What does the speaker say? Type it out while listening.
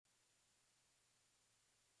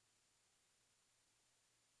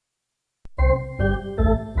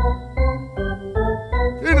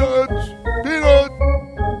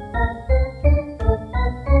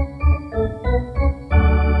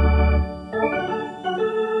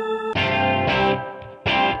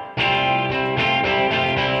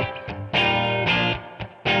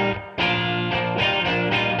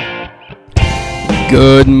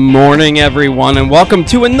Good morning, everyone, and welcome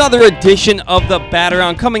to another edition of the Bat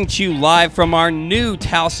Around, coming to you live from our new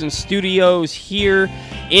Towson studios here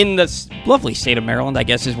in the lovely state of Maryland, I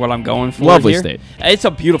guess is what I'm going for. Lovely here. State. It's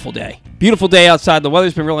a beautiful day. Beautiful day outside. The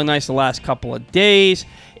weather's been really nice the last couple of days.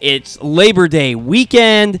 It's Labor Day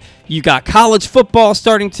weekend. You got college football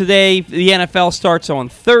starting today. The NFL starts on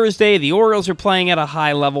Thursday. The Orioles are playing at a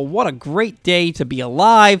high level. What a great day to be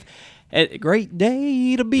alive. A great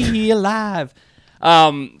day to be alive.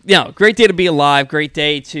 Great day to be alive. Great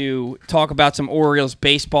day to talk about some Orioles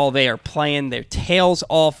baseball. They are playing their tails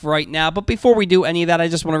off right now. But before we do any of that, I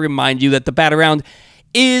just want to remind you that the Bat Around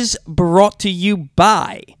is brought to you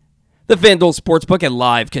by the FanDuel Sportsbook at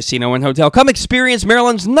Live Casino and Hotel. Come experience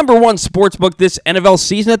Maryland's #1 sportsbook this NFL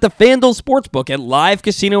season at the FanDuel Sportsbook at Live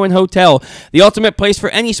Casino and Hotel. The ultimate place for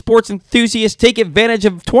any sports enthusiast. Take advantage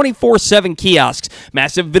of 24/7 kiosks,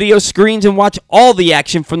 massive video screens, and watch all the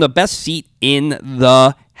action from the best seat in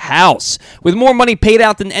the house. With more money paid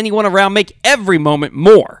out than anyone around, make every moment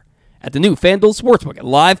more at the new FanDuel Sportsbook at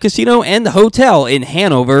Live Casino and Hotel in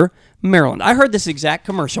Hanover, Maryland. I heard this exact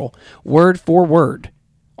commercial word for word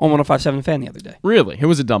on 105.7 Fan the other day. Really? Who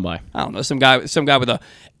was it done by? I don't know, some guy with a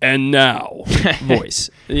 "and now" voice.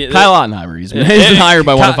 Kyle Ottenheimer. He's been hired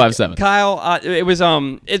by 105.7. Kyle,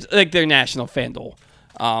 it's like their national FanDuel.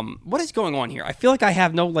 What is going on here? I feel like I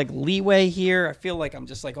have no leeway here. I feel like I'm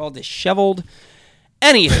just all disheveled.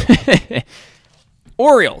 Anywho,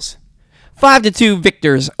 Orioles 5-2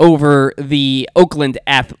 victors over the Oakland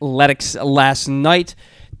Athletics last night.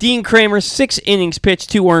 Dean Kremer, 6 innings pitched,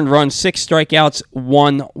 2 earned runs, 6 strikeouts,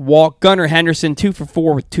 1 walk. Gunnar Henderson, 2 for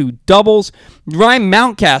 4 with 2 doubles. Ryan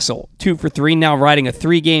Mountcastle, 2 for 3, now riding a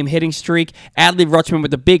 3-game hitting streak. Adley Rutschman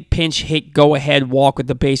with a big pinch hit go-ahead walk with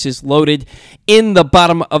the bases loaded in the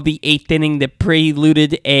bottom of the 8th inning that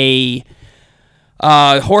preluded a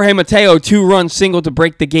Jorge Mateo 2-run single to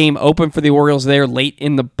break the game open for the Orioles there late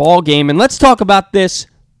in the ball game. And let's talk about this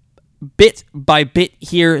bit by bit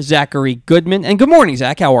here, Zachary Goodman. And good morning,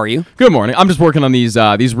 Zach. How are you? Good morning. I'm just working on these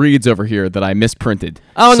reads over here that I misprinted.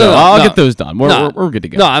 Oh, so no. I'll get those done. We're good to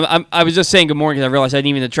go. No, I was just saying good morning because I realized I didn't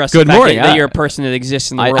even address good the fact morning. that you're a person that exists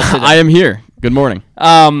in the world today. I am here. Good morning.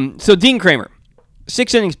 So Dean Kremer,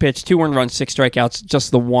 6 innings pitched, 2 earned runs, 6 strikeouts, just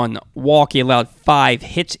the 1 walk. He allowed 5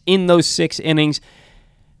 hits in those 6 innings.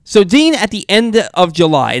 So Dean, at the end of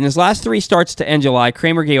July, in his last 3 starts to end July,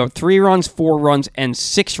 Kremer gave up 3 runs, 4 runs, and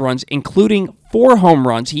 6 runs, including 4 home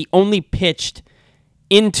runs. He only pitched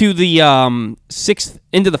into the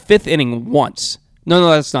 5th inning once. No,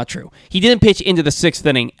 that's not true. He didn't pitch into the 6th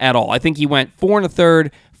inning at all. I think he went 4 1/3,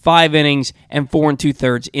 5 innings, and 4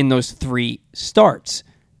 2/3 in those 3 starts.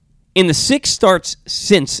 In the 6 starts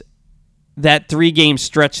since that 3-game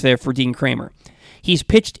stretch there for Dean Kremer, he's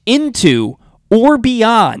pitched into or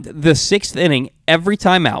beyond the 6th inning every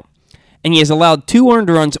time out, and he has allowed 2 earned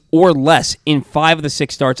runs or less in 5 of the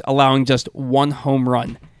 6 starts, allowing just 1 home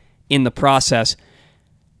run in the process.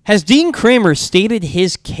 Has Dean Kremer stated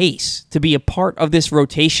his case to be a part of this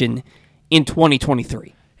rotation in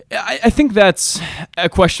 2023? I think that's a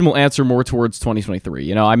question we'll answer more towards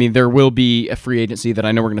 2023. There will be a free agency that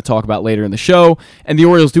I know we're going to talk about later in the show, and the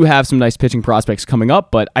Orioles do have some nice pitching prospects coming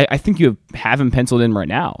up, but I think you have him penciled in right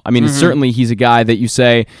now. Certainly he's a guy that you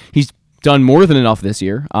say he's done more than enough this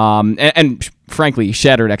year, and frankly, he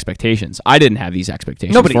shattered expectations. I didn't have these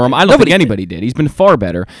expectations for him. I don't think anybody did. He's been far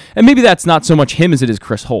better, and maybe that's not so much him as it is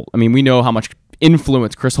Chris Holt. We know how much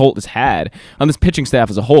influence Chris Holt has had on this pitching staff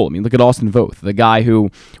as a whole. Look at Austin Voth, the guy who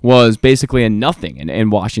was basically a nothing in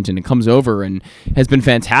Washington and comes over and has been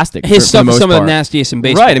fantastic. His stuff is some of the nastiest in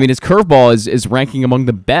baseball. Right. His curveball is ranking among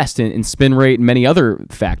the best in spin rate and many other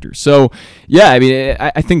factors. So, yeah,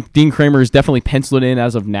 I think Dean Kremer is definitely penciled in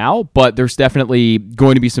as of now, but there's definitely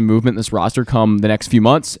going to be some movement in this roster come the next few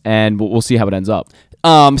months, and we'll see how it ends up.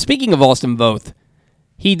 Speaking of Austin Voth,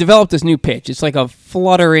 he developed this new pitch. It's like a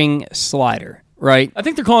fluttering slider. Right? I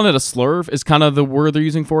think they're calling it a slurve is kind of the word they're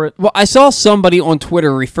using for it. Well, I saw somebody on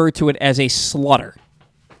Twitter refer to it as a slutter.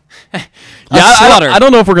 I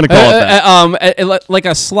don't know if we're going to call it that. Like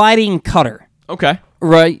a sliding cutter. Okay.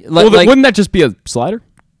 Right? Wouldn't that just be a slider?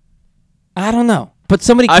 I don't know. But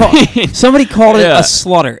somebody called it a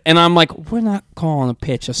slutter, and I'm like, we're not calling a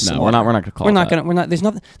pitch a slutter. No, we're not going to call it that. We're not. There's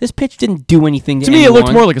nothing. This pitch didn't do anything to me. Anyone. It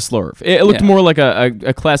looked more like a slurve. It looked more like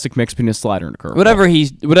a classic mix between a slider and a curve. Whatever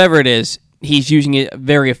it is, he's using it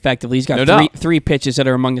very effectively. He's got three pitches that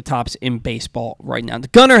are among the tops in baseball right now.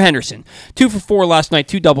 Gunnar Henderson, 2 for 4 last night,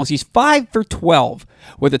 2 doubles. He's 5 for 12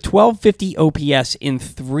 with a 1250 OPS in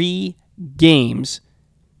 3 games.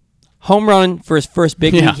 Home run for his first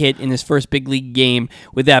big league hit in his first big league game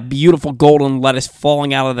with that beautiful golden lettuce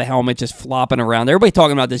falling out of the helmet, just flopping around. Everybody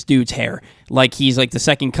talking about this dude's hair like he's like the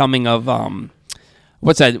second coming of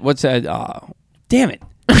what's that? Damn it.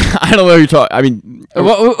 I don't know who you're talking. I mean,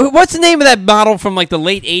 what's the name of that model from like the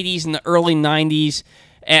late 80s and the early 90s?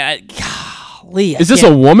 Golly, is this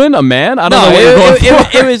a woman, a man? I don't know what you're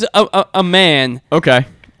going for. It was a man. Okay.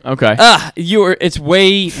 It's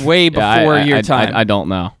way before your time. I don't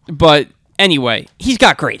know. But anyway, he's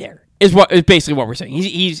got great hair. Is basically what we're saying.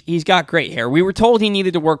 He's got great hair. We were told he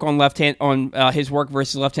needed to work on his work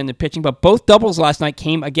versus left-handed pitching, but both doubles last night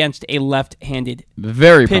came against a left-handed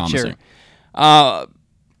very pitcher. Promising.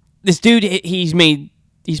 This dude, he's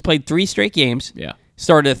played 3 straight games. Yeah.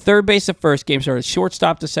 Started at third base the first game, started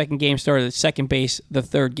shortstop the second game, started at second base the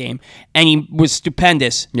third game, and he was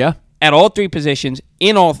stupendous. Yeah. At all 3 positions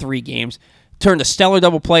in all 3 games. Turned a stellar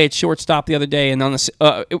double play at shortstop the other day and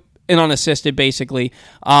unassisted, basically.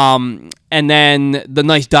 And then the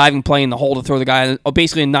nice diving play in the hole to throw the guy,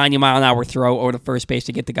 basically a 90-mile-an-hour throw over to first base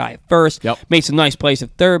to get the guy at first. Yep. Made some nice plays at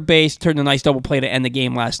third base. Turned a nice double play to end the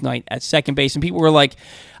game last night at second base. And people were like,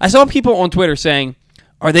 I saw people on Twitter saying,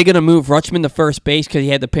 are they going to move Rutschman to first base because he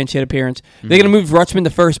had the pinch hit appearance? Mm-hmm. They're going to move Rutschman to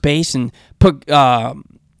first base and put,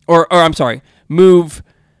 move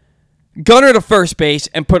Gunnar to first base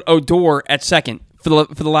and put Odor at second for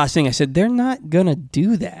the last thing. I said they're not gonna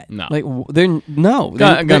do that. No,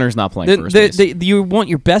 Gunnar's not playing first base. You want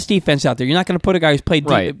your best defense out there. You're not going to put a guy who's played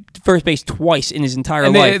first base twice in his entire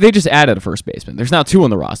life. They just added a first baseman. There's now 2 on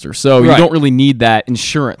the roster, so you don't really need that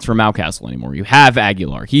insurance from Mountcastle anymore. You have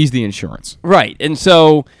Aguilar. He's the insurance. Right, and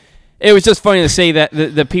so it was just funny to say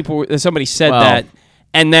that somebody said that.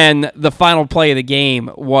 And then the final play of the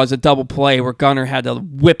game was a double play where Gunnar had to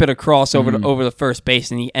whip it across over the first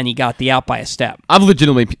base, and he got the out by a step. I've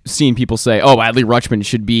legitimately seen people say, "Oh, Adley Rutschman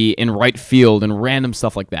should be in right field," and random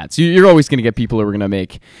stuff like that. So you're always going to get people who are going to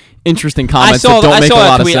make interesting comments that don't make a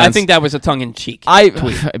lot of sense. I think that was a tongue-in-cheek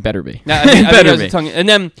tweet. It better be. It better be. And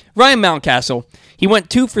then Ryan Mountcastle, he went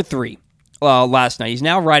 2 for 3 last night. He's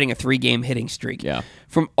now riding a 3-game hitting streak. Yeah.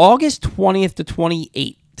 From August 20th to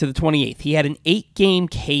 28th. To the 28th, he had an 8-game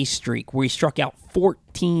K streak where he struck out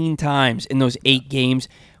 14 times in those 8 games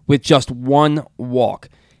with just 1 walk.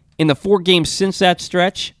 In the 4 games since that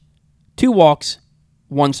stretch, 2 walks,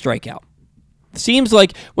 1 strikeout. Seems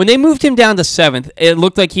like when they moved him down to 7th, it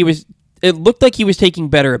looked like he was taking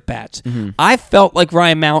better at bats. Mm-hmm. I felt like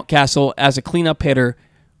Ryan Mountcastle as a cleanup hitter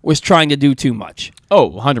was trying to do too much. Oh,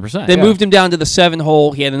 100%. They moved him down to the 7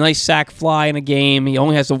 hole. He had a nice sac fly in a game. He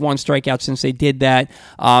only has the 1 strikeout since they did that.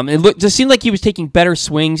 It just seemed like he was taking better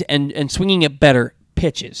swings and swinging at better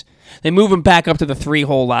pitches. They moved him back up to the 3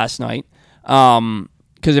 hole last night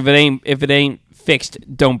because if it ain't fixed,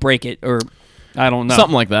 don't break it, or I don't know.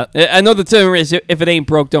 Something like that. I know the term is if it ain't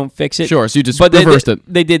broke, don't fix it. Sure, so you just reversed it.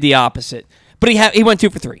 They did the opposite. But he went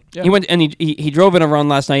 2 for 3. Yeah. He went and he drove in a run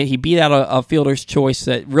last night. He beat out a fielder's choice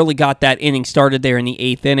that really got that inning started there in the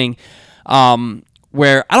 8th inning,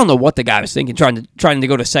 where I don't know what the guy was thinking, trying to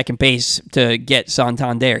go to second base to get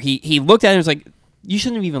Santander. He looked at him and was like, "You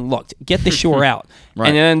shouldn't have even looked. Get the shore out." Right.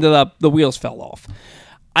 And it ended up the wheels fell off.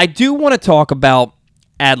 I do want to talk about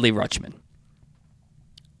Adley Rutschman.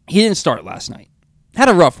 He didn't start last night. Had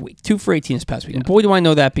a rough week. 2 for 18 this past week. Yeah. And boy, do I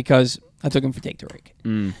know that because I took him for take the rake.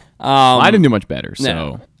 I didn't do much better. So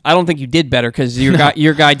no, I don't think you did better because your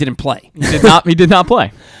guy didn't play. He did not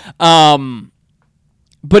play.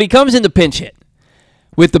 But he comes into pinch hit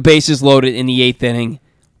with the bases loaded in the 8th inning.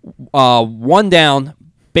 1 down,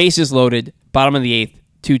 bases loaded, bottom of the 8th,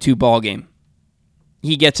 2-2 ball game.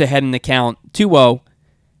 He gets ahead in the count, 2-0.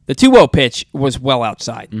 The 2-0 pitch was well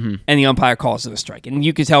outside, and the umpire calls it a strike. And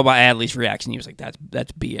you could tell by Adley's reaction, he was like,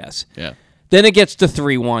 "That's BS." Yeah. Then it gets to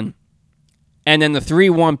 3-1, and then the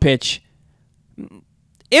 3-1 pitch,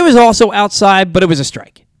 it was also outside, but it was a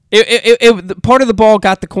strike. Part of the ball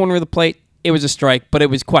got the corner of the plate. It was a strike, but it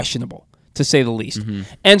was questionable, to say the least.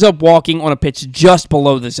 Ends up walking on a pitch just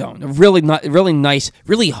below the zone. A really nice,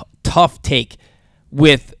 really tough take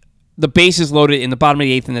with the bases loaded in the bottom of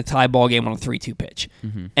the 8th in the tie ball game on a 3-2 pitch.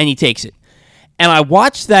 And he takes it. And I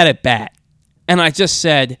watched that at bat, and I just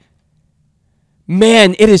said,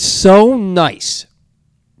 man, it is so nice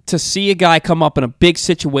to see a guy come up in a big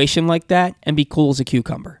situation like that and be cool as a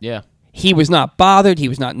cucumber. Yeah. He was not bothered. He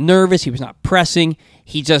was not nervous. He was not pressing.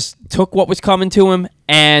 He just took what was coming to him,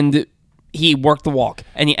 and he worked the walk.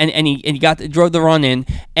 And he drove the run in.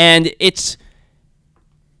 And it's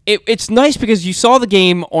nice because you saw the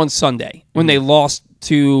game on Sunday when they lost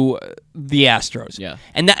to the Astros. Yeah.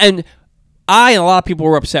 And I and a lot of people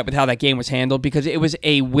were upset with how that game was handled because it was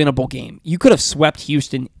a winnable game. You could have swept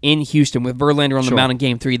Houston in Houston with Verlander on the mound in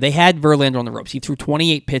Game 3. They had Verlander on the ropes. He threw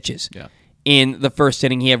 28 pitches in the first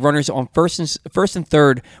inning. He had runners on first and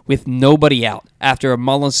third with nobody out after a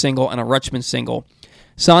Mullins single and a Rutschman single.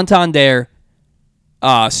 Santander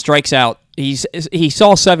strikes out. He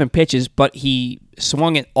saw 7 pitches, but he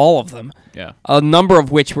swung at all of them. Yeah. A number of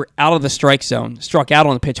which were out of the strike zone, struck out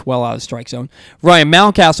on the pitch well out of the strike zone. Ryan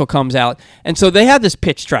Mountcastle comes out, and so they have this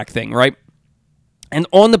pitch track thing, right? And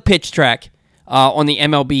on the pitch track, on the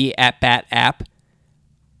MLB At Bat app,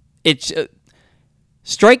 it's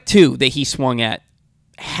strike 2 that he swung at.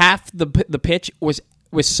 Half the pitch was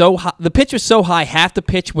so high. The pitch was so high, half the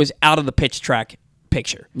pitch was out of the pitch track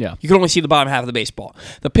picture. Yeah. You could only see the bottom half of the baseball.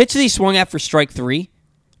 The pitch that he swung at for strike 3,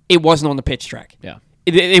 it wasn't on the pitch track. Yeah.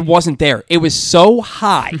 It wasn't there. It was so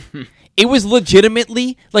high. It was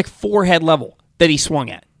legitimately like forehead level that he swung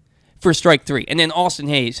at for strike 3. And then Austin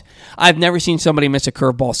Hayes, I've never seen somebody miss a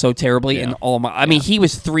curveball so terribly in all my... I mean, he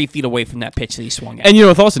was 3 feet away from that pitch that he swung at. And,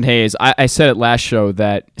 with Austin Hayes, I said it last show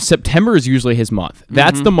that September is usually his month.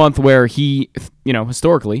 That's the month where he,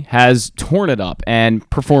 historically, has torn it up and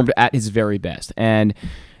performed at his very best. And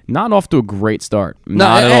not off to a great start.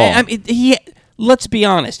 Not at all. I mean, let's be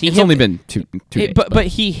honest. It's only been two days. But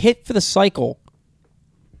he hit for the cycle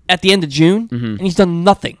at the end of June, and he's done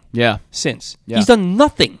nothing since. Yeah. He's done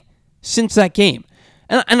nothing since that game.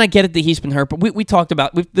 And I get it that he's been hurt, but we talked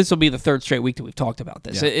about... this will be the 3rd straight week that we've talked about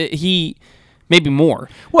this. Yeah. Maybe more.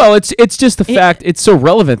 Well, it's just the fact it's so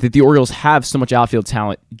relevant that the Orioles have so much outfield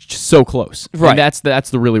talent so close. Right. And that's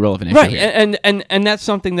the really relevant issue here. And that's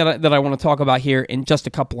something that I want to talk about here in just a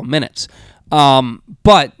couple of minutes.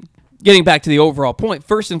 But getting back to the overall point,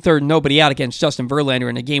 1st and 3rd, nobody out against Justin Verlander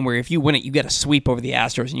in a game where if you win it, you get a sweep over the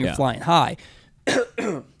Astros and you're flying high.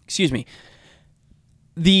 Excuse me.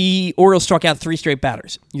 The Orioles struck out 3 straight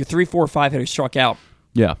batters. Your 3, 4, 5 hitters struck out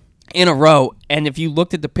in a row. And if you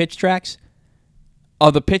looked at the pitch tracks,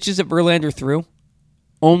 of the pitches that Verlander threw,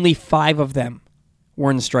 only 5 of them were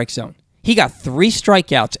in the strike zone. He got 3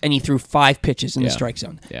 strikeouts, and he threw 5 pitches in the strike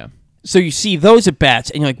zone. Yeah. So you see those at-bats,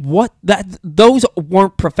 and you're like, what? Those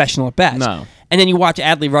weren't professional at-bats. No. And then you watch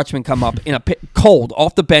Adley Rutschman come up in a cold,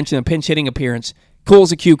 off the bench in a pinch-hitting appearance,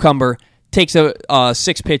 cools a cucumber, takes a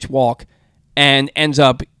 6-pitch walk, and ends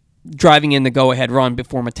up driving in the go-ahead run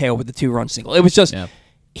before Mateo with the 2-run single. It was just,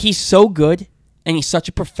 he's so good, and he's such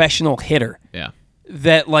a professional hitter. Yeah.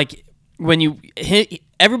 That, like, when you hit,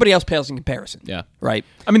 everybody else pales in comparison. Yeah. Right?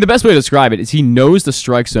 I mean, the best way to describe it is he knows the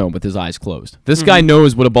strike zone with his eyes closed. This guy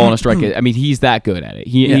knows what a ball and a strike is. I mean, he's that good at it.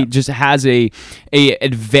 He just has a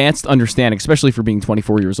advanced understanding, especially for being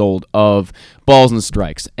 24 years old, of balls and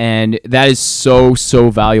strikes. And that is so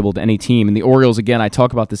valuable to any team. And the Orioles, again, I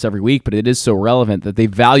talk about this every week, but it is so relevant that they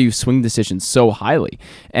value swing decisions so highly.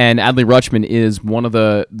 And Adley Rutschman is one of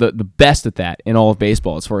the best at that in all of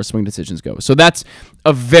baseball as far as swing decisions go. So that's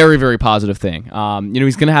a very, very positive thing.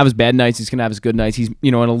 He's going to have his bad nights. He's going to have his good nights. He's,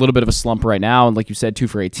 in a little bit of a slump right now. And like you said, 2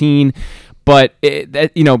 for 18. But,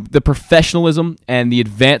 the professionalism and the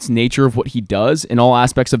advanced nature of what he does in all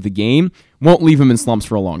aspects of the game won't leave him in slumps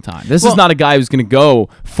for a long time. This is not a guy who's going to go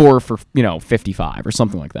 4 for 55 or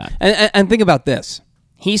something like that. And think about this.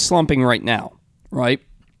 He's slumping right now, right?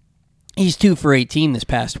 He's 2 for 18 this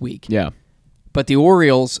past week. Yeah. But the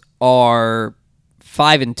Orioles are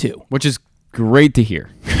 5-2. Which is great to hear.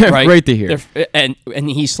 Right? Great to hear. And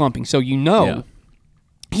he's slumping. So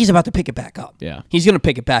he's about to pick it back up. Yeah. He's going to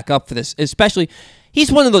pick it back up for this, especially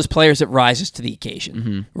he's one of those players that rises to the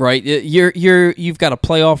occasion, right? You've got a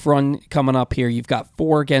playoff run coming up here. You've got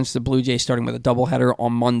 4 against the Blue Jays starting with a doubleheader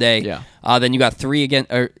on Monday. Yeah. Then you got 3 again,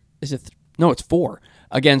 or is it no, it's 4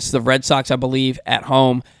 against the Red Sox, I believe, at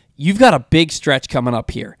home. You've got a big stretch coming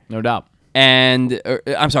up here. No doubt. And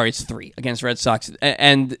I'm sorry, it's 3 against Red Sox.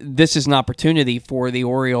 And this is an opportunity for the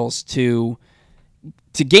Orioles to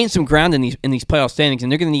gain some ground in these playoff standings,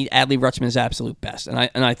 and they're going to need Adley Rutschman's absolute best. And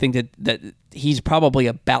I think that he's probably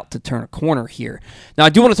about to turn a corner here. Now, I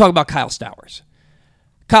do want to talk about Kyle Stowers.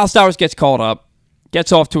 Kyle Stowers gets called up,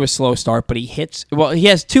 gets off to a slow start, but he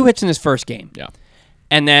has 2 hits in his first game. Yeah.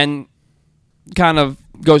 And then kind of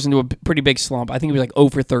goes into a pretty big slump. I think he was like 0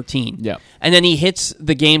 for 13. Yeah. And then he hits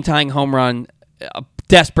the game-tying home run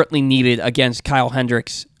desperately needed against Liam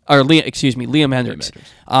Hendricks.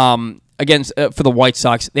 Against for the White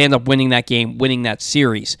Sox. They end up winning that game, winning that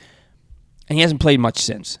series. And he hasn't played much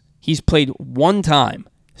since. He's played 1 time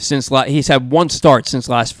since he's had 1 start since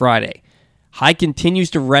last Friday. High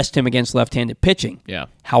continues to rest him against left-handed pitching. Yeah.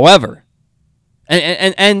 However,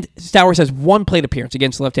 and Stowers has 1 plate appearance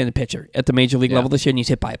against a left-handed pitcher at the major league level this year, and he's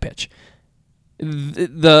hit by a pitch.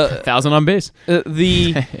 The 1,000 on base.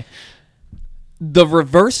 The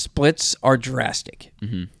reverse splits are drastic.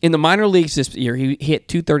 Mm-hmm. In the minor leagues this year, he hit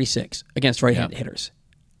 236 against right-handed hitters,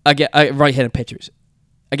 right-handed pitchers.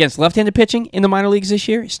 Against left-handed pitching in the minor leagues this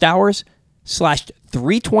year, Stowers slashed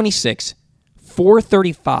 326,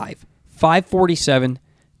 435, 547,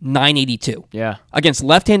 982. Yeah. Against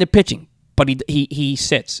left-handed pitching, but he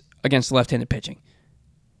sits against left-handed pitching.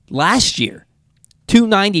 Last year,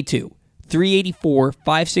 292, 384,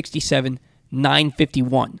 567,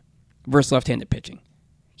 951 versus left-handed pitching.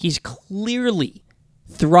 He's clearly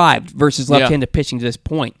thrived versus left-handed pitching to this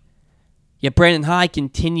point. Yet Brandon Hyde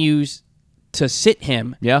continues to sit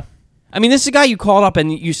him. Yeah. I mean, this is a guy you called up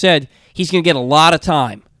and you said he's going to get a lot of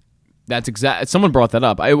time. That's exact. Someone brought that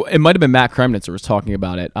up. It might have been Matt Kremnitzer was talking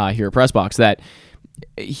about it here at Press Box, that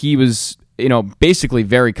he was, basically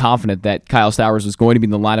very confident that Kyle Stowers was going to be in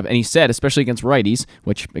the lineup, and he said, especially against righties,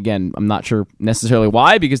 which again I'm not sure necessarily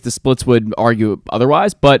why, because the splits would argue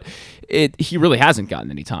otherwise, but he really hasn't gotten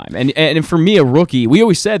any time. And for me, a rookie, we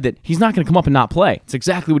always said that he's not going to come up and not play. It's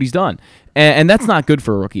exactly what he's done, and that's not good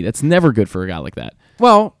for a rookie. That's never good for a guy like that.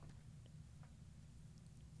 Well.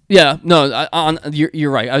 Yeah, no,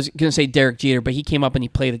 you're right. I was going to say Derek Jeter, but he came up and he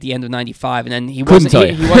played at the end of '95, and then he wasn't.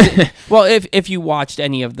 He wasn't. Well, if you watched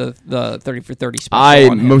any of the 30 for 30 special, I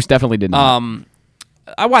most definitely didn't.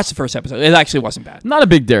 I watched the first episode. It actually wasn't bad. Not a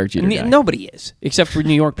big Derek Jeter guy. Nobody is, except for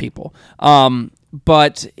New York people.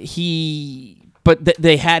 But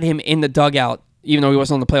they had him in the dugout, even though he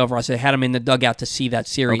wasn't on the playoff roster. They had him in the dugout to see that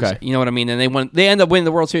series. Okay. You know what I mean? And they end up winning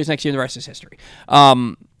the World Series next year, and the rest is history.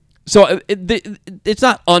 So it's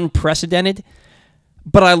not unprecedented,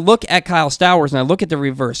 but I look at Kyle Stowers and I look at the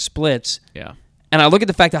reverse splits, and I look at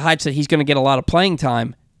the fact that Hyde said he's going to get a lot of playing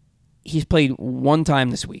time. He's played one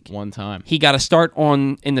time this week. One time. He got a start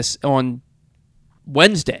on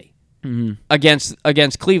Wednesday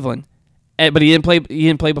against Cleveland, but he didn't play. He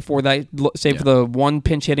didn't play before that, save for the one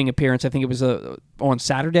pinch hitting appearance. I think it was on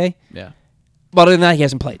Saturday. Yeah. But other than that, he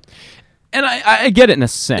hasn't played. And I get it in a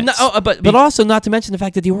sense. But also not to mention the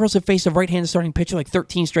fact that the Orioles have faced a right-handed starting pitcher like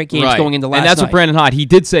 13 straight games going into last night. And that's what Brandon Hyde, he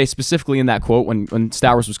did say specifically in that quote when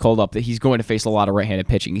Stowers was called up that he's going to face a lot of right-handed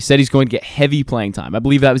pitching. He said he's going to get heavy playing time. I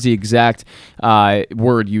believe that was the exact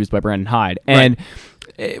word used by Brandon Hyde. And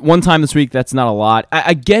one time this week, that's not a lot.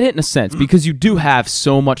 I get it in a sense because you do have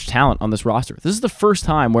so much talent on this roster. This is the first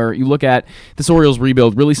time where you look at this Orioles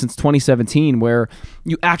rebuild really since 2017 where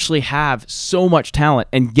you actually have so much talent,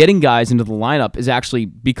 and getting guys into the lineup is actually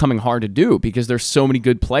becoming hard to do because there's so many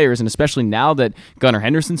good players, and especially now that Gunnar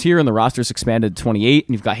Henderson's here and the roster's expanded to 28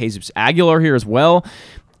 and you've got Jesus Aguilar here as well.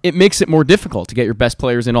 It makes it more difficult to get your best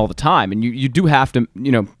players in all the time. And you do have to,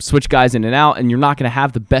 switch guys in and out, and you're not going to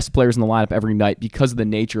have the best players in the lineup every night because of the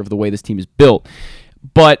nature of the way this team is built.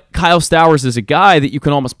 But Kyle Stowers is a guy that you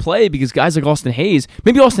can almost play because guys like Austin Hayes,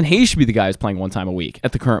 maybe Austin Hayes should be the guy who's playing one time a week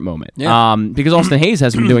at the current moment. Yeah. Because Austin Hayes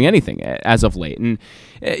hasn't been doing anything as of late. And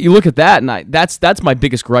you look at that, and that's my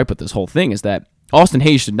biggest gripe with this whole thing is that Austin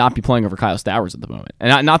Hayes should not be playing over Kyle Stowers at the moment.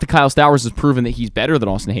 And not that Kyle Stowers has proven that he's better than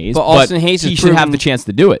Austin Hayes, but he should have the chance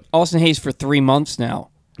to do it. Austin Hayes for 3 months now.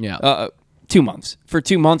 Yeah. 2 months. For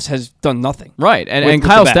 2 months has done nothing. Right. And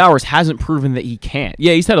Kyle Stowers hasn't proven that he can't.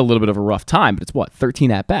 Yeah, he's had a little bit of a rough time, but it's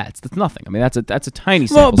 13 at-bats. That's nothing. I mean, that's a tiny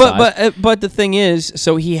sample size. But the thing is,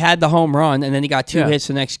 so he had the home run, and then he got 2 hits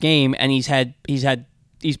the next game, and he's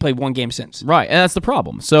played 1 game since. Right, and that's the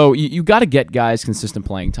problem. So you got to get guys consistent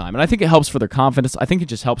playing time, and I think it helps for their confidence. I think it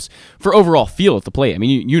just helps for overall feel at the plate. I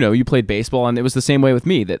mean, you played baseball, and it was the same way with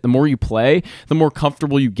me, that the more you play, the more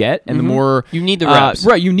comfortable you get, and the more... You need the reps.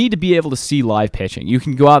 Right, you need to be able to see live pitching. You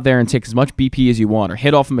can go out there and take as much BP as you want, or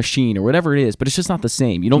hit off a machine, or whatever it is, but it's just not the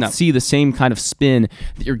same. You don't see the same kind of spin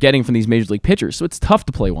that you're getting from these major league pitchers, so it's tough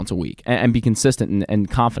to play once a week and be consistent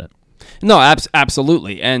and confident. No,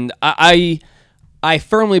 absolutely, and I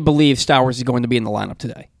firmly believe Stowers is going to be in the lineup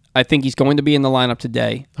today. I think he's going to be in the lineup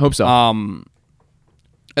today. Hope so.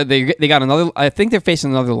 They got another. I think they're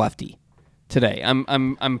facing another lefty today.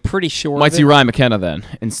 I'm pretty sure. Might see Ryan McKenna then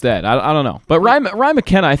instead. I don't know, but Ryan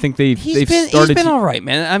McKenna, I think they've started. He's been all right,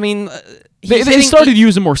 man. I mean, they started to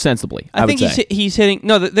use him more sensibly. I think he's hitting.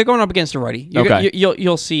 No, they're going up against a righty.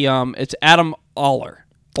 You'll see. It's Adam Aller.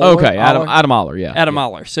 Okay, Adam Aller. Yeah, Adam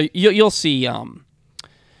Aller. So you'll see.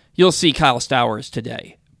 You'll see Kyle Stowers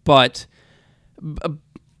today, but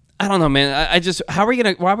I don't know, man. I just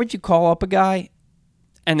why would you call up a guy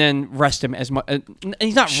and then rest him as much?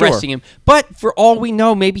 He's not resting him, but for all we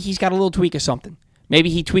know, maybe he's got a little tweak of something. Maybe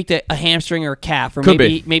he tweaked a hamstring or a calf, or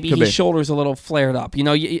maybe his shoulder's a little flared up.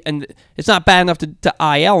 And it's not bad enough to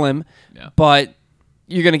IL him, but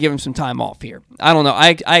you're going to give him some time off here. I don't know.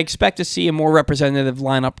 I expect to see a more representative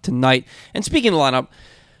lineup tonight. And speaking of lineup,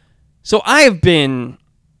 so I have been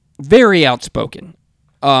very outspoken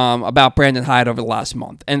about Brandon Hyde over the last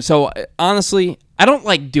month. And so, honestly, I don't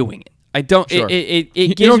like doing it. I don't. Sure.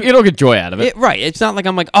 You don't get joy out of it. Right. It's not like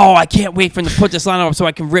I'm like, oh, I can't wait for him to put this lineup up so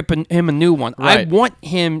I can rip him a new one. Right. I want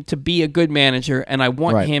him to be a good manager, and I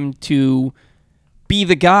want Right. him to be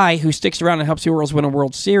the guy who sticks around and helps the Orioles win a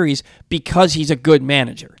World Series because he's a good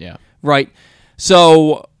manager. Yeah. Right.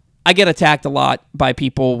 So I get attacked a lot by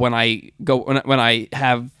people when I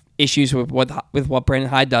have issues with what Brandon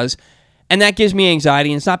Hyde does, and that gives me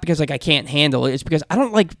anxiety. And it's not because like I can't handle it. It's because I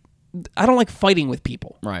don't like fighting with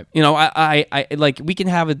people. Right. You know, I like we can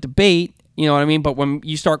have a debate, you know what I mean? But when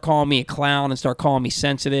you start calling me a clown and start calling me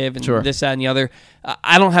sensitive and Sure. this, that, and the other,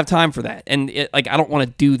 I don't have time for that. And I don't want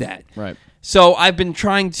to do that. Right. So I've been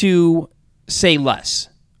trying to say less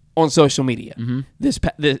on social media this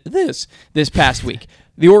past week.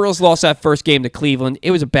 The Orioles lost that first game to Cleveland.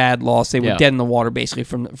 It was a bad loss. They were dead in the water basically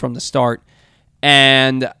from the start.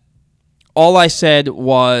 And all I said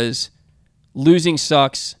was, losing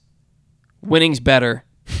sucks. Winning's better.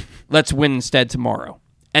 Let's win instead tomorrow.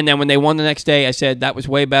 And then when they won the next day, I said, that was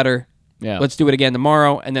way better. Yeah. Let's do it again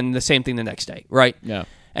tomorrow. And then the same thing the next day, right? Yeah.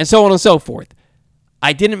 And so on and so forth.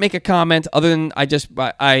 I didn't make a comment other than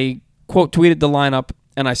I quote tweeted the lineup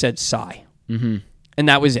and I said sigh. Mm-hmm. And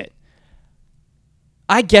that was it.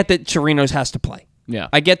 I get that Chirinos has to play. Yeah.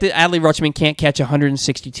 I get that Adley Rutschman can't catch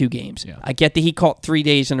 162 games. Yeah. I get that he caught 3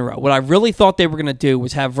 days in a row. What I really thought they were going to do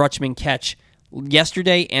was have Rutschman catch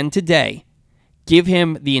yesterday and today, give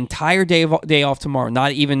him the entire day off tomorrow,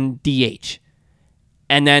 not even DH,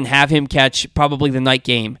 and then have him catch probably the night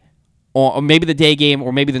game, or maybe the day game,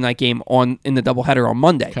 or maybe the night game in the doubleheader on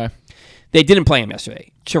Monday. Okay. They didn't play him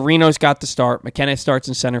yesterday. Chirinos got the start. McKenna starts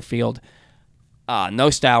in center field. No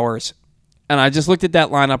Stowers. And I just looked at that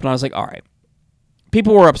lineup and I was like, all right.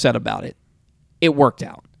 People were upset about it. It worked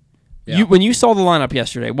out. Yeah. When you saw the lineup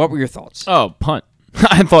yesterday, what were your thoughts? Oh, punt.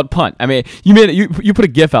 I thought punt. I mean, you put a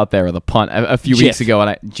GIF out there of the punt a few weeks ago,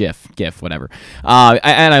 and GIF, whatever.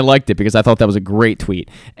 And I liked it because I thought that was a great tweet.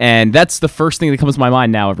 And that's the first thing that comes to my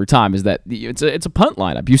mind now every time is that it's a punt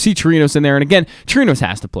lineup. You see Chirinos in there, and again, Chirinos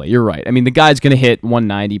has to play. You're right. I mean, the guy's going to hit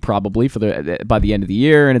 190 probably by the end of the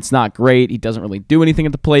year, and it's not great. He doesn't really do anything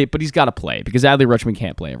at the plate, but he's got to play because Adley Rutschman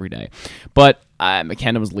can't play every day. But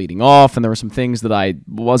McKenna was leading off, and there were some things that I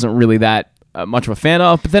wasn't really that much of a fan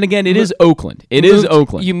of, but then again, it is Oakland. It is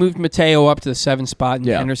Oakland. You moved Mateo up to the 7th spot and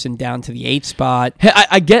Henderson down to the 8th spot. Hey,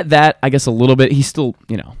 I get that, I guess, a little bit. He's still,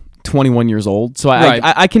 21 years old, so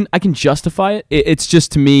I can justify it. It's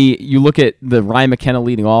just, to me, you look at the Ryan McKenna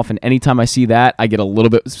leading off, and anytime I see that, I get a little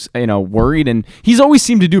bit worried, and he's always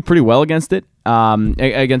seemed to do pretty well against it.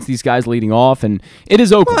 Against these guys leading off, and it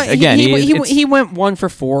is Oakland. Well, again. He went 1 for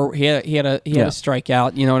 4. He had a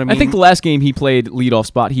strikeout. You know what I mean? I think the last game he played leadoff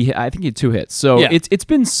spot, I think he had 2 hits. So it's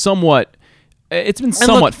been somewhat. It's been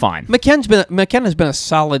somewhat fine. McKenna's been a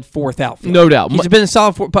solid 4th outfielder. No doubt. He's been a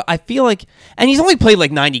solid 4th, but I feel like, and he's only played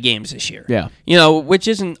like 90 games this year. Yeah. Which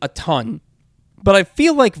isn't a ton. But I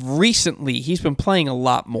feel like recently he's been playing a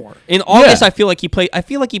lot more. In August, I feel like he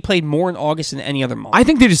played more in August than any other month. I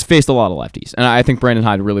think they just faced a lot of lefties, and I think Brandon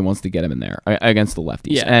Hyde really wants to get him in there against the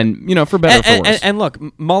lefties. Yeah. And for better or for worse. And look,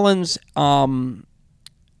 Mullins has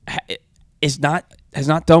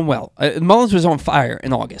not done well. Mullins was on fire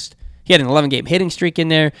in August. He had an 11-game hitting streak in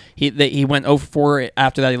there. He went 0 for 4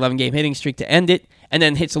 after that 11-game hitting streak to end it, and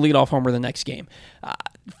then hits a leadoff homer the next game.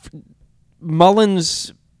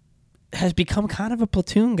 Mullins has become kind of a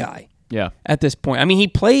platoon guy. Yeah. At this point. I mean, he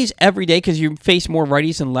plays every day because you face more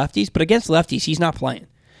righties than lefties, but against lefties, he's not playing.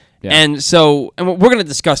 Yeah. And so, we're going to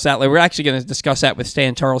discuss that later. We're actually going to discuss that with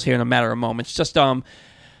Stan Charles here in a matter of moments. Just, and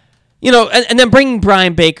then bringing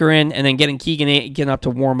Brian Baker in and then getting Keegan Aiken up to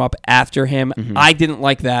warm up after him. Mm-hmm. I didn't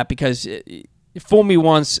like that because fool me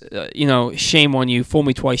once, shame on you. Fool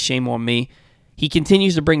me twice, shame on me. He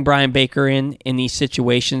continues to bring Brian Baker in these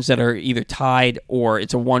situations that are either tied or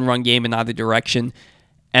it's a one-run game in either direction,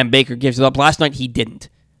 and Baker gives it up. Last night, he didn't.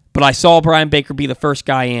 But I saw Brian Baker be the first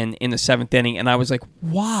guy in the 7th inning, and I was like,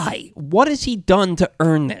 why? What has he done to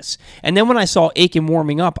earn this? And then when I saw Aiken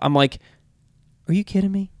warming up, I'm like, are you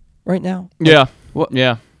kidding me right now? Yeah. What?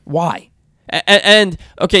 Yeah. Why? And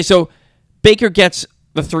okay, so Baker gets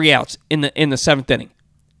the 3 outs in the 7th inning.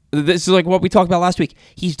 This is like what we talked about last week.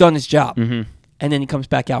 He's done his job. Mm-hmm. And then he comes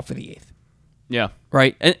back out for the 8th. Yeah.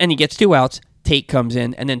 Right? And he gets 2 outs. Tate comes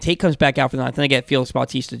in, and then Tate comes back out for the 9th. And I get Felix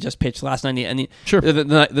Bautista just pitched last night, and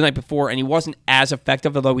the night before, and he wasn't as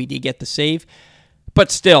effective, although he did get the save. But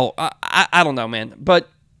still, I don't know, man. But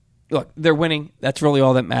look, they're winning. That's really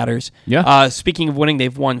all that matters. Yeah. Speaking of winning,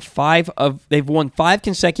 they've won five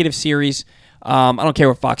consecutive series. I don't care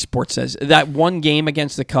what Fox Sports says. That one game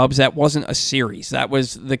against the Cubs, that wasn't a series. That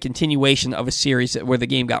was the continuation of a series where the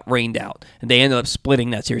game got rained out, and they ended up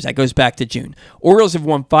splitting that series. That goes back to June. Orioles have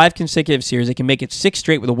won 5 consecutive series. They can make it 6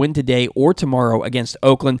 straight with a win today or tomorrow against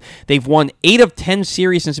Oakland. They've won 8 of 10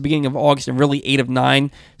 series since the beginning of August, and really 8 of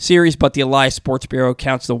 9 series, but the Elias Sports Bureau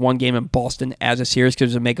counts the one game in Boston as a series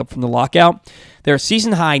because of makeup from the lockout. They're a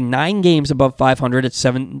season-high 9 games above 500 at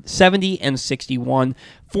 70 and 61.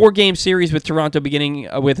 4-game series with Toronto beginning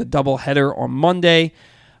with a doubleheader on Monday.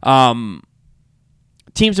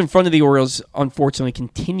 Teams in front of the Orioles, unfortunately,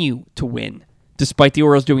 continue to win, despite the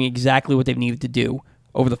Orioles doing exactly what they've needed to do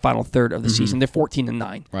over the final third of the season. They're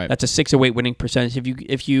 14-9. Right. That's a 608 winning percentage.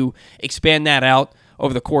 If you expand that out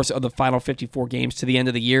over the course of the final 54 games to the end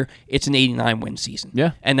of the year, it's an 89-win season.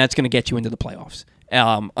 Yeah. And that's going to get you into the playoffs.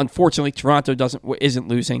 Unfortunately, Toronto isn't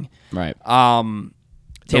losing. Right. Tampa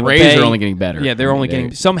the Rays Bay, are only getting better. Yeah, they're only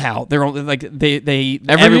getting somehow. They're only like they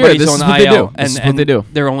every year. This is what they do. This is what they do.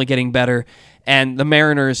 They're only getting better. And the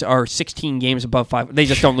Mariners are 16 games above 5. They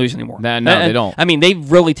just don't lose anymore. No, they don't. I mean, they've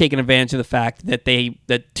really taken advantage of the fact that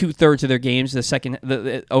that 2/3 of their games,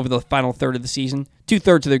 over the final third of the season,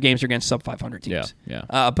 2/3 of their games are against sub 500 teams. Yeah.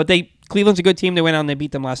 But Cleveland's a good team. They went out and they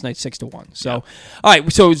beat them last night 6-1. So, all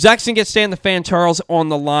right. So Zachson gets Stan the Fan Charles on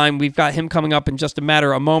the line. We've got him coming up in just a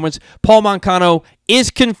matter of moments. Paul Mancano is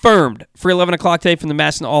confirmed for 11 o'clock today from the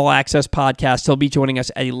MASN All Access podcast. He'll be joining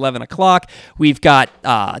us at 11 o'clock. We've got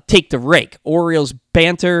Take the Rake, Orioles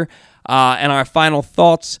banter, and our final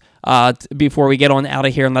thoughts before we get on out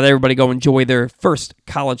of here and let everybody go enjoy their first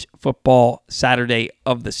college football Saturday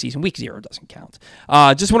of the season. Week 0 doesn't count.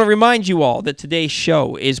 Just want to remind you all that today's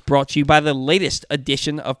show is brought to you by the latest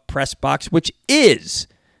edition of Press Box, which is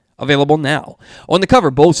available now. On the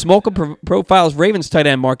cover, Bo Smolka profiles Ravens tight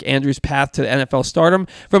end Mark Andrews' path to NFL stardom,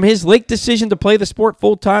 from his late decision to play the sport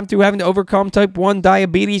full-time through having to overcome type 1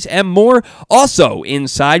 diabetes and more. Also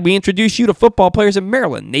inside, we introduce you to football players in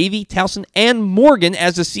Maryland, Navy, Towson, and Morgan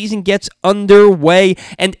as the season gets underway.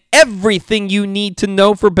 And everything you need to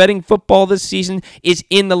know for betting football this season is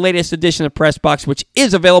in the latest edition of Press Box, which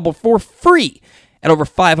is available for free at over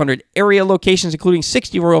 500 area locations, including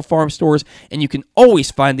 60 Royal Farm stores, and you can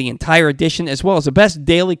always find the entire edition as well as the best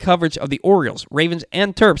daily coverage of the Orioles, Ravens,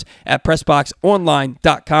 and Terps at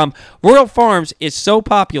PressBoxOnline.com. Royal Farms is so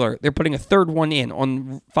popular, they're putting a third one in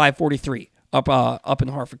on 543 up in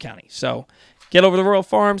Harford County. So get over to Royal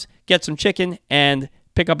Farms, get some chicken, and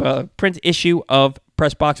pick up a print issue of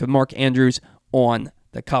Press Box with Mark Andrews on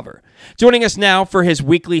the cover. Joining us now for his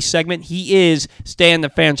weekly segment, he is Stan the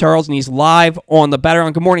Fan Charles, and he's live on the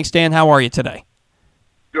Battleground. Good morning, Stan. How are you today?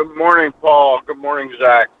 Good morning, Paul. Good morning,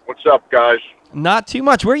 Zach. What's up, guys? Not too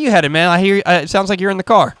much. Where are you headed, man? I hear it sounds like you're in the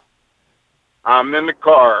car. I'm in the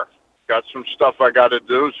car. Got some stuff I got to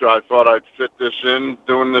do, so I thought I'd fit this in,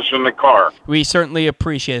 doing this in the car. We certainly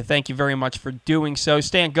appreciate it. Thank you very much for doing so.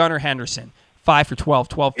 Stan, Gunnar Henderson, 5 for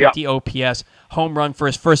 12, 1250 OPS, home run for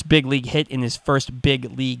his first big league hit in his first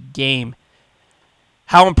big league game.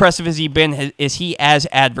 How impressive has he been? Is he as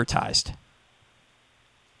advertised?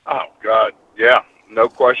 Oh, God, yeah, no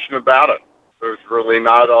question about it. There's really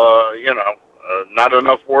not, not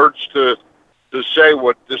enough words to say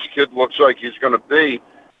what this kid looks like he's going to be.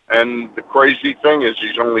 And the crazy thing is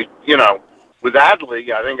he's only, with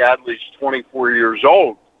Adley, I think Adley's 24 years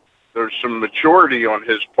old. There's some maturity on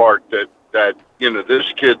his part that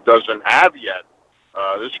this kid doesn't have yet.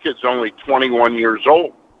 This kid's only 21 years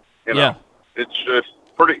old. Yeah. It's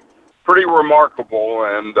pretty remarkable.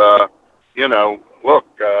 And, look,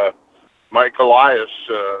 Mike Elias,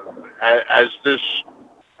 as this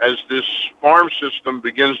farm system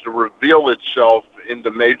begins to reveal itself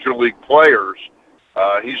into major league players,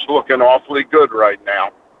 he's looking awfully good right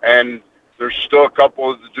now. And there's still a couple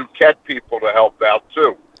of the Duquette people to help out,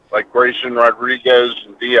 too, like Grayson Rodriguez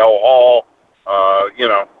and D.L. Hall.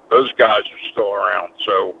 Those guys are still around.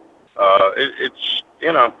 So it's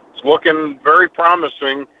looking very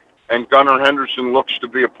promising, and Gunnar Henderson looks to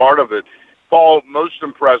be a part of it. Paul, most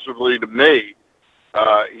impressively to me,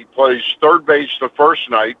 he plays third base the first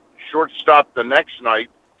night, shortstop the next night,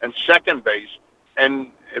 and second base.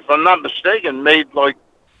 And if I'm not mistaken, made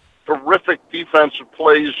terrific defensive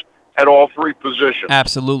plays at all 3 positions.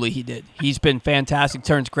 Absolutely, he did. He's been fantastic.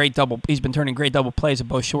 He's been turning great double plays at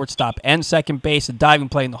both shortstop and second base, a diving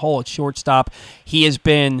play in the hole at shortstop. He has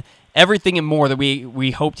been everything and more that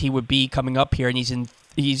we hoped he would be coming up here, and he's in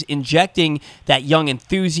he's injecting that young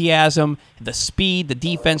enthusiasm, the speed, the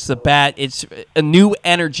defense, the bat. It's a new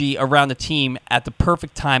energy around the team at the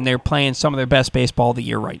perfect time. They're playing some of their best baseball of the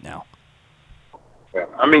year right now.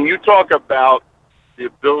 I mean, you talk about the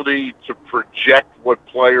ability to project what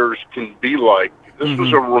players can be like. This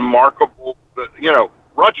was a remarkable,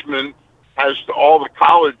 Rutschman has all the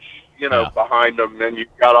college, behind him, and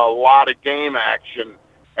you've got a lot of game action,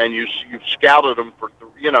 and you've scouted him for,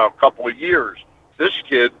 a couple of years. This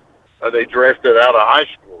kid, they drafted out of high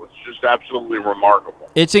school. It's just absolutely remarkable.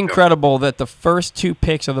 It's incredible that the first 2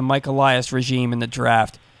 picks of the Mike Elias regime in the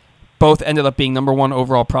draft both ended up being number 1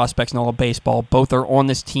 overall prospects in all of baseball. Both are on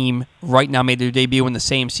this team right now, made their debut in the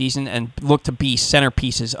same season, and look to be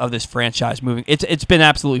centerpieces of this franchise moving. It's been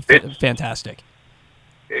absolutely fantastic.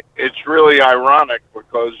 It's really ironic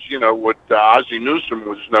because, what Ozzie Newsome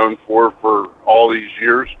was known for all these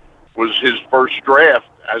years was his first draft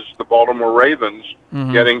as the Baltimore Ravens,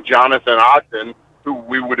 getting Jonathan Ogden, who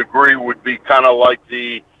we would agree would be kind of like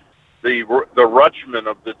the Rutschman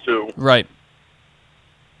of the two. Right.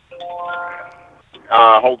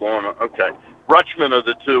 Hold on. Okay. Rutschman of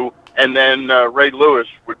the two, and then Ray Lewis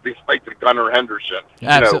would be like the Gunnar Henderson.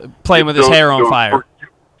 Absolutely. Playing with his hair on fire.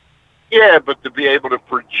 Yeah, but to be able to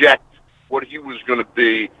project what he was going to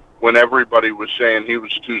be when everybody was saying he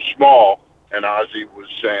was too small, and Ozzie was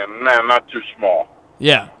saying, nah, not too small.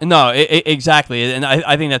 Yeah, no, exactly, and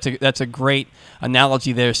I think that's a great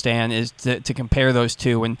analogy there, Stan, is to compare those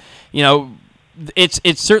two, and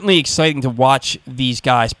it's certainly exciting to watch these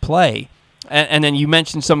guys play, and then you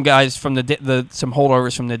mentioned some guys from some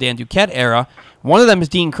holdovers from the Dan Duquette era. One of them is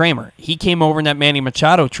Dean Kremer. He came over in that Manny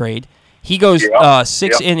Machado trade. He goes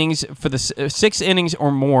 6 innings for the 6 innings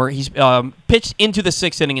or more. He's pitched into the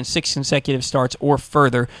 6th inning in 6 consecutive starts or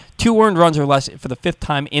further. 2 earned runs or less for the 5th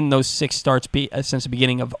time in those 6 starts since the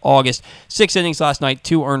beginning of August. 6 innings last night,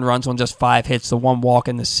 2 earned runs on just 5 hits, the 1 walk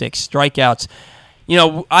and the 6 strikeouts.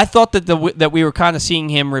 I thought that we were kind of seeing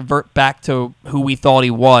him revert back to who we thought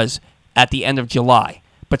he was at the end of July.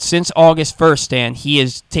 But since August 1st, Stan, he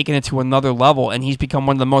has taken it to another level, and he's become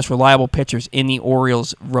one of the most reliable pitchers in the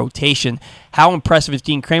Orioles rotation. How impressive has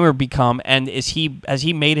Dean Kremer become, and has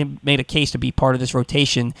he made a case to be part of this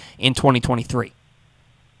rotation in 2023?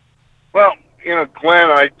 Well, Glenn,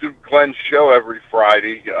 I do Glenn's show every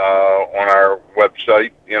Friday on our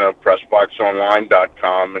website,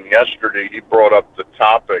 PressBoxOnline.com, and yesterday he brought up the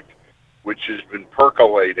topic, which has been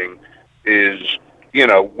percolating, is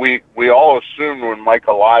we all assumed when Mike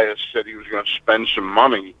Elias said he was going to spend some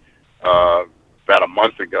money about a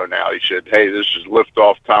month ago now. He said, hey, this is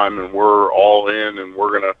liftoff time, and we're all in, and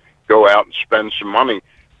we're going to go out and spend some money.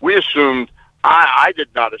 We assumed, I did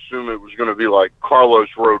not assume it was going to be like Carlos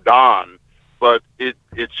Rodon, but it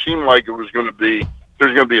seemed like it was going to be,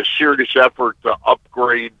 there's going to be a serious effort to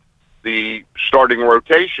upgrade the starting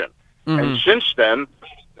rotation. And since then,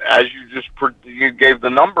 as you gave the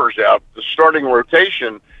numbers out, the starting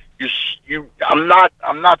rotation, I'm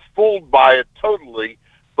not fooled by it totally,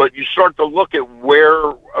 but you start to look at who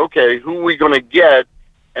are we going to get,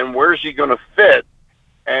 and where's he going to fit,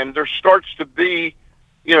 and there starts to be,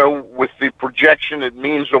 with the projection, it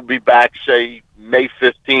means he'll be back, say, May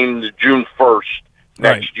 15 to June 1st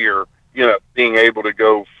next year, being able to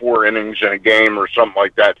go 4 innings in a game or something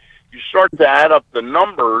like that. You start to add up the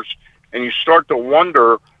numbers, and you start to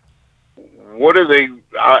wonder, what are they, and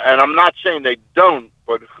I'm not saying they don't,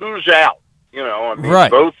 but who's out?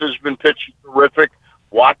 Both has been pitching terrific.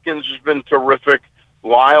 Watkins has been terrific.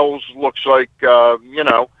 Lyles looks like, I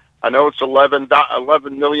know it's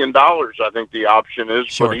 $11 million, I think the option is,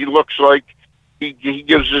 sure. But he looks like he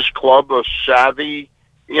gives his club a savvy,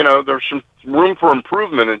 there's some room for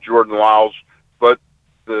improvement in Jordan Lyles, but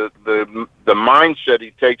the mindset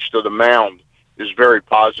he takes to the mound is very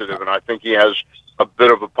positive, and I think he has a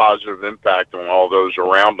bit of a positive impact on all those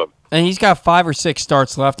around him. And he's got 5 or 6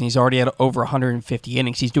 starts left, and he's already at over 150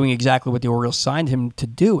 innings. He's doing exactly what the Orioles signed him to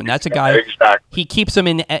do, and that's a guy. Exactly. He keeps them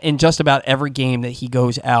in just about every game that he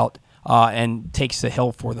goes out and takes the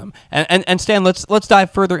hill for them. And Stan, let's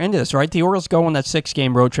dive further into this. Right, the Orioles go on that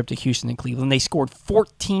 6-game road trip to Houston and Cleveland. They scored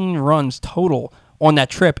 14 runs total on that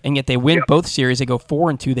trip, and yet they win both series. They go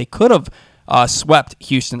 4-2. They could have swept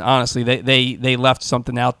Houston, honestly. They left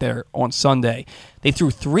something out there on Sunday. They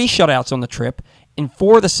threw 3 shutouts on the trip. In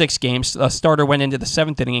 4 of the 6 games, a starter went into the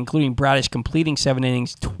 7th inning, including Bradish completing 7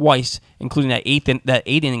 innings twice, including that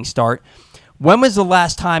 8-inning start. When was the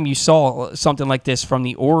last time you saw something like this from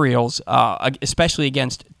the Orioles, especially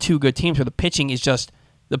against 2 good teams, where the pitching just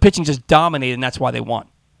dominated, and that's why they won?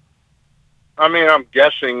 I mean, I'm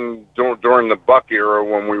guessing during the Buck era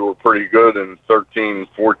when we were pretty good in 13,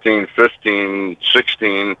 14, 15,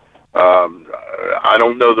 16. I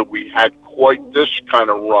don't know that we had quite this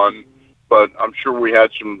kind of run, but I'm sure we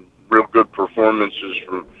had some real good performances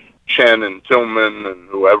from Chen and Tillman and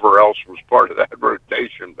whoever else was part of that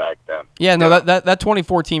rotation back then. Yeah, no, that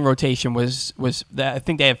 2014 rotation was I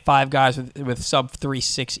think they had 5 guys with sub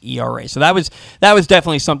 3.6 ERA. So that was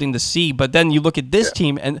definitely something to see. But then you look at this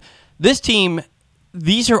team, and this team,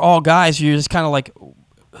 these are all guys you're just kind of like,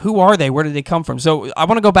 who are they? Where did they come from? So I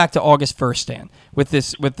want to go back to August 1st, Stan, with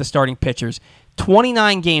the starting pitchers.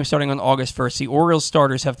 29 games starting on August 1st. The Orioles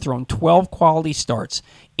starters have thrown 12 quality starts.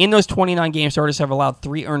 In those 29 games, starters have allowed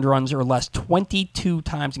 3 earned runs or less 22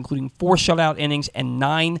 times, including 4 shutout innings and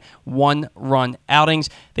 9 one-run outings.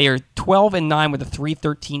 They are 12-9 with a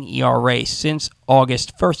 3.13 ERA since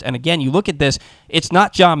August 1st. And again, you look at this, it's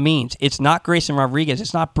not John Means, it's not Grayson Rodriguez,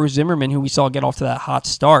 it's not Bruce Zimmerman, who we saw get off to that hot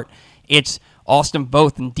start. It's Austin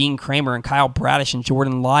Both and Dean Kremer and Kyle Bradish and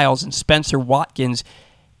Jordan Lyles and Spencer Watkins.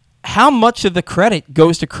 How much of the credit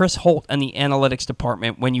goes to Chris Holt and the analytics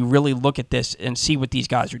department when you really look at this and see what these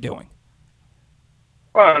guys are doing?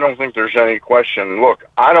 Well, I don't think there's any question. Look,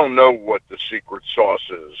 I don't know what the secret sauce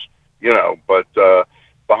is, but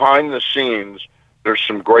behind the scenes, there's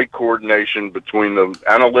some great coordination between the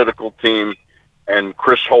analytical team and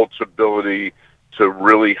Chris Holt's ability to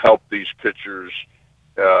really help these pitchers,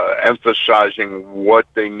 emphasizing what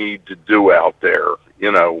they need to do out there.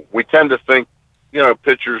 We tend to think,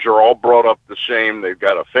 pitchers are all brought up the same. They've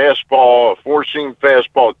got a fastball, a 4-seam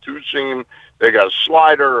fastball, a 2-seam. They got a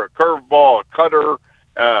slider, a curveball, a cutter.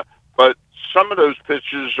 But some of those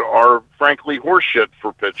pitches are, frankly, horseshit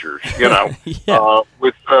for pitchers.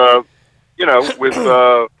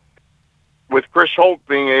 With Chris Holt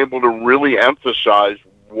being able to really emphasize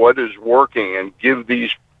what is working and give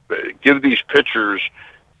these pitchers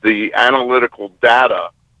the analytical data,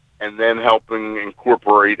 and then helping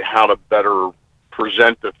incorporate how to better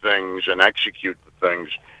present the things and execute the things.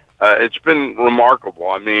 It's been remarkable.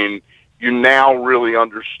 I mean, you now really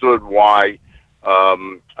understood why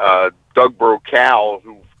Doug Brokaw,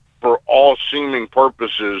 who for all seeming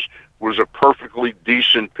purposes was a perfectly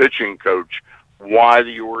decent pitching coach, why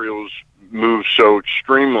the Orioles moved so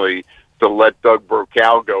extremely to let Doug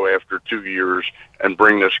Brokaw go after 2 years and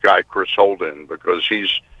bring this guy Chris Holt in, because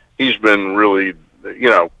he's been really,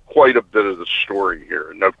 quite a bit of the story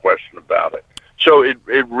here, no question about it. So it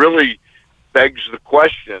really begs the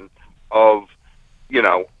question of,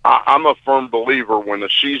 I'm a firm believer when the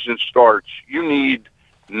season starts, you need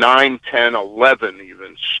 9, 10, 11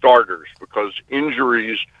 even starters, because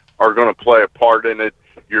injuries are going to play a part in it.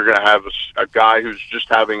 You're going to have a guy who's just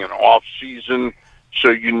having an off season, so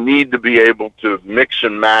you need to be able to mix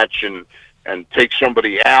and match and take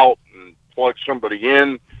somebody out and plug somebody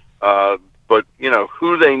in. But,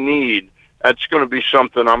 who they need, that's going to be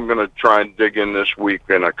something I'm going to try and dig in this week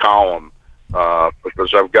in a column,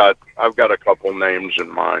 because I've got a couple names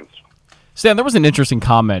in mind. Stan, there was an interesting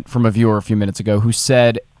comment from a viewer a few minutes ago who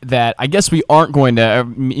said that I guess we aren't going to,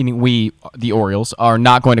 meaning we, the Orioles, are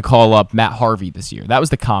not going to call up Matt Harvey this year. That was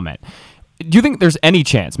the comment. Do you think there's any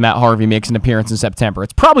chance Matt Harvey makes an appearance in September?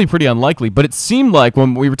 It's probably pretty unlikely, but it seemed like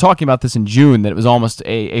when we were talking about this in June that it was almost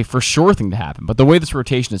a for sure thing to happen. But the way this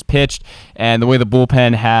rotation is pitched and the way the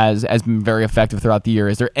bullpen has been very effective throughout the year,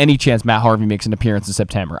 is there any chance Matt Harvey makes an appearance in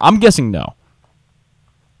September? I'm guessing no.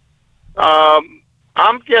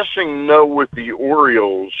 I'm guessing no with the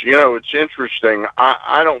Orioles. It's interesting.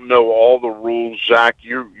 I don't know all the rules, Zach.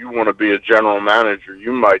 You want to be a general manager.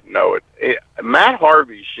 You might know it. Matt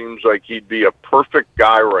Harvey seems like he'd be a perfect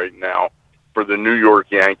guy right now for the New York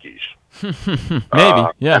Yankees. Maybe,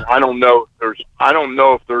 yeah. And I don't know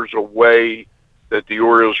if there's a way that the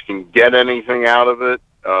Orioles can get anything out of it.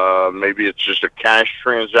 Maybe it's just a cash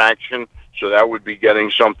transaction, so that would be getting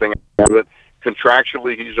something out of it.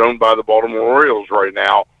 Contractually, he's owned by the Baltimore Orioles right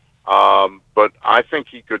now, but I think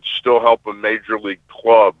he could still help a major league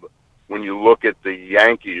club when you look at the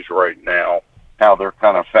Yankees right now, how they're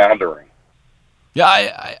kind of foundering.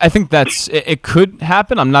 Yeah, I think it could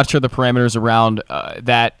happen. I'm not sure the parameters around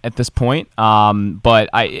that at this point, but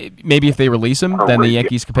maybe if they release him, then the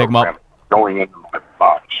Yankees could pick him up. Going into my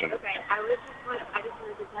box. Okay, I just wanted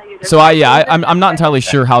to tell you. So I'm not entirely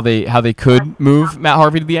sure how they could move Matt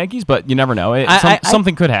Harvey to the Yankees, but you never know.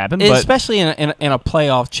 Something could happen, but especially in a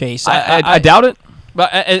playoff chase. I doubt it.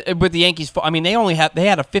 But with the Yankees, I mean, they had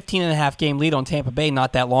a 15.5 game lead on Tampa Bay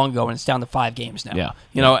not that long ago, and it's down to 5 games now.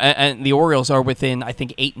 Yeah, and the Orioles are within, I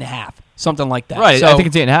think, 8.5, something like that. Right, so, I think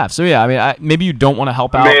it's 8.5. So yeah, I mean, maybe you don't want to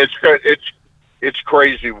help out. It's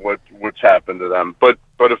crazy what's happened to them, but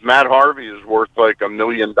But if Matt Harvey is worth like $1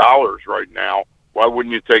 million right now, why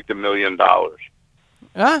wouldn't you take the $1 million?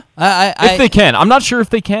 If they can. I'm not sure if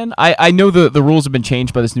they can. I know the rules have been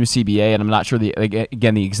changed by this new CBA, and I'm not sure the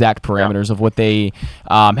exact parameters of what they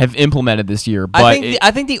have implemented this year. But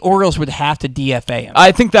I think the Orioles would have to DFA him.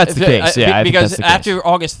 I think that's the case. Yeah, because I think that's the after case.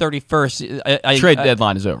 August 31st, Trade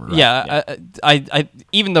deadline is over. Right? Yeah,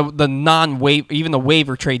 even the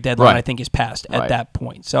waiver trade deadline, Right. I think is passed at that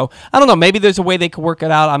point. So I don't know. Maybe there's a way they could work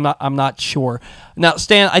it out. I'm not sure. Now,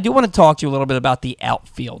 Stan, I do want to talk to you a little bit about the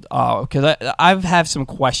outfield because I've had some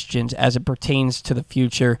questions as it pertains to the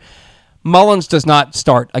future. Mullins does not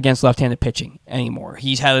start against left-handed pitching anymore.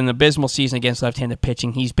 He's had an abysmal season against left-handed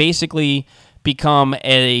pitching. He's basically become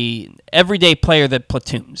a everyday player that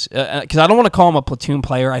platoons. Because I don't want to call him a platoon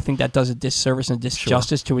player. I think that does a disservice and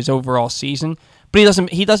disjustice to his overall season. But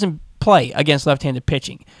he doesn't play against left-handed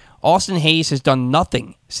pitching. Austin Hayes has done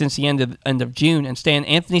nothing since the end of June, and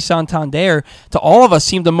Anthony Santander, to all of us,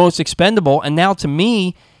 seemed the most expendable, and now to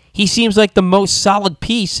me, he seems like the most solid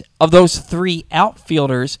piece of those three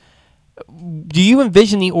outfielders. Do you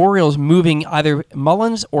envision the Orioles moving either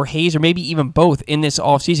Mullins or Hayes, or maybe even both, in this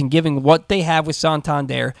offseason, given what they have with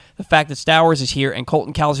Santander, the fact that Stowers is here, and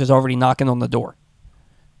Colton Cowser is already knocking on the door?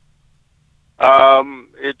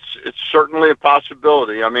 It's certainly a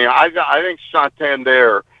possibility. I mean, I think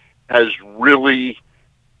Santander has really,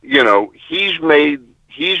 he's made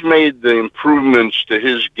the improvements to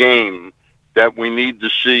his game that we need to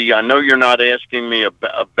see. I know you're not asking me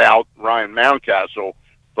about Ryan Mountcastle,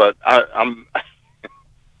 but I'm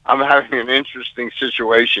having an interesting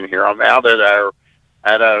situation here. I'm out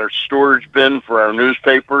at our storage bin for our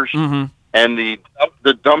newspapers, and the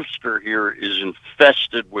dumpster here is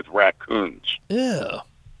infested with raccoons. Ew.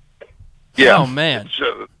 Yeah. Oh man.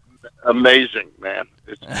 It's amazing, man.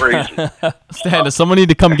 It's crazy. Stan, does someone need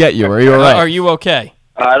to come get you? Are you all right? Are you okay?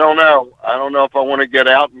 I don't know. I don't know if I want to get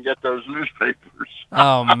out and get those newspapers.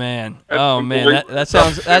 Oh man. That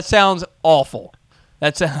sounds awful.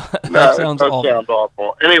 That sounds awful. Sound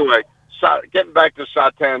awful. Anyway, getting back to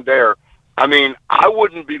Santander, I mean, I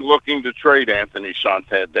wouldn't be looking to trade Anthony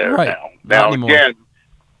Santander now. Now again,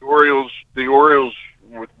 the Orioles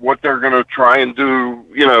with what they're going to try and do,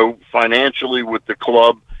 financially with the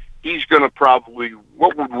club, he's going to probably,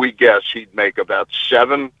 what would we guess he'd make, about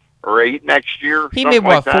 7 or 8 next year? He made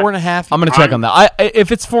what, 4.5? I'm going to check on that.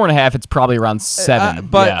 If it's 4.5, it's probably around 7.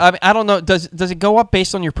 But I don't know. Does it go up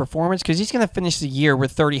based on your performance? Because he's going to finish the year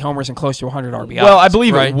with 30 homers and close to 100 RBIs. Well, I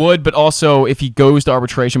believe it would, but also if he goes to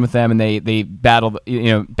arbitration with them and they battle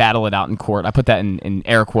it out in court. I put that in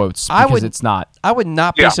air quotes because it's not. I would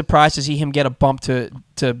not be surprised to see him get a bump to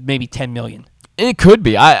maybe $10 million. It could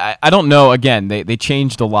be. I don't know. Again, they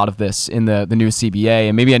changed a lot of this in the new CBA,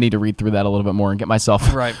 and maybe I need to read through that a little bit more and get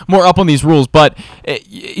myself more up on these rules. But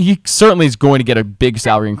he certainly is going to get a big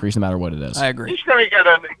salary increase no matter what it is. I agree. He's going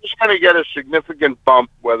to get a significant bump,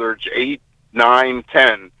 whether it's 8, 9,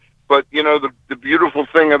 10. But the beautiful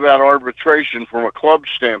thing about arbitration from a club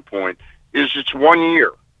standpoint is it's 1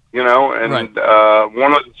 year. And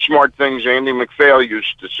one of the smart things Andy McPhail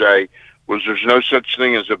used to say was there's no such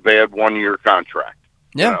thing as a bad 1-year contract.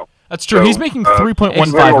 Yeah, that's true. So, he's making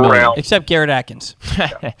 $3.15 million. Except Garrett Atkins.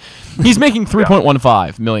 He's making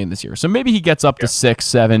 $3.15 million this year. So maybe he gets up to 6,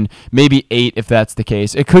 7, maybe 8 if that's the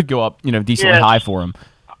case. It could go up, decently high for him.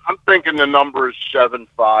 I'm thinking the number is 7,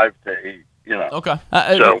 5 to 8.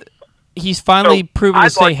 Okay. He's finally proven to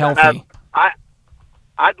stay healthy.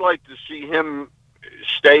 I'd like to see him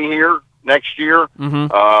stay here next year.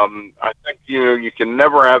 I think you can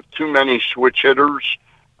never have too many switch hitters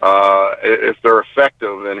if they're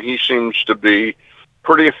effective, and he seems to be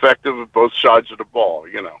pretty effective at both sides of the ball.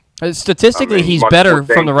 Statistically, he's better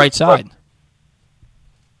from the right side.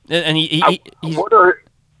 And he's what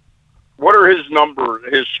are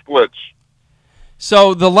his splits?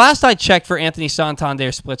 So the last I checked for Anthony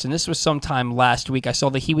Santander splits, and this was sometime last week, I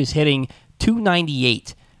saw that he was hitting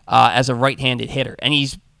 .298 as a right-handed hitter, and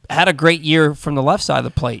he's had a great year from the left side of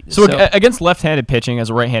the plate. So against left-handed pitching as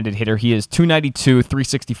a right-handed hitter, he is .292,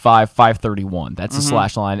 .365, .531. That's the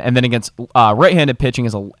slash line. And then against right-handed pitching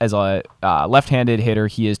as a left-handed hitter,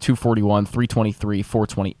 he is .241, .323,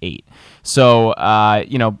 .428. So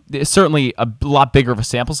it's certainly a lot bigger of a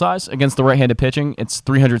sample size against the right-handed pitching. It's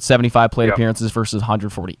 375 plate appearances versus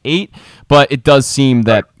 148. But it does seem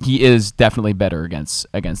that he is definitely better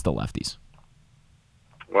against the lefties.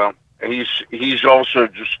 Well, he's also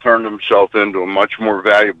just turned himself into a much more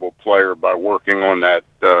valuable player by working on that,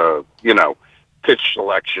 pitch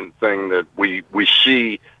selection thing that we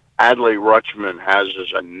see Adley Rutschman has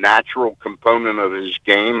as a natural component of his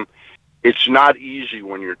game. it's not easy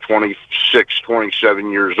when you're 26,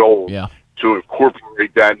 27 years old to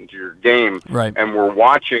incorporate that into your game. Right. And we're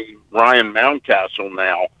watching Ryan Mountcastle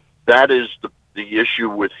now. That is the issue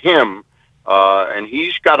with him, and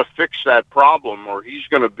he's got to fix that problem, or he's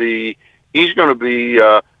going to be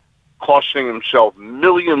costing himself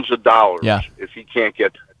millions of dollars if he can't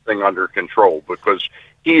get that thing under control, because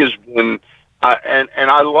he has been and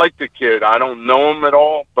I like the kid. I don't know him at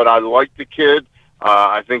all, but I like the kid.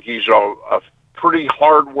 I think he's a pretty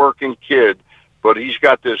hard-working kid, but he's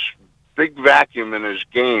got this big vacuum in his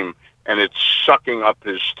game, and it's sucking up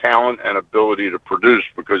his talent and ability to produce,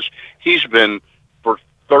 because he's been, for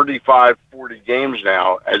 35, 40 games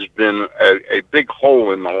now, has been a big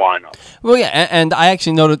hole in the lineup. Well, yeah, and I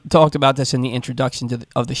actually talked about this in the introduction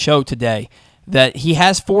of the show today, that he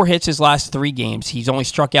has 4 hits his last 3 games. He's only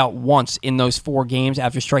struck out once in those 4 games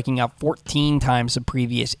after striking out 14 times the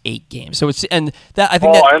previous 8 games. So it's I think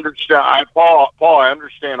I understand. Paul, I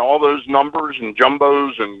understand all those numbers and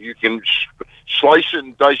jumbos, and you can slice it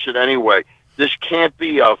and dice it anyway. This can't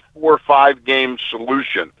be a 4 or 5 game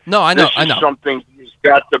solution. No, I know. This is something he's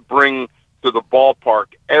got to bring to the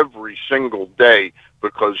ballpark every single day,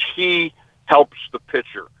 because he helps the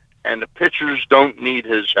pitcher, and the pitchers don't need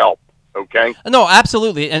his help. Okay. No,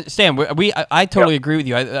 absolutely. And Stan, I totally agree with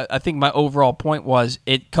you. I think my overall point was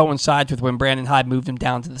it coincides with when Brandon Hyde moved him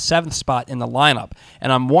down to the 7th spot in the lineup.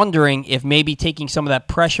 And I'm wondering if maybe taking some of that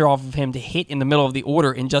pressure off of him to hit in the middle of the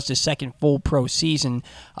order in just his second full pro season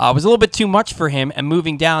was a little bit too much for him, and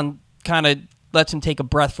moving down kind of lets him take a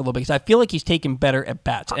breath for a little bit, because I feel like he's taken better at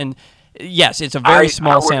bats. And yes, it's a very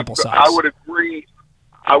small sample size.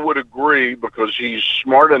 I would agree, because he's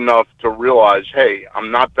smart enough to realize, hey,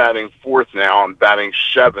 I'm not batting 4th now, I'm batting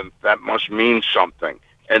 7th. That must mean something.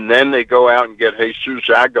 And then they go out and get Jesus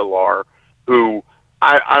Aguilar, who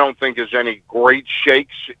I don't think is any great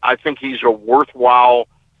shakes. I think he's a worthwhile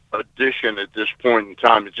addition at this point in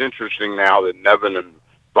time. It's interesting now that Nevin and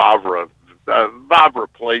Vavra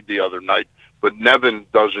played the other night, but Nevin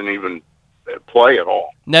doesn't even play at all.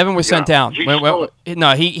 Nevin was sent down. He was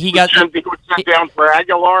sent down for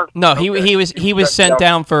Aguilar. No, he was sent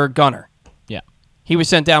down for Gunnar. Yeah, he was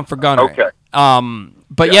sent down for Gunnar. Okay. And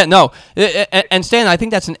Stan, I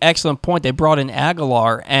think that's an excellent point. They brought in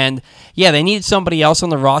Aguilar, and they needed somebody else on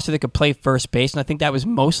the roster that could play first base, and I think that was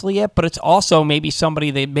mostly it. But it's also maybe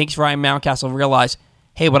somebody that makes Ryan Mountcastle realize,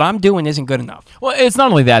 hey, what I'm doing isn't good enough. Well, it's not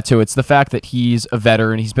only that, too. It's the fact that he's a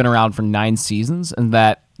veteran. He's been around for 9 seasons, and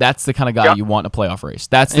that's the kind of guy you want in a playoff race.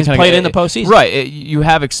 That's the he's kind played of guy, in the postseason. Right. You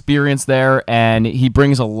have experience there, and he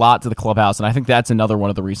brings a lot to the clubhouse, and I think that's another one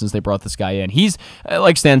of the reasons they brought this guy in. He's,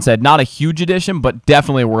 like Stan said, not a huge addition, but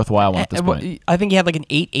definitely a worthwhile one at this point. I think he had like an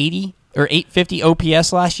 880 or 850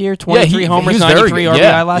 OPS last year, 23 homers, he 93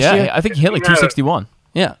 RBI last year. I think he hit like 261.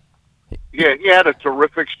 Yeah. Yeah, he had a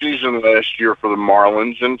terrific season last year for the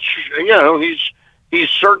Marlins, and he's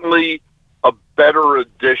certainly a better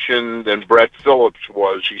addition than Brett Phillips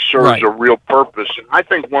was. He serves a real purpose, and I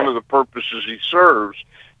think one of the purposes he serves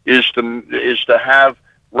is to have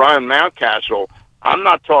Ryan Mountcastle. I'm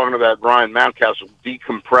not talking about Ryan Mountcastle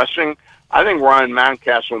decompressing. I think Ryan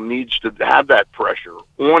Mountcastle needs to have that pressure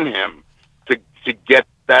on him to get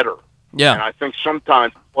better. Yeah, and I think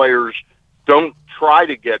sometimes players don't try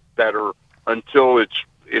to get better until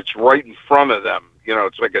it's right in front of them.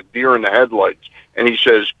 It's like a deer in the headlights. And he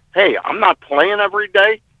says, hey, I'm not playing every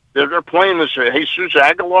day. They're playing this Jesus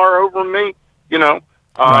Aguilar over me.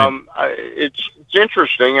 It's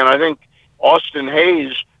interesting, and I think Austin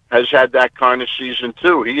Hayes has had that kind of season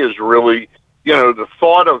too. He is really, the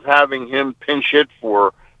thought of having him pinch hit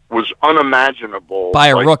for was unimaginable by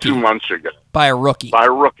a rookie 2 months ago. By a rookie.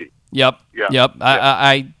 Yep. Yeah. Yep.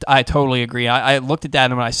 I totally agree. I looked at that,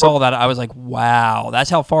 and when I saw that, I was like, wow, that's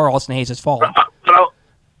how far Austin Hayes has fallen.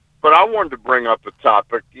 But I wanted to bring up a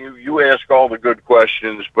topic. You ask all the good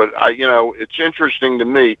questions, but it's interesting to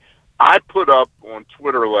me. I put up on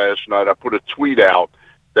Twitter last night, I put a tweet out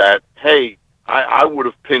that, hey, I would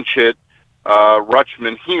have pinch hit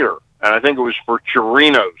Rutschman here. And I think it was for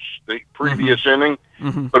Chirinos, the previous inning,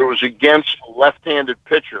 but it was against a left-handed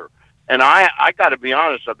pitcher. And I got to be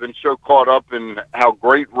honest, I've been so caught up in how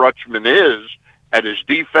great Rutschman is at his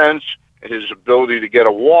defense, and his ability to get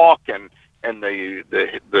a walk, and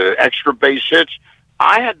the extra base hits.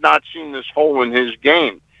 I had not seen this hole in his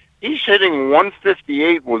game. He's hitting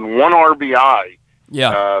 158 with 1 RBI.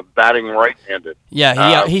 Yeah, batting right-handed.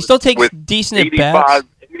 Yeah, he still takes decent at bats.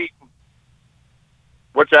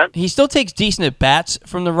 What's that? He still takes decent at bats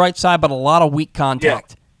from the right side, but a lot of weak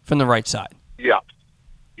contact from the right side. Yeah.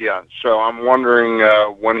 So I'm wondering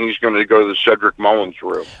when he's going to go the Cedric Mullins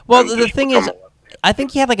route. Well, the thing is, I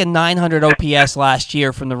think he had like a 900 OPS last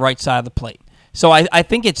year from the right side of the plate. So I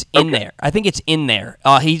think it's in there. I think it's in there.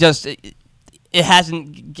 He just it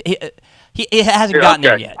hasn't gotten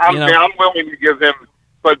there yet. I'm willing to give him,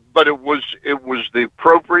 but it was the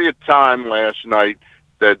appropriate time last night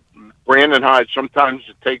that Brandon Hyde. Sometimes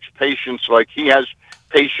it takes patience. Like he has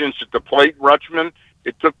patience at the plate, Rutschman.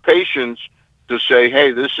 It took patience to say,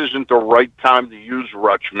 hey, this isn't the right time to use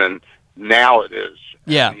Rutschman. Now it is.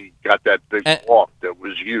 Yeah, and he got that big walk that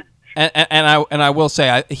was huge. And I will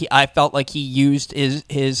say I felt like he used his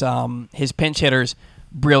pinch hitters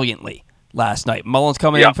brilliantly last night. Mullins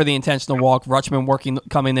coming in for the intentional walk, Rutschman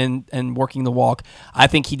coming in and working the walk. I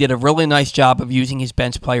think he did a really nice job of using his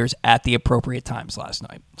bench players at the appropriate times last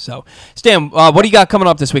night. So, Stan, what do you got coming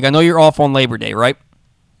up this week? I know you're off on Labor Day, right?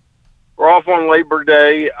 We're off on Labor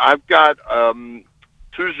Day. I've got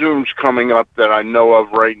 2 Zooms coming up that I know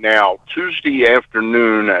of right now. Tuesday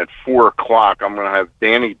afternoon at 4 o'clock, I'm going to have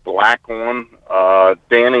Danny Black on.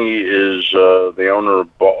 Danny is the owner of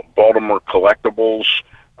Baltimore Collectibles,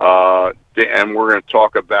 and we're going to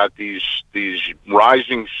talk about these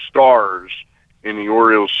rising stars in the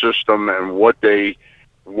Orioles system and what their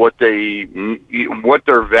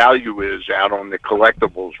value is out on the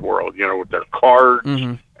collectibles world. You know, with their cards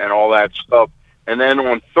and all that stuff. And then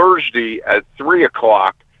on Thursday at 3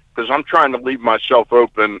 o'clock, because I'm trying to leave myself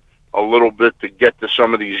open a little bit to get to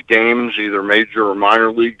some of these games, either major or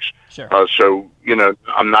minor leagues. Sure. So,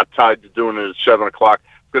 I'm not tied to doing it at 7 o'clock.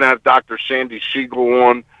 I'm going to have Dr. Sandy Siegel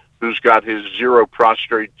on, who's got his Zero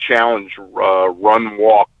Prostrate Challenge run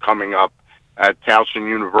walk coming up at Towson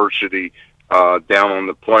University down on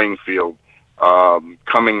the playing field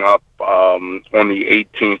coming up on the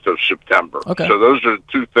 18th of September. Okay. So those are the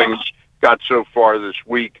 2 things got so far this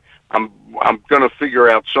week. I'm going to figure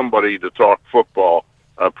out somebody to talk football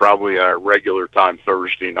probably at a regular time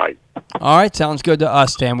Thursday night. All right, sounds good to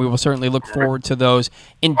us, Dan. We will certainly look forward to those.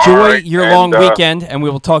 Enjoy your long weekend, and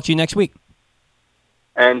we will talk to you next week.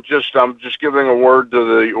 And I'm just giving a word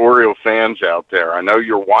to the Oriole fans out there. I know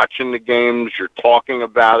you're watching the games, you're talking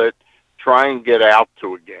about it. Try and get out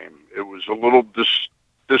to a game. It was a little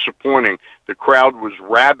disappointing. The crowd was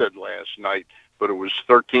rabid last night, but it was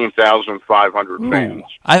 13,500 fans.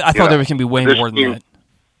 I thought there was going to be way more than that.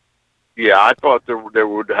 Yeah, I thought there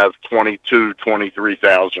would have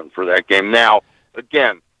 23,000 for that game. Now,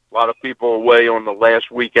 again, a lot of people away on the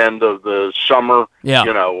last weekend of the summer. Yeah.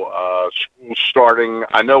 School starting.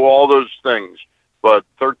 I know all those things, but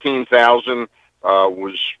 13,000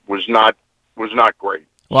 was not great.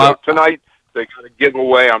 Well, so tonight they got a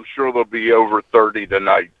giveaway. I'm sure there'll be over 30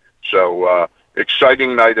 tonight. So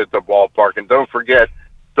exciting night at the ballpark, and don't forget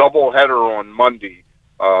doubleheader on Monday.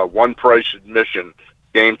 One price admission.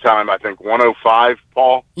 Game time, I think 105,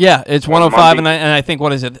 Paul? Yeah, it's 105, and I think,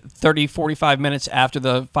 30, 45 minutes after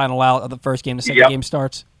the final out of the first game, the second game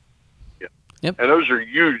starts? Yep. And those are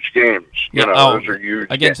huge games. Those are huge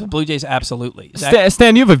against the Blue Jays, absolutely.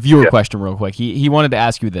 Stan, you have a viewer question real quick. He wanted to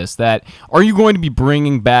ask you this, that are you going to be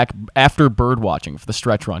bringing back after bird watching for the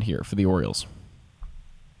stretch run here for the Orioles?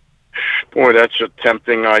 Boy, that's a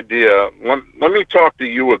tempting idea. Let me talk to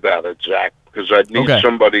you about it, Zach, because I need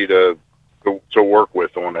somebody to work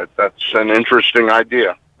with on it. That's an interesting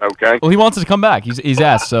idea. Okay. Well, he wants it to come back. He's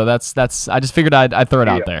asked, so that's. I just figured I'd throw it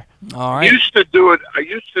out there. All right. I used to do it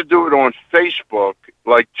on Facebook,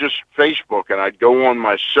 like just Facebook, and I'd go on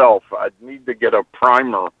myself. I'd need to get a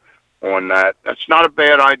primer on that. That's not a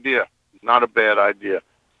bad idea. Not a bad idea.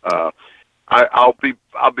 I'll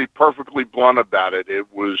be perfectly blunt about it.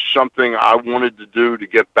 It was something I wanted to do to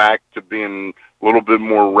get back to being a little bit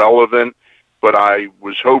more relevant, but I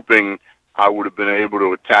was hoping I would have been able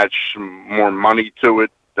to attach some more money to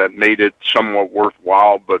it that made it somewhat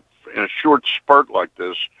worthwhile. But in a short spurt like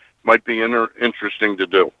this, might be interesting to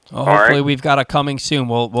do. Well, hopefully we've got it coming soon.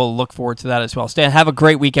 We'll look forward to that as well. Stan, have a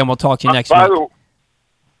great weekend. We'll talk to you next week.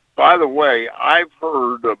 By the way, I've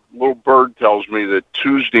heard a little bird tells me that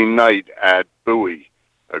Tuesday night at Bowie,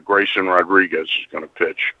 Grayson Rodriguez is going to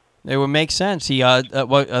pitch. It would make sense. He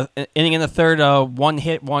inning in the third, one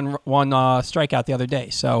hit, one strikeout the other day.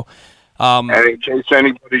 So, and in case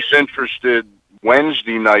anybody's interested,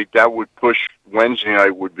 Wednesday night Wednesday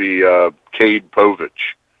night would be Cade Povich,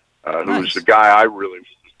 who's the guy I really want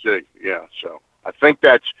to see. Yeah, so I think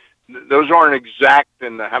those aren't exact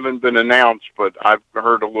and haven't been announced, but I've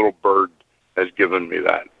heard a little bird has given me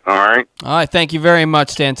that. All right. All right. Thank you very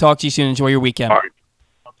much, Stan. Talk to you soon. Enjoy your weekend. All right.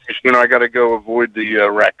 I got to go avoid the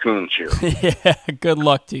raccoons here. Yeah, good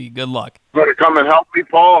luck to you. Good luck. You want to come and help me,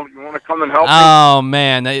 Paul? You want to come and help me? Oh,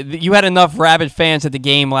 man. You had enough rabid fans at the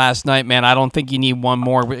game last night, man. I don't think you need one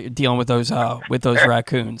more dealing with those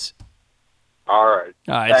raccoons. All right.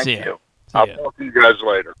 All right, Thank see ya. you. See I'll ya. talk to you guys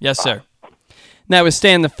later. Yes, Bye. sir. That was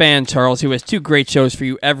Stan the Fan, Charles, who has two great shows for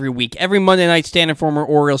you every week. Every Monday night, Stan and former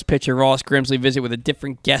Orioles pitcher Ross Grimsley visit with a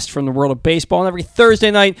different guest from the world of baseball. And every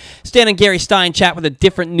Thursday night, Stan and Gary Stein chat with a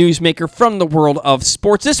different newsmaker from the world of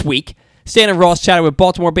sports. This week, Stan and Ross chatted with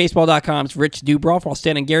BaltimoreBaseball.com's Rich Dubroff, while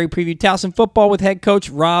Stan and Gary previewed Towson football with head coach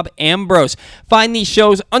Rob Ambrose. Find these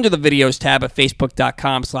shows under the videos tab at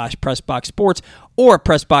Facebook.com/PressBoxSports or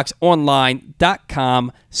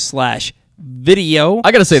PressBoxOnline.com/video.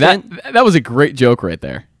 I gotta say that was a great joke right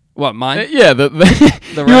there. What, mine? Yeah, you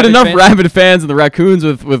had enough fans? rabid fans and the raccoons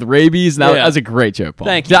with rabies. That was a great joke, Paul.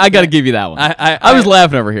 Thank you. I got to give you that one. I was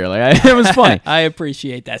laughing over here. It was funny. I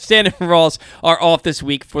appreciate that. Stan and Ross are off this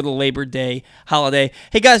week for the Labor Day holiday.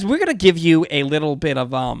 Hey guys, we're gonna give you a little bit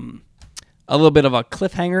of a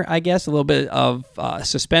cliffhanger, I guess, a little bit of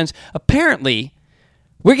suspense. Apparently,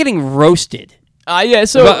 we're getting roasted.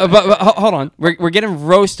 So But hold on, we're getting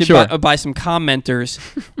roasted Sure. by some commenters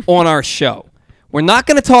on our show. We're not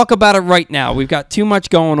going to talk about it right now. We've got too much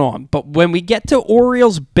going on. But when we get to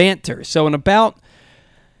Orioles banter, so in about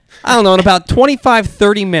 25,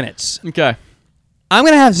 30 minutes, okay. I'm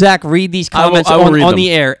going to have Zach read these comments I will read on them.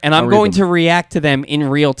 the air, and I'm I'll read going them. to react to them in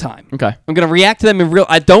real time. Okay. I'm going to react to them in real.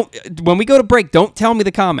 When we go to break, don't tell me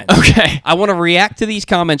the comments. Okay. I want to react to these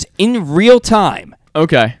comments in real time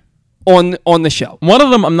Okay. on the show. One of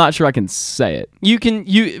them, I'm not sure I can say it. You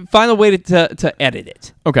find a way to edit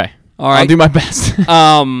it. Okay. All right. I'll do my best.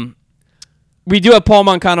 We do have Paul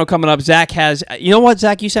Mancano coming up. Zach has... You know what,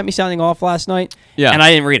 Zach? You sent me sounding off last night. Yeah. And I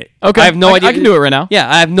didn't read it. Okay. I have no idea. I can do it right now. Yeah,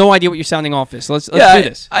 I have no idea what your sounding off is. So let's do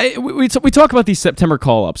this. We talk about these September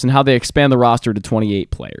call-ups and how they expand the roster to 28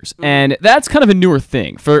 players. And that's kind of a newer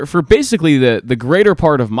thing. For basically the greater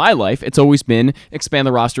part of my life, it's always been expand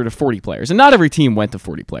the roster to 40 players. And not every team went to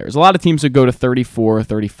 40 players. A lot of teams would go to 34,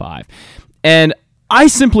 35. And I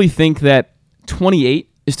simply think that 28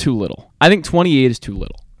 is too little. I think 28 is too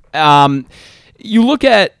little. You look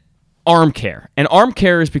at arm care, and arm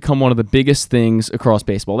care has become one of the biggest things across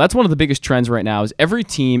baseball. That's one of the biggest trends right now is every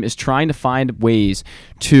team is trying to find ways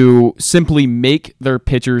to simply make their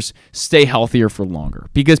pitchers stay healthier for longer,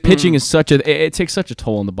 because pitching is it takes such a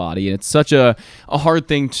toll on the body, and it's such a hard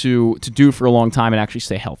thing to do for a long time and actually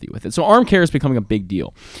stay healthy with it. So arm care is becoming a big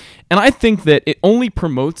deal. And I think that it only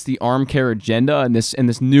promotes the arm care agenda and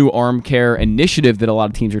this new arm care initiative that a lot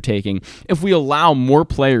of teams are taking if we allow more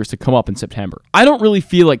players to come up in September. I don't really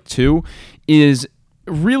feel like 2 is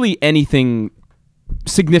really anything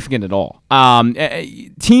significant at all.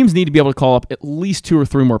 Teams need to be able to call up at least 2 or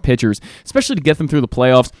 3 more pitchers, especially to get them through the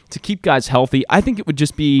playoffs, to keep guys healthy. I think it would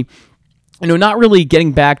just be... not really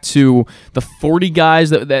getting back to the 40 guys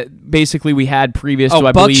that basically we had previous to,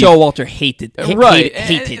 I Buck believe. Showalter hated that.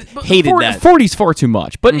 40 is far too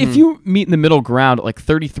much. But if you meet in the middle ground at like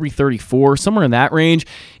 33, 34, somewhere in that range,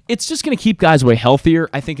 it's just going to keep guys way healthier.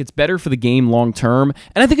 I think it's better for the game long term,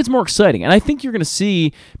 and I think it's more exciting. And I think you're going to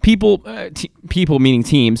see people meaning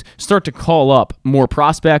teams, start to call up more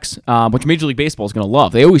prospects, which Major League Baseball is going to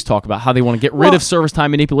love. They always talk about how they want to get rid of service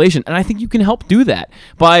time manipulation, and I think you can help do that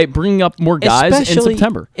by bringing up more guys in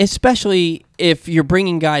September. Especially if you're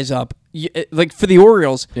bringing guys up, like for the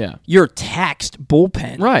Orioles, you're taxed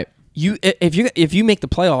bullpen. Right. If you make the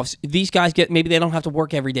playoffs, these guys maybe they don't have to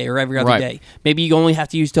work every day or every other day. Maybe you only have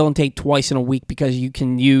to use Dylan Tate twice in a week because you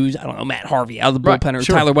can use Matt Harvey out of the bullpen or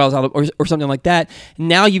Tyler Wells out of, or something like that.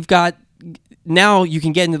 Now you can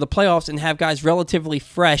get into the playoffs and have guys relatively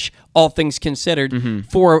fresh, all things considered,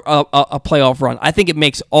 for a playoff run. I think it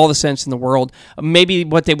makes all the sense in the world. Maybe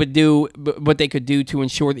what they could do to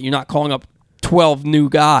ensure that you're not calling up 12 new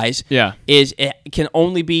guys is it can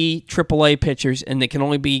only be AAA pitchers, and they can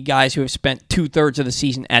only be guys who have spent 2/3 of the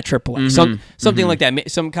season at AAA. Something like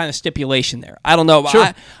that, some kind of stipulation there. I don't know.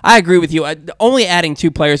 Sure. I agree with you. Only adding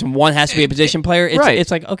 2 players and one has to be a position player,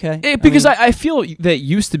 it's like, okay. Because I feel that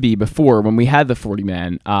used to be before, when we had the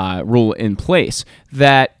 40-man rule in place,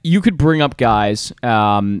 that you could bring up guys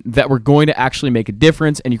that were going to actually make a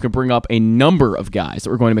difference, and you could bring up a number of guys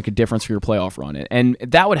that were going to make a difference for your playoff run. And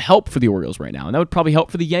that would help for the Orioles right now, and that would probably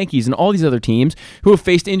help for the Yankees and all these other teams who have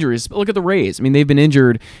faced injuries. Look at the Rays. I mean, they've been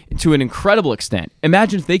injured to an incredible extent.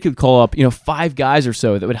 Imagine if they could call up 5 guys or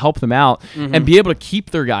so that would help them out and be able to keep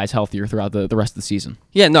their guys healthier throughout the rest of the season.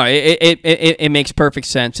 Yeah, no, it makes perfect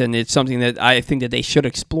sense, and it's something that I think that they should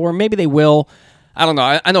explore. Maybe they will. I don't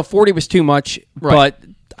know. I know 40 was too much, but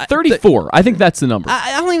 34. I think that's the number.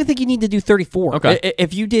 I don't even think you need to do 34. Okay.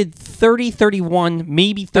 If you did 30, 31,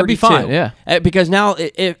 maybe 32. That'd be fine, yeah. Because now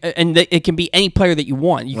it can be any player that you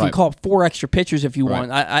want. You can Right. call up 4 extra pitchers if you Right.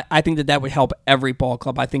 want. I think that would help every ball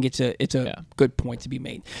club. I think it's a good point to be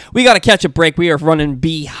made. We got to catch a break. We are running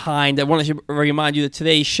behind. I want to remind you that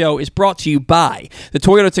today's show is brought to you by the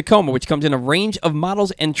Toyota Tacoma, which comes in a range of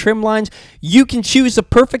models and trim lines. You can choose the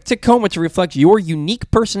perfect Tacoma to reflect your unique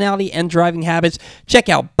personality and driving habits. Check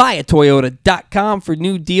out buyatoyota.com for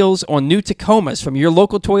new deals on new Tacomas from your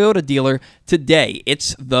local Toyota dealer today.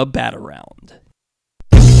 It's the Bat Around.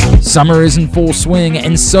 Summer is in full swing,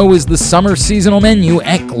 and so is the summer seasonal menu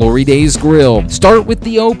at Glory Days Grill. Start with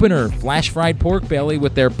the opener, flash fried pork belly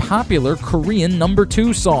with their popular Korean No.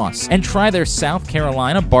 2 sauce. And try their South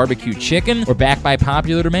Carolina barbecue chicken, or back by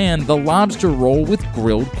popular demand, the lobster roll with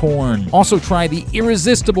grilled corn. Also try the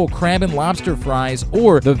irresistible crab and lobster fries,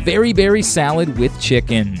 or the very berry salad with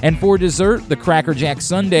chicken. And for dessert, the Cracker Jack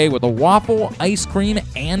sundae with a waffle, ice cream,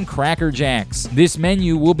 and Cracker Jacks. This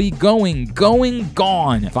menu will be gone.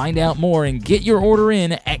 Find out more and get your order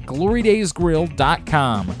in at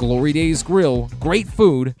glorydaysgrill.com. Glory Days Grill, great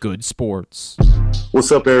food, good sports.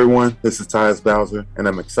 What's up, everyone? This is Tyus Bowser, and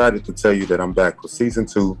I'm excited to tell you that I'm back for Season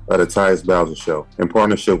 2 of the Tyus Bowser Show in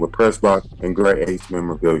partnership with Pressbox and Great Ace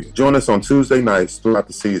Memorabilia. Join us on Tuesday nights throughout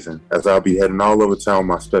the season as I'll be heading all over town with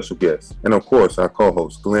my special guests. And of course, our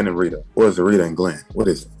co-hosts, Glenn and Rita. Or is it Rita and Glenn? What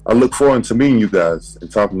is it? I look forward to meeting you guys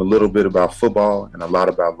and talking a little bit about football and a lot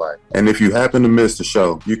about life. And if you happen to miss the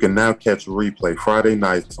show, you can now catch a replay Friday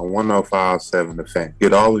nights on 105.7 The Fan.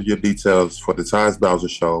 Get all of your details for the Tyus Bowser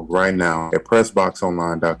Show right now at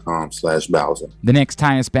PressBoxOnline.com/Bowser. The next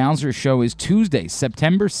Tyus Bowser Show is Tuesday,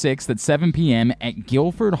 September 6th at 7 p.m. at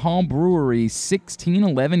Guilford Hall Brewery,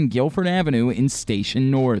 1611 Guilford Avenue in Station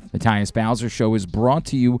North. The Tyus Bowser Show is brought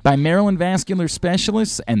to you by Maryland Vascular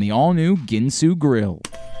Specialists and the all-new Ginsu Grill.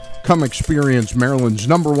 Come experience Maryland's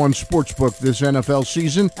 #1 sportsbook this NFL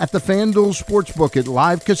season at the FanDuel Sportsbook at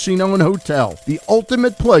Live Casino and Hotel, the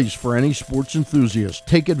ultimate place for any sports enthusiast.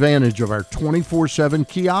 Take advantage of our 24/7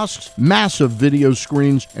 kiosks, massive video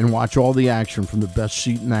screens, and watch all the action from the best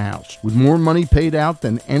seat in the house. With more money paid out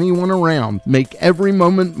than anyone around, make every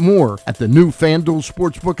moment more at the new FanDuel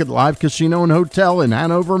Sportsbook at Live Casino and Hotel in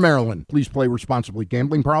Hanover, Maryland. Please play responsibly.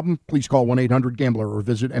 Gambling problem? Please call 1-800-GAMBLER or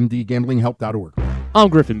visit mdgamblinghelp.org. I'm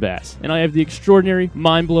Griffin Bass, and I have the extraordinary,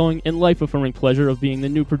 mind-blowing, and life-affirming pleasure of being the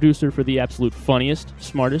new producer for the absolute funniest,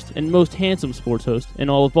 smartest, and most handsome sports host in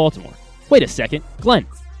all of Baltimore. Wait a second, Glenn,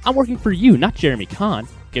 I'm working for you, not Jeremy Kahn.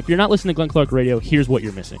 If you're not listening to Glenn Clark Radio, here's what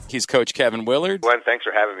you're missing. He's Coach Kevin Willard. Glenn, thanks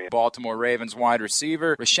for having me. Baltimore Ravens wide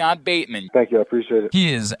receiver Rashad Bateman. Thank you, I appreciate it.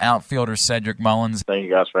 He is outfielder Cedric Mullins. Thank you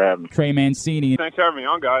guys for having me. Trey Mancini. Thanks for having me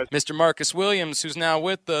on, guys. Mr. Marcus Williams, who's now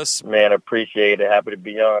with us. Man, appreciate it. Happy to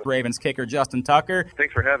be on. Ravens kicker Justin Tucker.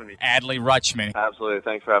 Thanks for having me. Adley Rutschman. Absolutely.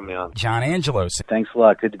 Thanks for having me on. John Angelos. Thanks a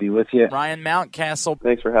lot. Good to be with you. Ryan Mountcastle.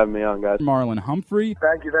 Thanks for having me on, guys. Marlon Humphrey.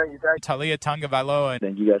 Thank you. Talia Tungavailoa.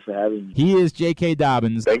 Thank you guys for having me. He is J.K.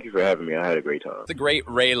 Dobbins. Thank you for having me. I had a great time. The great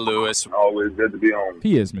Ray Lewis. Always good to be on.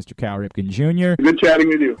 He is Mr. Cal Ripken Jr. Good chatting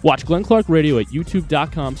with you. Watch Glenn Clark Radio at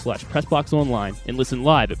youtube.com/PressBoxOnline and listen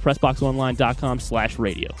live at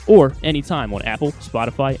PressBoxOnline.com/radio or anytime on Apple,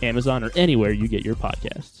 Spotify, Amazon, or anywhere you get your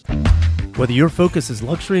podcasts. Whether your focus is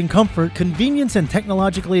luxury and comfort, convenience and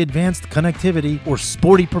technologically advanced connectivity, or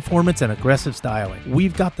sporty performance and aggressive styling,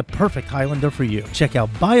 we've got the perfect Highlander for you. Check out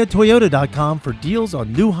buyatoyota.com for deals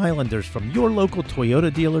on new Highlanders from your local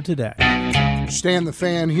Toyota dealer today. Stan the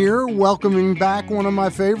Fan here, welcoming back one of my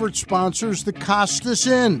favorite sponsors, the Costas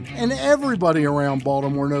Inn. And everybody around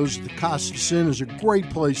Baltimore knows the Costas Inn is a great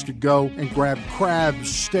place to go and grab crabs,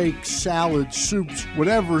 steaks, salads, soups,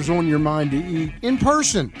 whatever's on your mind to eat in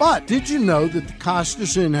person. But did you know that the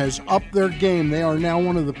Costas Inn has upped their game? They are now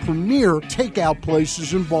one of the premier takeout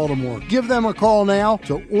places in Baltimore. Give them a call now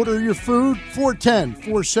to order your food,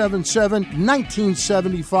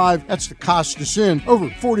 410-477-1975. That's the Costas Inn, over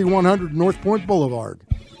 4100 North Point Boulevard.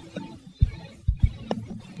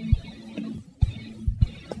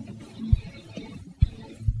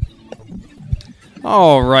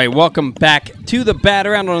 All right, welcome back to the Bat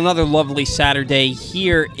Around on another lovely Saturday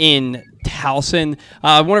here in Towson.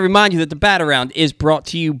 I want to remind you that the Bat Around is brought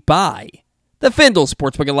to you by the FanDuel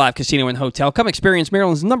Sportsbook at Live Casino and Hotel. Come experience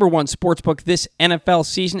Maryland's #1 sportsbook this NFL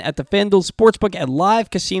season at the FanDuel Sportsbook at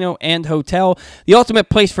Live Casino and Hotel. The ultimate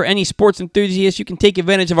place for any sports enthusiast. You can take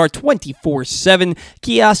advantage of our 24/7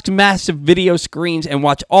 kiosks, massive video screens, and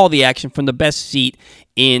watch all the action from the best seat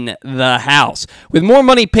in the house. With more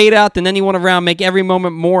money paid out than anyone around, make every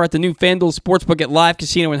moment more at the new FanDuel Sportsbook at Live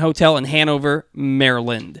Casino and Hotel in Hanover,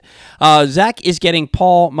 Maryland. Zach is getting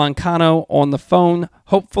Paul Mancano on the phone,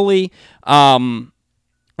 hopefully. Oh,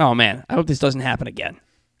 man, I hope this doesn't happen again.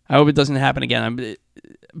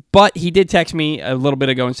 But he did text me a little bit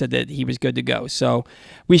ago and said that he was good to go. So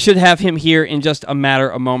we should have him here in just a matter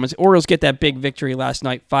of moments. Orioles get that big victory last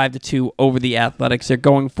night, 5-2 over the Athletics. They're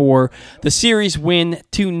going for the series win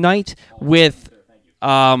tonight with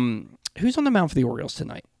who's on the mound for the Orioles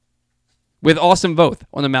tonight? With Austin Voth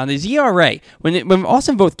on the mound. His ERA, when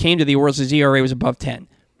Austin Voth came to the Orioles, his ERA was above 10.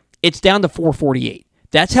 It's down to 4.48.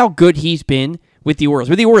 That's how good he's been with the Orioles.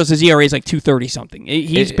 With the Orioles, his ERA is like 230-something.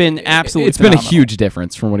 He's been absolutely It's phenomenal. been a huge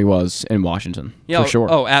difference from what he was in Washington, for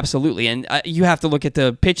sure. Oh, absolutely. And you have to look at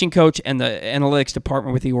the pitching coach and the analytics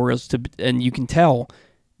department with the Orioles, and you can tell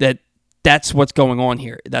that that's what's going on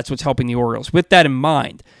here. That's what's helping the Orioles. With that in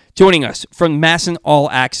mind, joining us from MASN All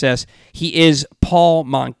Access, he is Paul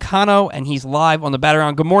Mancano, and he's live on the Bat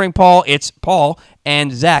Around. Good morning, Paul. It's Paul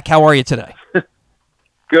and Zach. How are you today?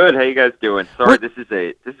 Good. How you guys doing? Sorry, this is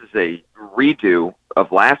a redo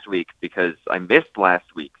of last week because I missed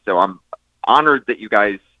last week. So I'm honored that you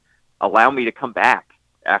guys allow me to come back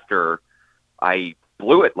after I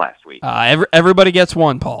blew it last week. Everybody gets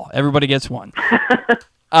one, Paul. Everybody gets one.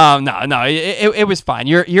 No, it was fine.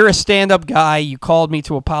 You're a stand-up guy. You called me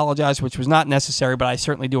to apologize, which was not necessary, but I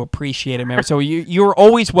certainly do appreciate it, man. So you're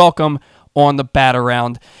always welcome on the Bat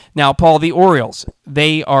Around. Now, Paul, the Orioles,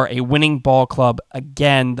 they are a winning ball club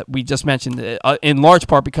again. That we just mentioned in large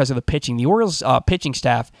part because of the pitching. The Orioles pitching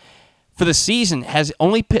staff for the season has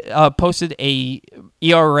only posted a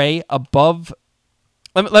ERA above.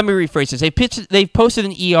 Let me rephrase this. They've posted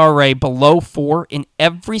an ERA below 4 in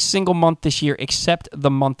every single month this year except the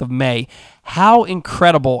month of May. How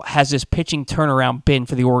incredible has this pitching turnaround been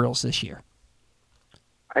for the Orioles this year?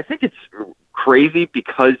 I think it's crazy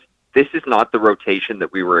because this is not the rotation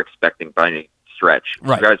that we were expecting by any stretch.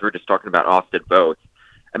 Right. You guys were just talking about Austin Voth.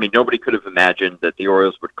 I mean, nobody could have imagined that the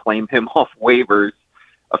Orioles would claim him off waivers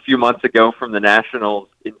a few months ago from the Nationals,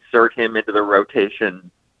 insert him into the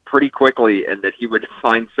rotation pretty quickly, and that he would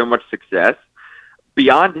find so much success.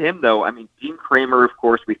 Beyond him, though, I mean, Dean Kremer, of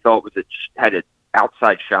course, we thought had an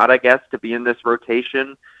outside shot, I guess, to be in this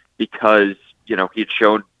rotation because, he had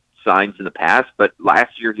shown signs in the past, but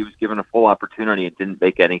last year he was given a full opportunity and didn't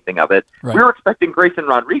make anything of it. Right. We were expecting Grayson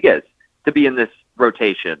Rodriguez to be in this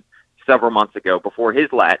rotation several months ago before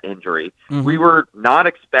his lat injury. Mm-hmm. We were not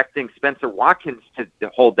expecting Spencer Watkins to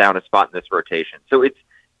hold down a spot in this rotation. So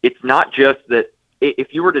it's not just that.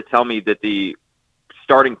 If you were to tell me that the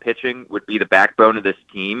starting pitching would be the backbone of this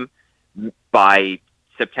team by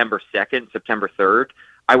September 2nd, September 3rd,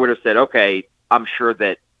 I would have said, okay, I'm sure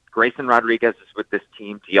that Grayson Rodriguez is with this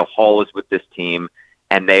team, DL Hall is with this team,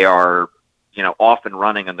 and they are, off and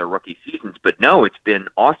running on their rookie seasons. But no, it's been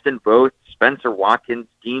Austin Voth, Spencer Watkins,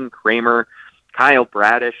 Dean Kremer, Kyle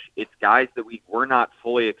Bradish. It's guys that we were not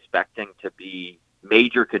fully expecting to be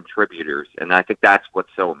major contributors, and I think that's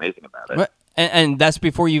what's so amazing about it. And that's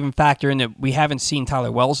before you even factor in that we haven't seen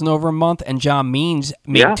Tyler Wells in over a month, and John Means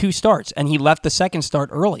made 2 starts, and he left the second start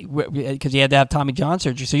early because he had to have Tommy John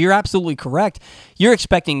surgery. So you're absolutely correct. You're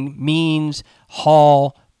expecting Means,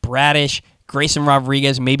 Hall, Bradish, Grayson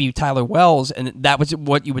Rodriguez, maybe Tyler Wells, and that was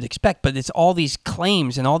what you would expect. But it's all these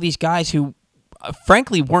claims and all these guys who,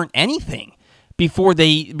 frankly, weren't anything before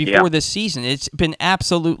this season. It's been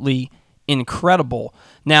absolutely incredible.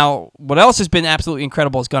 Now, what else has been absolutely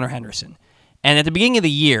incredible is Gunnar Henderson. And at the beginning of the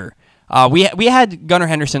year, we had Gunnar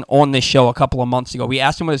Henderson on this show a couple of months ago. We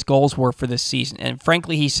asked him what his goals were for this season, and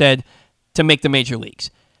frankly, he said to make the major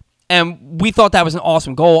leagues. And we thought that was an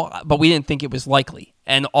awesome goal, but we didn't think it was likely.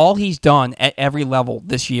 And all he's done at every level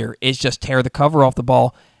this year is just tear the cover off the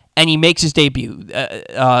ball, and he makes his debut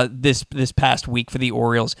this past week for the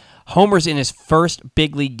Orioles. Homers in his first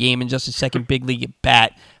big league game and just his second big league at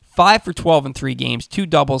bat. 5 for 12 in 3 games, 2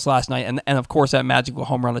 doubles last night, and of course that magical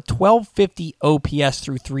home run, a 1250 OPS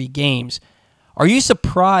through 3 games. Are you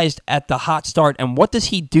surprised at the hot start, and what does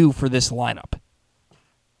he do for this lineup?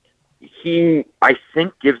 He, I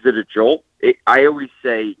think, gives it a jolt. I always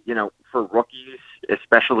say, for rookies,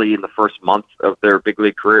 especially in the first month of their big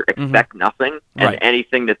league career, expect nothing, and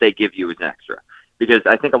anything that they give you is extra. Because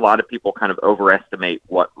I think a lot of people kind of overestimate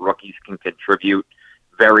what rookies can contribute.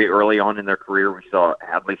 Very early on in their career, we saw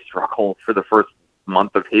Hadley struggle for the first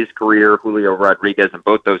month of his career. Julio Rodriguez, and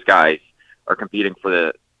both those guys are competing for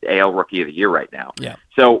the AL Rookie of the Year right now. Yeah.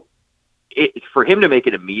 So for him to make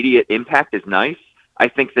an immediate impact is nice. I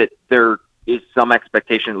think that there is some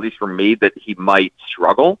expectation, at least for me, that he might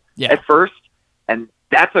struggle at first. And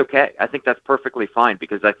that's okay. I think that's perfectly fine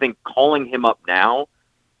because I think calling him up now,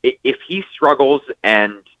 if he struggles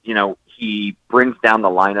and, he brings down the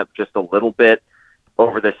lineup just a little bit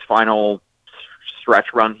over this final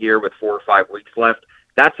stretch run here with 4 or 5 weeks left,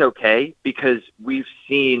 that's okay because we've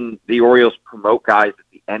seen the Orioles promote guys at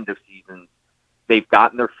the end of seasons. They've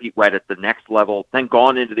gotten their feet wet at the next level, then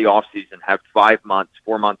gone into the offseason, have 4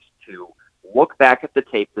 months to look back at the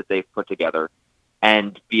tape that they've put together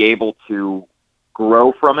and be able to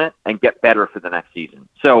grow from it and get better for the next season.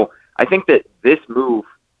 So I think that this move,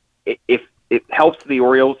 if it helps the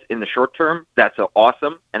Orioles in the short term, that's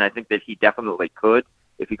awesome. And I think that he definitely could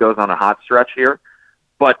if he goes on a hot stretch here.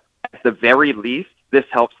 But at the very least, this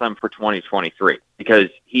helps them for 2023 because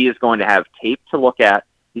he is going to have tape to look at.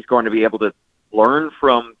 He's going to be able to learn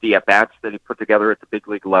from the at-bats that he put together at the big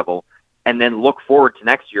league level and then look forward to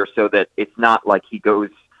next year so that it's not like he goes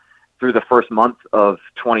through the first month of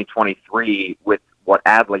 2023 with what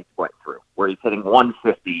Adley went through, where he's hitting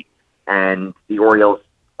 150 and the Orioles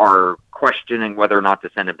are questioning whether or not to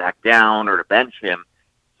send him back down or to bench him.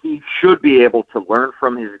 He should be able to learn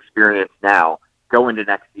from his experience now, go into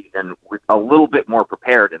next season with a little bit more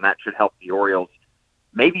prepared, and that should help the Orioles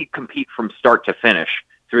maybe compete from start to finish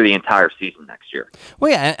through the entire season next year. Well,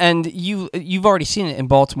 yeah, and you've already seen it in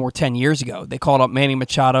Baltimore 10 years ago. They called up Manny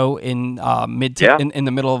Machado in in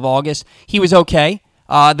the middle of August. He was okay.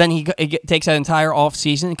 Then he takes that entire off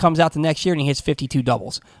season and comes out the next year and he hits 52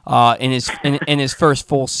 doubles in his first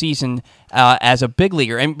full season as a big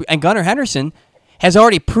leaguer. And Gunnar Henderson has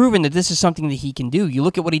already proven that this is something that he can do. You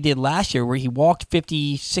look at what he did last year where he walked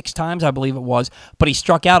 56 times, I believe it was, but he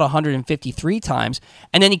struck out 153 times.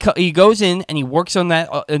 And then he goes in and he works on that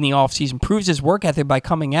in the offseason, proves his work ethic by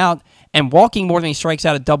coming out and walking more than he strikes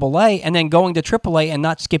out at AA and then going to AAA and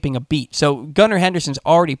not skipping a beat. So Gunnar Henderson's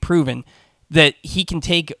already proven that he can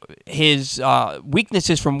take his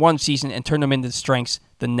weaknesses from one season and turn them into strengths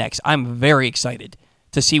the next. I'm very excited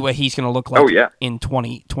to see what he's going to look like in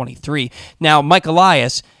 2023. Now, Mike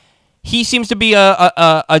Elias, he seems to be a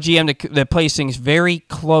GM that plays things very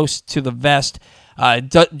close to the vest.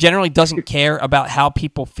 Generally doesn't care about how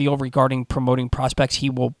people feel regarding promoting prospects.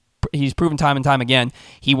 He's proven time and time again,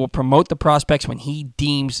 he will promote the prospects when he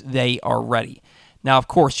deems they are ready. Now, of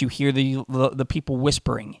course, you hear the people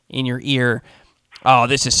whispering in your ear, oh,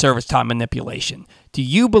 this is service time manipulation. Do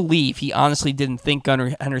you believe he honestly didn't think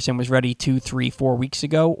Gunnar Henderson was ready 2, 3, 4 weeks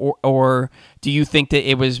ago? Or do you think that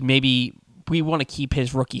it was maybe we want to keep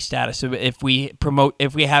his rookie status? So if we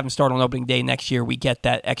have him start on opening day next year, we get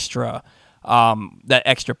that extra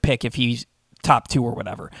pick if he's top 2 or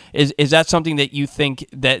whatever. Is that something that you think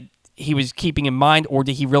that he was keeping in mind, or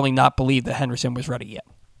did he really not believe that Henderson was ready yet?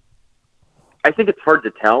 I think it's hard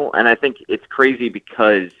to tell, and I think it's crazy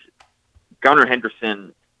because Gunnar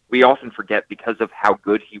Henderson, we often forget because of how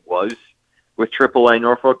good he was with AAA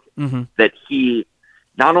Norfolk, that he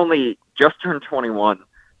not only just turned 21,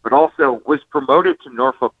 but also was promoted to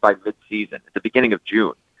Norfolk by midseason at the beginning of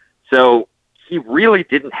June. So he really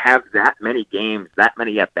didn't have that many games, that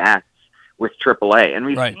many at-bats with AAA. And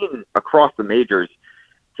we've seen across the majors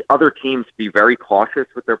other teams be very cautious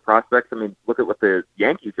with their prospects. I mean, look at what the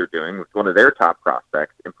Yankees are doing with one of their top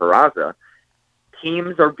prospects in Peraza.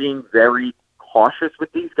 Teams are being very cautious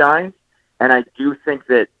with these guys, and I do think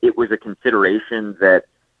that it was a consideration that,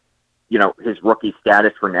 his rookie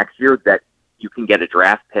status for next year, that you can get a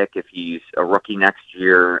draft pick if he's a rookie next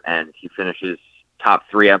year and he finishes top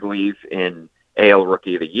 3, I believe, in AL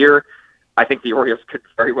Rookie of the Year. I think the Orioles could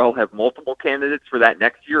very well have multiple candidates for that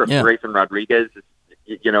next year if Grayson Rodriguez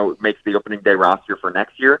makes the opening day roster for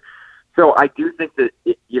next year. So I do think that,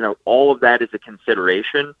 all of that is a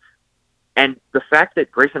consideration. And the fact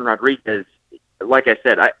that Grayson Rodriguez, like I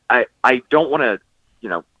said, I don't want to,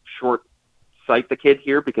 short sight the kid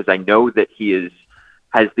here because I know that he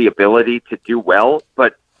has the ability to do well,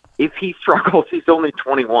 but if he struggles, he's only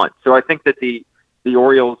 21. So I think that the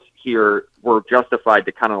Orioles here were justified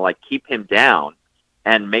to kind of like keep him down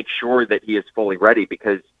and make sure that he is fully ready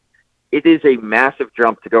because it is a massive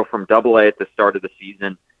jump to go from AA at the start of the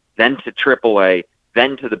season, then to AAA,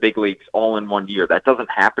 then to the big leagues all in 1 year. That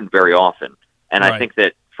doesn't happen very often. And I think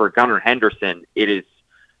that for Gunnar Henderson, it is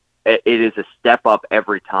a step up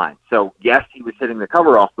every time. So yes, he was hitting the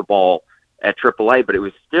cover off the ball at AAA, but it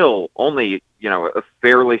was still only, a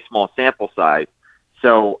fairly small sample size.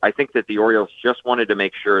 So I think that the Orioles just wanted to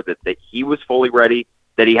make sure that he was fully ready,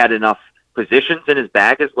 that he had enough positions in his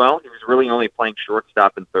bag as well. He was really only playing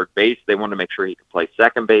shortstop and third base. They wanted to make sure he could play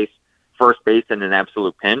second base, first base in an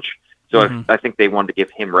absolute pinch. So I think they wanted to give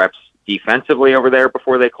him reps defensively over there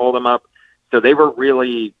before they called him up. So they were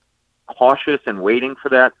really cautious and waiting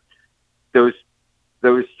for those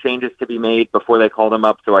those changes to be made before they called him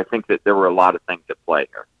up. So I think that there were a lot of things at play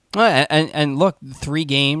here. And look, 3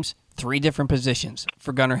 games, 3 different positions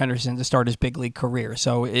for Gunnar Henderson to start his big league career.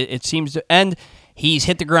 So it seems to, and he's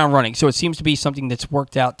hit the ground running. So it seems to be something that's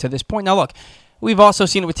worked out to this point. Now look, we've also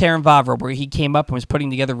seen it with Taron Vavra, where he came up and was putting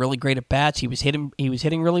together really great at bats. He was hitting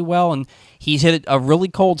really well, and he's hit a really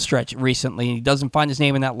cold stretch recently. And he doesn't find his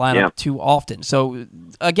name in that lineup too often. So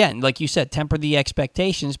again, like you said, temper the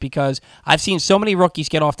expectations, because I've seen so many rookies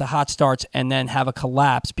get off to hot starts and then have a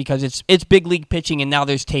collapse because it's big league pitching, and now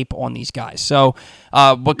there's tape on these guys. So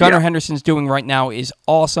what Gunnar Henderson's doing right now is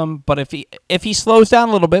awesome. But if he slows down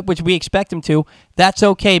a little bit, which we expect him to, that's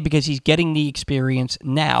okay because he's getting the experience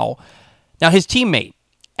now. Now, his teammate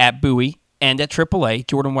at Bowie and at AAA,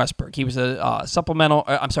 Jordan Westburg, he was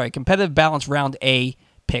a competitive balance round A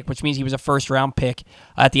pick, which means he was a first-round pick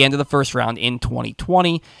at the end of the first round in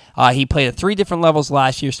 2020. He played at 3 different levels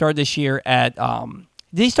last year, started this year at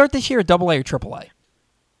did he start this year at AA or AAA?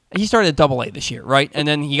 He started at AA this year, right? And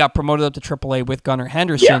then he got promoted up to AAA with Gunnar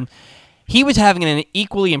Henderson. Yeah. He was having an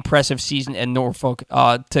equally impressive season at Norfolk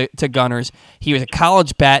to Gunnar's. He was a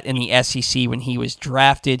college bat in the SEC when he was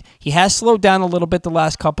drafted. He has slowed down a little bit the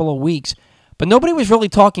last couple of weeks, but nobody was really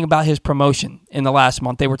talking about his promotion in the last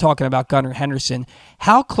month. They were talking about Gunnar Henderson.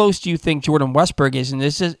 How close do you think Jordan Westburg is? And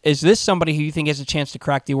is this somebody who you think has a chance to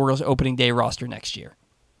crack the Orioles opening day roster next year?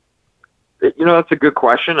 That's a good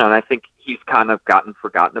question, and I think he's kind of gotten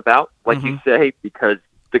forgotten about, like you say, because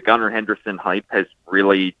the Gunnar Henderson hype has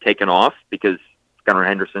really taken off, because Gunnar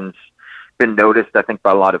Henderson's been noticed, I think,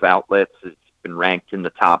 by a lot of outlets. It's been ranked in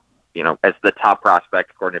the top, as the top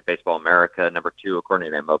prospect according to Baseball America, number 2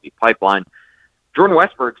 according to MLB Pipeline. Jordan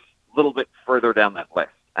Westburg's a little bit further down that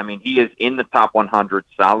list. I mean, he is in the top 100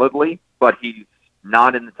 solidly, but he's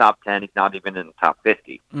not in the top 10. He's not even in the top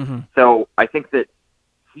 50. So I think that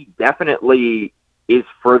he definitely is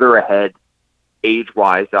further ahead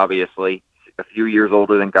age-wise, obviously. A few years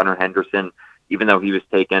older than Gunnar Henderson, even though he was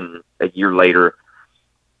taken a year later.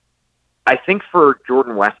 I think for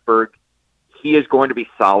Jordan Westburg, he is going to be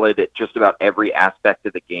solid at just about every aspect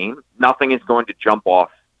of the game. Nothing is going to jump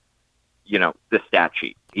off, the stat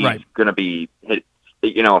sheet. He's going to be hit,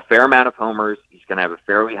 a fair amount of homers. He's going to have a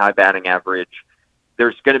fairly high batting average.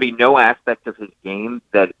 There's going to be no aspect of his game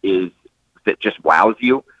that just wows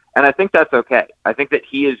you. And I think that's okay. I think that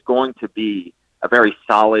he is going to be a very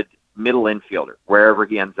solid middle infielder wherever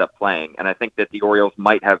he ends up playing. And I think that the Orioles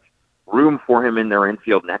might have room for him in their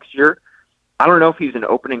infield next year. I don't know if he's an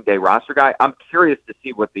opening day roster guy. I'm curious to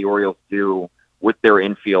see what the Orioles do with their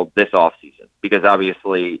infield this offseason, because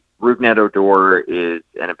obviously Rougned Odor is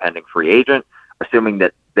an impending free agent. Assuming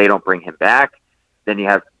that they don't bring him back, then you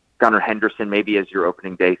have Gunnar Henderson maybe as your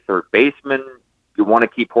opening day third baseman. You want to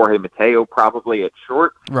keep Jorge Mateo probably at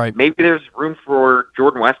short. Right. Maybe there's room for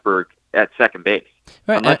Jordan Westburg at second base.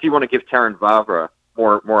 Right. Unless you want to give Taron Vavra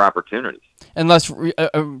more opportunities. Unless we're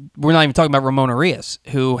not even talking about Ramon Arias,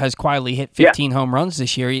 who has quietly hit 15 home runs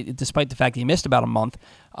this year, despite the fact that he missed about a month.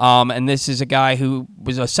 And this is a guy who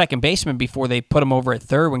was a second baseman before they put him over at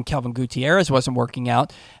third when Kelvin Gutierrez wasn't working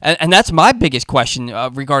out. And that's my biggest question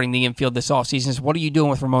regarding the infield this offseason is, what are you doing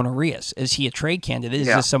with Ramon Arias? Is he a trade candidate? Is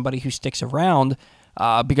this somebody who sticks around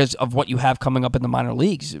because of what you have coming up in the minor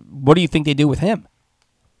leagues? What do you think they do with him?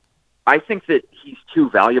 I think that he's too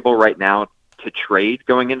valuable right now to trade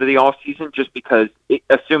going into the offseason, just because,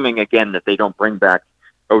 assuming, again, that they don't bring back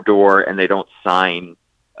Odor and they don't sign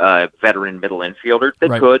a veteran middle infielder. They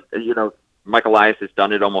could. Mike Elias has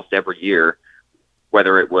done it almost every year,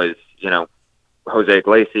 whether it was, Jose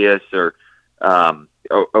Iglesias or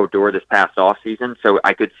Odor this past offseason. So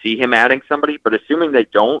I could see him adding somebody, but assuming they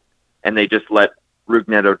don't and they just let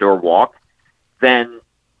Rougned Odor walk, then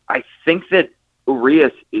I think that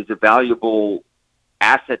Urias is a valuable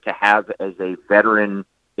asset to have as a veteran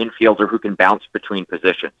infielder who can bounce between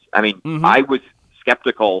positions. I mean, I was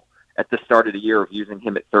skeptical at the start of the year of using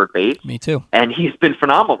him at third base. Me too. And he's been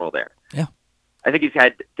phenomenal there. Yeah. I think he's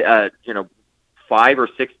had, 5 or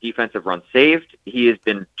 6 defensive runs saved. He has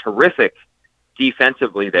been terrific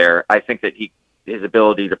defensively there. I think that his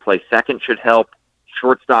ability to play second should help,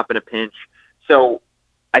 shortstop in a pinch. So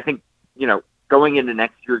I think, going into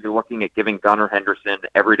next year, you're looking at giving Gunnar Henderson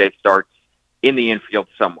everyday starts in the infield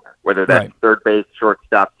somewhere, whether that's third base,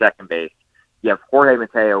 shortstop, second base. You have Jorge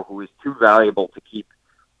Mateo, who is too valuable to keep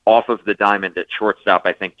off of the diamond at shortstop,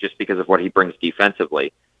 I think, just because of what he brings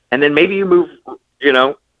defensively. And then maybe you move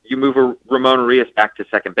a Ramon Arias back to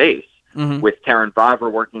second base with Taron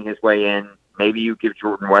Vavra working his way in. Maybe you give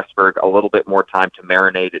Jordan Westburg a little bit more time to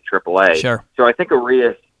marinate at AAA. Sure. So I think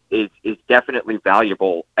Arias is definitely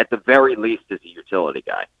valuable, at the very least, as a utility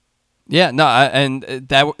guy. Yeah, no, and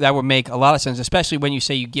that would make a lot of sense, especially when you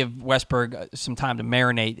say you give Westburg some time to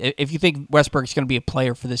marinate. If you think Westburg's going to be a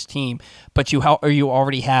player for this team, but you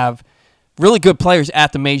already have really good players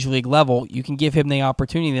at the major league level, you can give him the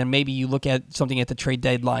opportunity. Then maybe you look at something at the trade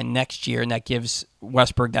deadline next year, and that gives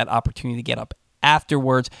Westburg that opportunity to get up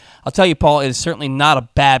afterwards. I'll tell you, Paul, it is certainly not a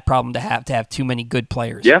bad problem to have too many good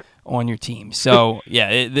players on your team. So,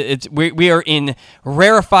 yeah, we are in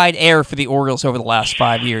rarefied air for the Orioles over the last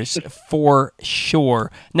 5 years for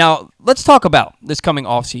sure. Now, let's talk about this coming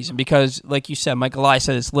offseason because, like you said, Mike Elias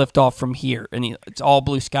said it's lift off from here, and it's all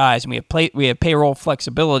blue skies, and we have payroll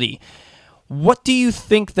flexibility. What do you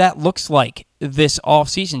think that looks like this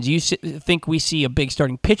offseason? Do you think we see a big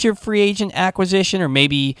starting pitcher free agent acquisition or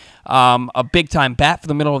maybe a big-time bat for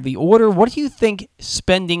the middle of the order? What do you think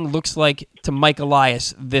spending looks like to Mike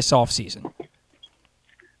Elias this offseason?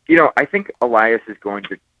 I think Elias is going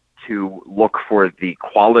to look for the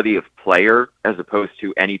quality of player as opposed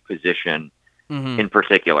to any position in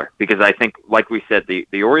particular, because I think, like we said,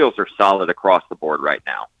 the Orioles are solid across the board right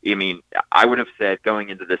now. I mean, I would have said going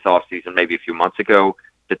into this offseason maybe a few months ago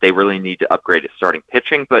that they really need to upgrade at starting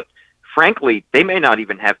pitching, but frankly, they may not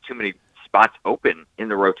even have too many spots open in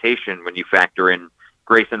the rotation when you factor in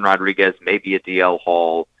Grayson Rodriguez, maybe a DL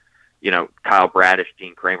Hall, Kyle Bradish,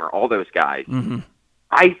 Dean Kremer, all those guys.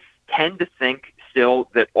 I tend to think still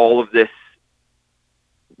that all of this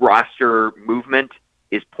roster movement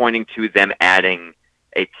is pointing to them adding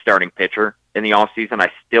a starting pitcher in the offseason.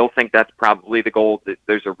 I still think that's probably the goal.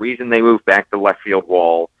 There's a reason they moved back the left field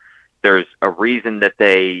wall. There's a reason that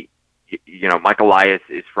Mike Elias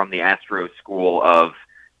is from the Astros school of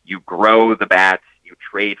you grow the bats, you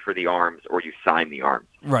trade for the arms, or you sign the arms.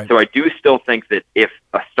 Right. So I do still think that if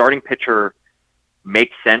a starting pitcher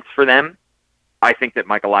makes sense for them, I think that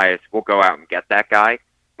Mike Elias will go out and get that guy.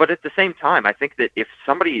 But at the same time, I think that if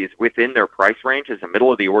somebody is within their price range as a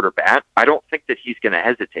middle-of-the-order bat, I don't think that he's going to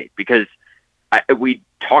hesitate because we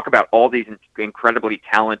talk about all these incredibly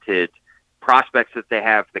talented prospects that they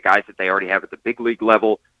have, the guys that they already have at the big league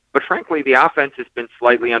level. But frankly, the offense has been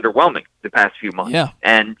slightly underwhelming the past few months. Yeah.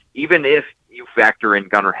 And even if you factor in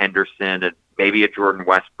Gunnar Henderson and maybe a Jordan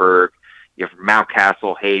Westburg, you have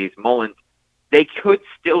Mountcastle, Hayes, Mullins, they could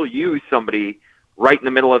still use somebody right in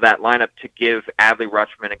the middle of that lineup to give Adley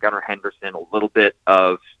Rutschman and Gunnar Henderson a little bit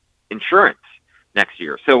of insurance next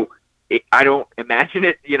year. So I don't imagine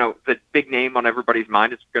it, the big name on everybody's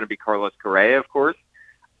mind is going to be Carlos Correa, of course.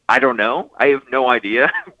 I don't know. I have no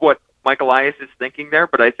idea what Mike Elias is thinking there,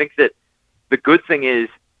 but I think that the good thing is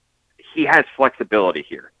he has flexibility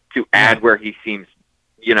here to add where he seems,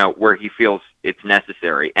 where he feels it's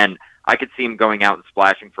necessary. And I could see him going out and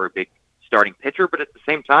splashing for a big starting pitcher, but at the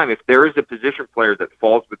same time, if there is a position player that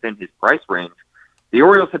falls within his price range, the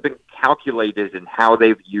Orioles have been calculated in how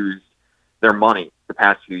they've used their money the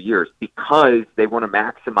past few years because they want to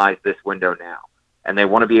maximize this window now. And they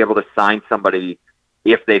want to be able to sign somebody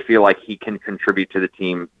if they feel like he can contribute to the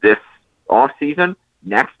team this offseason,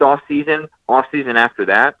 next offseason after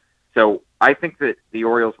that. So I think that the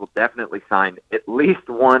Orioles will definitely sign at least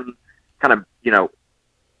one kind of,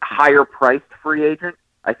 higher priced free agent.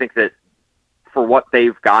 I think that for what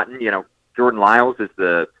they've gotten, Jordan Lyles is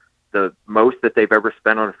the most that they've ever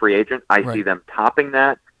spent on a free agent. I see them topping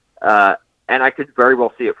that, and I could very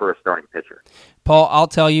well see it for a starting pitcher. Paul, I'll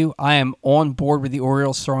tell you, I am on board with the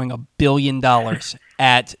Orioles throwing $1 billion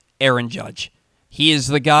at Aaron Judge. He is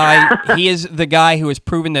the guy. He is the guy who has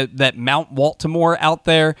proven that Mount Baltimore out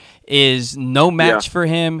there is no match for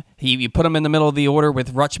him. You put him in the middle of the order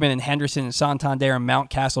with Rutschman and Henderson and Santander and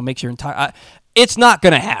Mountcastle, makes your entire. It's not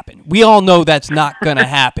going to happen. We all know that's not going to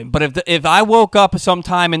happen. But if I woke up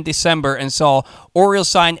sometime in December and saw Orioles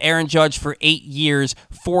sign Aaron Judge for 8 years,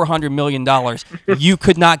 $400 million, you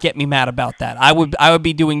could not get me mad about that. I would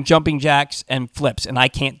be doing jumping jacks and flips, and I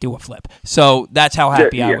can't do a flip. So that's how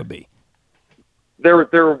happy I would be. There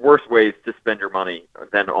are worse ways to spend your money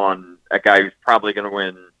than on a guy who's probably going to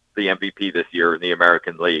win the MVP this year in the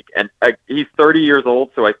American League. And he's 30 years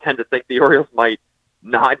old, so I tend to think the Orioles might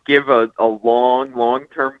not give a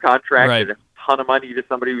long-term contract and a ton of money to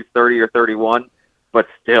somebody who's 30 or 31. But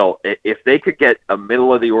still, if they could get a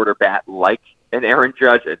middle-of-the-order bat like an Aaron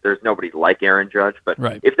Judge, there's nobody like Aaron Judge, but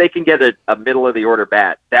if they can get a middle-of-the-order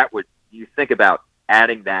bat, that would, you think about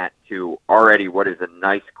adding that to already what is a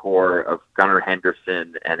nice core of Gunnar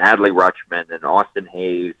Henderson and Adley Rutschman and Austin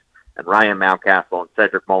Hayes and Ryan Mountcastle and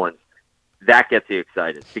Cedric Mullins, that gets you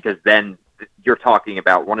excited because then you're talking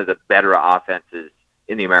about one of the better offenses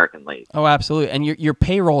in the American League. Oh, absolutely. And your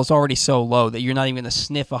payroll is already so low that you're not even going to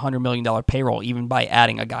sniff a $100 million payroll even by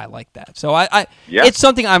adding a guy like that. So it's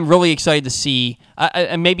something I'm really excited to see,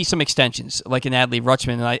 and maybe some extensions like an Adley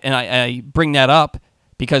Rutschman. And I bring that up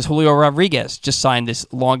because Julio Rodriguez just signed this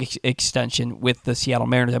long extension with the Seattle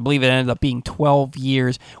Mariners. I believe it ended up being 12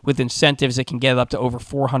 years with incentives that can get up to over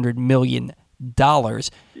 $400 million.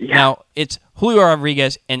 Now, it's Julio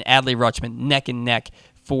Rodriguez and Adley Rutschman neck and neck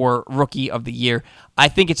for Rookie of the Year. I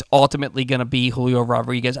think it's ultimately going to be Julio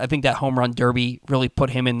Rodriguez. I think that home run derby really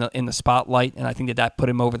put him in the spotlight, and I think that put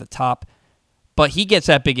him over the top. But he gets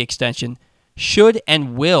that big extension. Should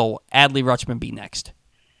and will Adley Rutschman be next?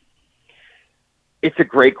 It's a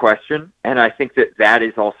great question, and I think that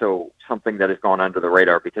is also something that has gone under the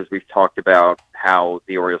radar because we've talked about how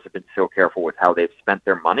the Orioles have been so careful with how they've spent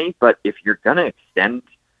their money. But if you're going to extend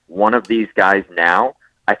one of these guys now,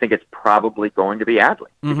 I think it's probably going to be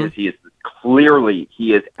Adley because he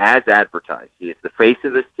is as advertised. He is the face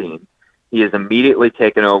of this team. He has immediately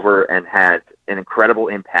taken over and had an incredible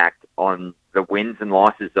impact on the wins and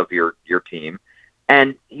losses of your team.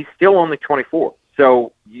 And he's still only 24.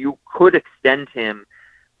 So you could extend him,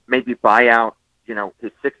 maybe buy out,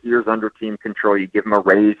 his 6 years under team control. You give him a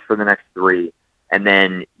raise for the next 3, and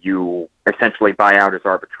then you essentially buy out his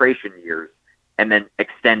arbitration years and then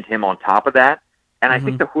extend him on top of that. And I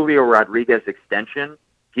think the Julio Rodriguez extension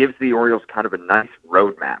gives the Orioles kind of a nice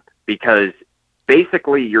roadmap because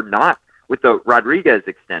basically you're not, with the Rodriguez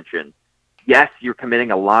extension, yes, you're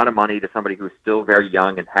committing a lot of money to somebody who's still very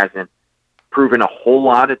young and hasn't proven a whole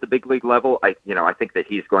lot at the big league level. I think that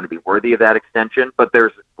he's going to be worthy of that extension, but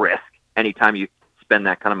there's risk anytime you spend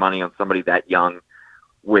that kind of money on somebody that young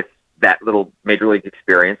with that little major league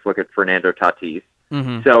experience. Look at Fernando Tatis.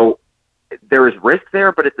 So there is risk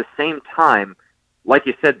there, but at the same time, like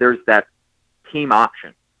you said, there's that team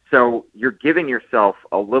option. So you're giving yourself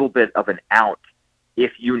a little bit of an out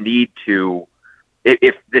if you need to,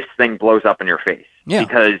 if this thing blows up in your face,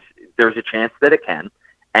 because there's a chance that it can.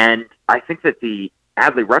 And I think that the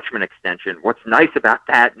Adley Rutschman extension, what's nice about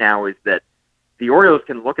that now is that the Orioles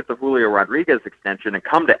can look at the Julio Rodriguez extension and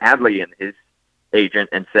come to Adley and his agent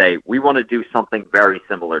and say, we want to do something very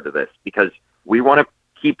similar to this because we want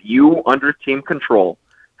to keep you under team control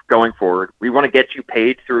going forward. We want to get you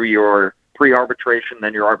paid through your pre-arbitration,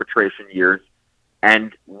 then your arbitration years,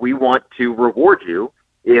 and we want to reward you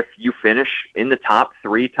if you finish in the top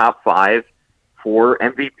 3, top 5 for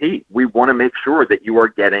MVP. We want to make sure that you are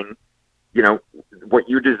getting, what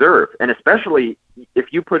you deserve. And especially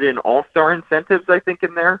if you put in all-star incentives, I think,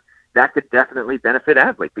 in there, that could definitely benefit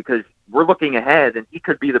Adley because we're looking ahead and he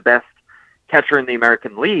could be the best catcher in the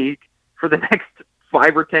American League for the next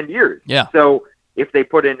 5 or 10 years. Yeah. So if they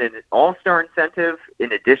put in an all-star incentive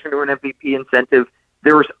in addition to an MVP incentive,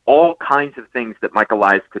 there's all kinds of things that Michael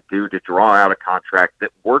Elias could do to draw out a contract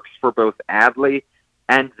that works for both Adley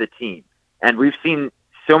and the team. And we've seen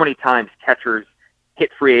so many times catchers hit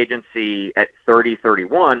free agency at 30,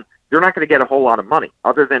 31. They're not going to get a whole lot of money.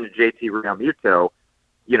 Other than JT Realmuto,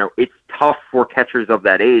 it's tough for catchers of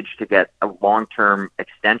that age to get a long-term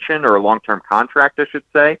extension or a long-term contract, I should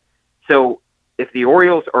say. So if the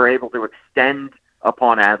Orioles are able to extend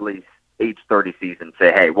upon Adley's age 30 season,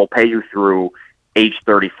 say, hey, we'll pay you through age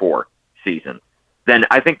 34 season, then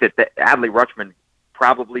I think that Adley Rutschman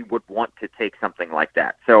probably would want to take something like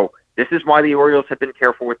that. So this is why the Orioles have been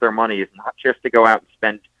careful with their money, is not just to go out and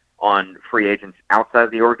spend on free agents outside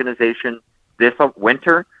of the organization this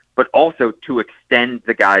winter, but also to extend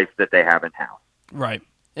the guys that they have in-house. Right.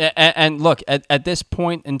 And look, at this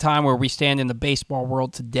point in time where we stand in the baseball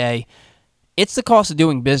world today, it's the cost of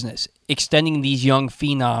doing business. Extending these young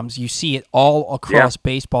phenoms, you see it all across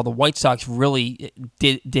baseball. The White Sox really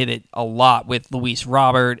did it a lot with Luis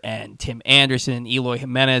Robert and Tim Anderson and Eloy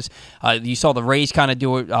Jimenez. You saw the Rays kind of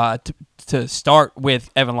do it to start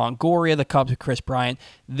with Evan Longoria, the Cubs with Chris Bryant.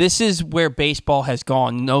 This is where baseball has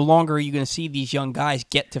gone. No longer are you going to see these young guys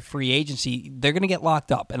get to free agency. They're going to get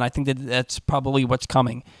locked up, and I think that's probably what's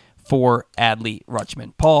coming for Adley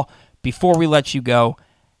Rutschman. Paul, before we let you go,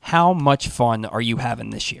 how much fun are you having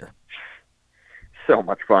this year? So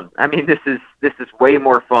much fun. I mean, this is way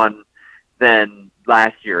more fun than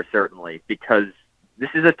last year, certainly, because this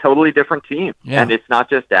is a totally different team. Yeah. And it's not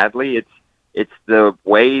just Adley. It's the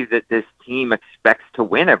way that this team expects to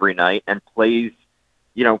win every night and plays,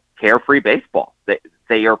 carefree baseball.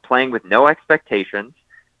 They are playing with no expectations,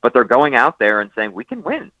 but they're going out there and saying, we can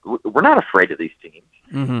win. We're not afraid of these teams.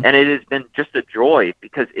 Mm-hmm. And it has been just a joy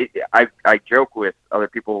because I joke with other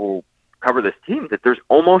people who cover this team that there's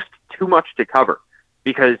almost too much to cover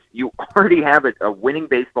because you already have a winning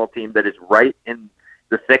baseball team that is right in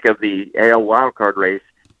the thick of the AL wildcard race.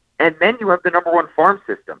 And then you have the number one farm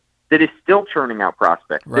system that is still churning out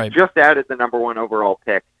prospects. Right. It just added the number one overall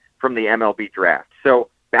pick from the MLB draft. So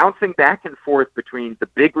bouncing back and forth between the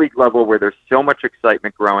big league level where there's so much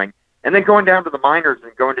excitement growing, and then going down to the minors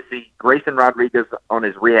and going to see Grayson Rodriguez on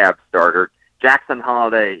his rehab start, or Jackson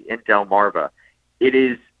Holiday in Delmarva. It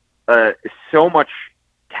is so much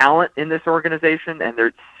talent in this organization, and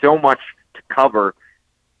there's so much to cover.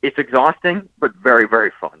 It's exhausting, but very,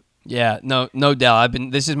 very fun. Yeah, no doubt.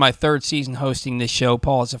 This is my third season hosting this show,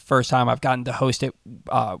 Paul. It's the first time I've gotten to host it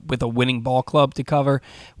with a winning ball club to cover,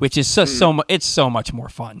 which is just it's so much more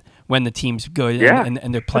fun when the team's good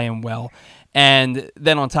and they're playing well. And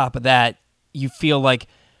then on top of that, you feel like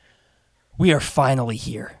we are finally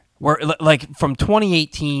here. We're like from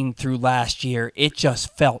 2018 through last year, it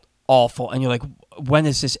just felt awful, and you're like, when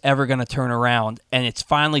is this ever going to turn around? And it's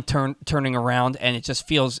finally turning around, and it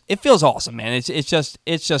feels awesome, man.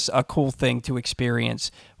 It's just a cool thing to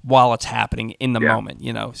experience while it's happening in the moment,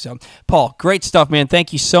 you know. So, Paul, great stuff, man.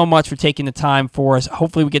 Thank you so much for taking the time for us.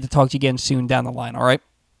 Hopefully, we get to talk to you again soon down the line. All right.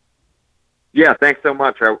 Yeah, thanks so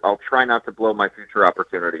much. I'll try not to blow my future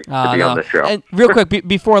opportunities to be on the show. And real quick,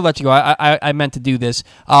 before I let you go, I meant to do this.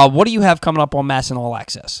 What do you have coming up on MASN All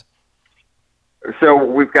Access? So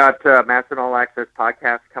we've got MASN All Access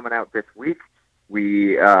podcast coming out this week.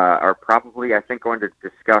 We are probably, I think, going to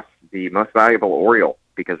discuss the most valuable Oriole,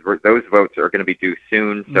 because those votes are going to be due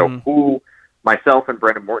soon. So who myself and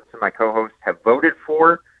Brendan Mortensen, my co-host, have voted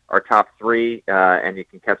for our top three, and you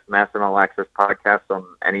can catch the MASN All Access podcast on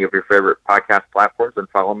any of your favorite podcast platforms, and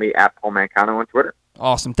follow me at Paul Mancano on Twitter.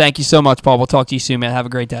 Awesome. Thank you so much, Paul. We'll talk to you soon, man. Have a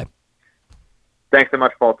great day. Thanks so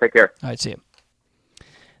much, Paul. Take care. All right, see you.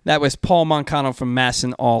 That was Paul Mancano from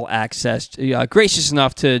MASN All Access. Gracious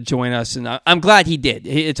enough to join us, and I'm glad he did.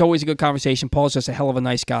 It's always a good conversation. Paul's just a hell of a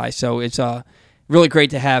nice guy, so it's really great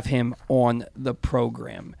to have him on the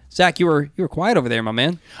program. Zach, you were quiet over there, my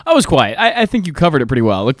man. I was quiet. I think you covered it pretty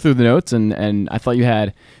well. I looked through the notes, and I thought you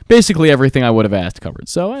had basically everything I would have asked covered.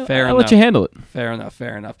 So I'll let you handle it. Fair enough.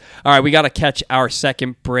 All right, we got to catch our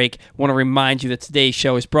second break. Want to remind you that today's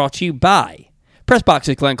show is brought to you by Pressbox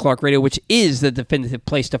at Glenn Clark Radio, which is the definitive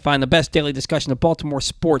place to find the best daily discussion of Baltimore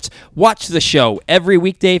sports. Watch the show every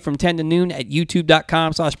weekday from 10 to noon at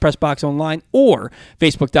youtube.com/PressboxOnline or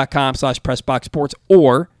facebook.com/PressboxSports,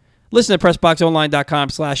 or listen to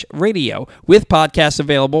PressboxOnline.com/radio with podcasts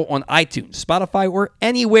available on iTunes, Spotify, or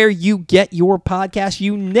anywhere you get your podcasts.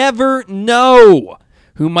 You never know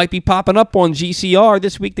who might be popping up on GCR.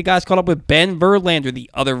 This week, the guys caught up with Ben Verlander, the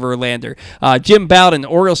other Verlander, Jim Bowden,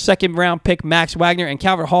 Orioles second-round pick Max Wagner, and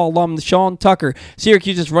Calvert Hall alum Sean Tucker,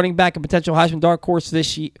 Syracuse's running back and potential Heisman dark horse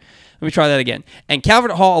this year. Let me try that again. And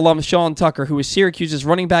Calvert Hall alum Sean Tucker, who is Syracuse's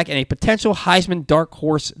running back and a potential Heisman dark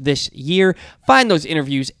horse this year. Find those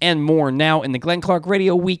interviews and more now in the Glenn Clark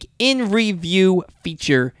Radio Week in Review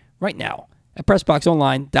feature right now at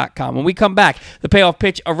PressboxOnline.com. When we come back, the payoff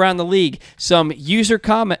pitch around the league, some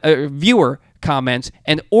viewer comments,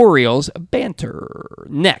 and Orioles banter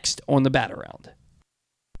next on the Bat Around.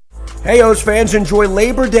 Hey, O's fans, enjoy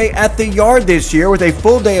Labor Day at the Yard this year with a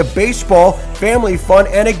full day of baseball, family fun,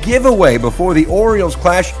 and a giveaway before the Orioles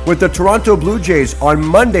clash with the Toronto Blue Jays on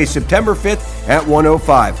Monday, September 5th at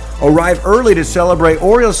 1:05. Arrive early to celebrate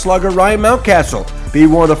Orioles slugger Ryan Mountcastle. Be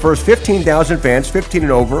one of the first 15,000 fans 15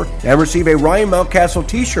 and over and receive a Ryan Mountcastle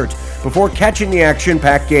t-shirt before catching the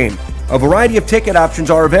action-packed game. A variety of ticket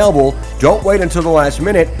options are available. Don't wait until the last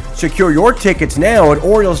minute. Secure your tickets now at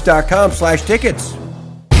Orioles.com/tickets.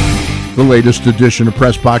 The latest edition of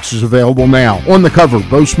Press Box is available now. On the cover,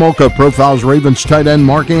 Bo Smolka profiles Ravens tight end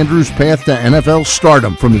Mark Andrews' path to NFL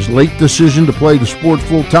stardom, from his late decision to play the sport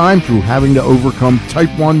full-time through having to overcome type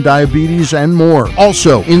 1 diabetes and more.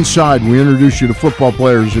 Also, inside, we introduce you to football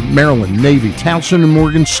players at Maryland, Navy, Towson, and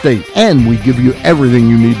Morgan State. And we give you everything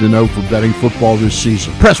you need to know for betting football this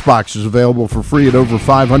season. Press Box is available for free at over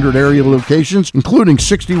 500 area locations, including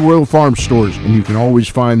 60 Royal Farm stores. And you can always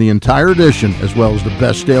find the entire edition, as well as the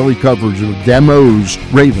best daily coverage of the Demos,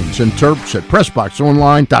 Ravens, and Terps at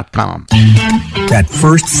PressboxOnline.com. That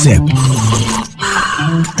first sip.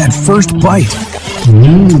 That first bite.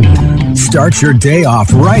 Start your day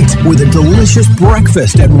off right with a delicious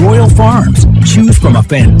breakfast at Royal Farms. Choose from a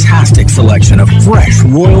fantastic selection of fresh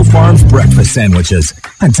Royal Farms breakfast sandwiches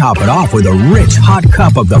and top it off with a rich hot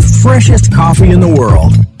cup of the freshest coffee in the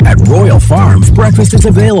world. At Royal Farms, breakfast is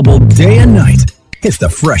available day and night. It's the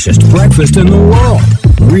freshest breakfast in the world.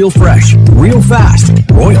 Real fresh, real fast.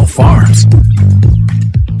 Royal Farms.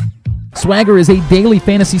 Swagger is a daily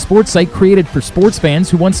fantasy sports site created for sports fans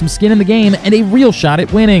who want some skin in the game and a real shot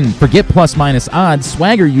at winning. Forget plus-minus odds,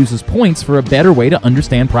 Swagger uses points for a better way to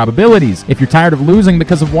understand probabilities. If you're tired of losing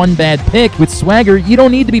because of one bad pick, with Swagger, you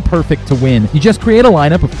don't need to be perfect to win. You just create a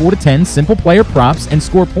lineup of 4 to 10 simple player props and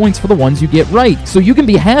score points for the ones you get right. So you can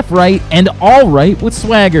be half right and all right with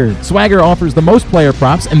Swagger. Swagger offers the most player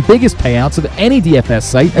props and biggest payouts of any DFS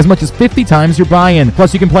site, as much as 50 times your buy-in.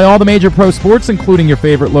 Plus, you can play all the major pro sports, including your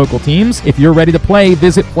favorite local teams. If you're ready to play,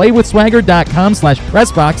 visit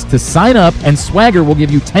playwithswagger.com/pressbox to sign up, and Swagger will give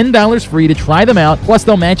you $10 free to try them out. Plus,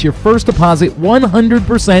 they'll match your first deposit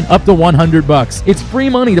 100% up to $100. It's free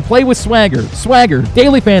money to play with Swagger. Swagger,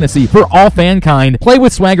 daily fantasy for all fankind.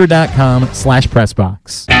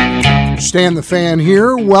 Playwithswagger.com/pressbox. Stan the Fan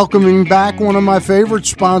here, welcoming back one of my favorite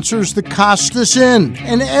sponsors, the Costas Inn.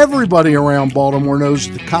 And everybody around Baltimore knows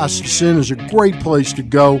the Costas Inn is a great place to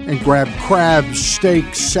go and grab crabs,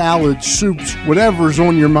 steaks, salads, soups, whatever's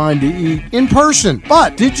on your mind to eat in person.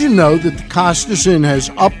 But did you know that the Costas Inn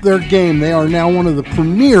has upped their game? They are now one of the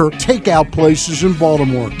premier takeout places in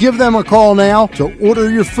Baltimore. Give them a call now to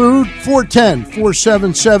order your food,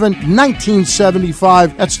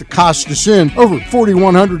 410-477-1975. That's the Costas Inn over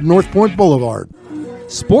 4100 North Point Boulevard.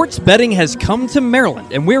 Sports betting has come to Maryland,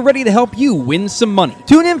 and we're ready to help you win some money.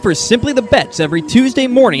 Tune in for Simply the Bets every Tuesday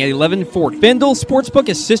morning at 11:40. FanDuel Sportsbook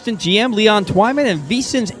Assistant GM Leon Twyman and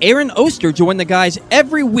VSiN's Aaron Oster join the guys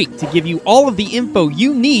every week to give you all of the info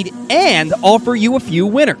you need and offer you a few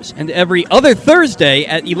winners. And every other Thursday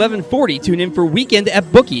at 11:40, tune in for Weekend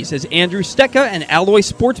at Bookies as Andrew Stecca and Alloy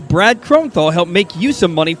Sports' Brad Kronthal help make you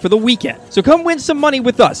some money for the weekend. So come win some money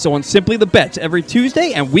with us on Simply the Bets every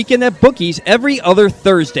Tuesday and Weekend at Bookies every other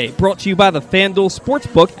Thursday. Brought to you by the FanDuel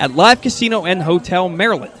Sportsbook at Live Casino and Hotel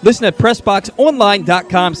Maryland. Listen at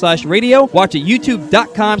PressBoxOnline.com/radio. Watch at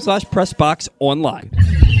YouTube.com/PressBoxOnline.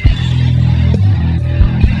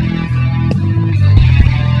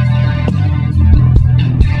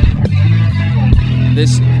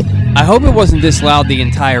 I hope it wasn't this loud the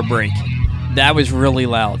entire break. That was really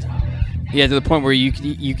loud. Yeah, to the point where you could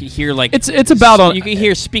hear like it's about on. You can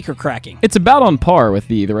hear speaker cracking. It's about on par with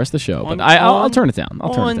the rest of the show, but I'll turn it down.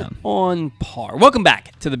 I'll turn it down. On par. Welcome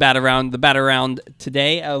back to the Bat Around. The Bat Around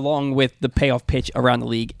today, along with the payoff pitch around the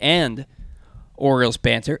league and Orioles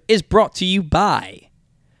banter, is brought to you by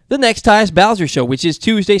the next Tyus Bowser Show, which is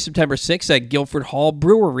Tuesday, September 6th at Guilford Hall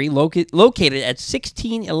Brewery, located at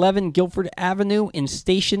 1611 Guilford Avenue in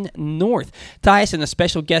Station North. Tyus and a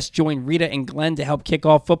special guest join Rita and Glenn to help kick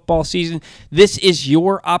off football season. This is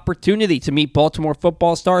your opportunity to meet Baltimore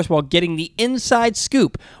football stars while getting the inside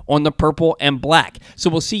scoop on the purple and black. So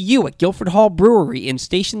we'll see you at Guilford Hall Brewery in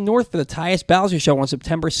Station North for the Tyus Bowser Show on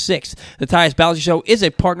September 6th. The Tyus Bowser Show is a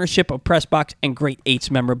partnership of PressBox and Great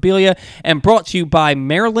Eights Memorabilia and brought to you by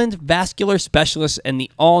Maryland Vascular Specialists and the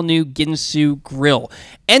all-new Ginsu Grill.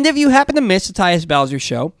 And if you happen to miss the Tyus Bowser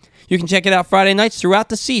Show, you can check it out Friday nights throughout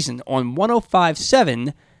the season on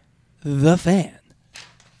 105.7 The Fan.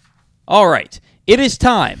 All right, it is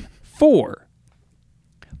time for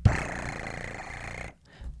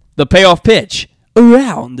the payoff pitch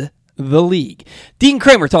around the league. Dean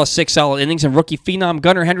Kremer tossed 6 solid innings, and rookie phenom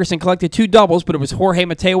Gunnar Henderson collected 2 doubles, but it was Jorge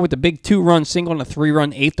Mateo with the big 2-run single and a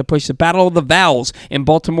 3-run eighth to push the Battle of the Vowels in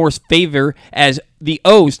Baltimore's favor as the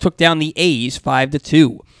O's took down the A's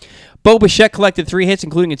 5-2. Bo Bichette collected 3 hits,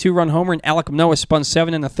 including a 2-run homer, and Alek Manoah spun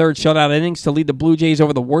 7 in the third shutout innings to lead the Blue Jays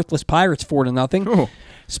over the worthless Pirates 4-0. Oh.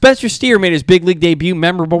 Spencer Steer made his big league debut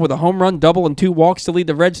memorable with a home run, double, and 2 walks to lead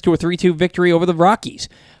the Reds to a 3-2 victory over the Rockies.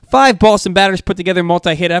 5 Boston batters put together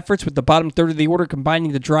multi-hit efforts, with the bottom third of the order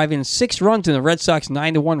combining to drive in 6 runs in the Red Sox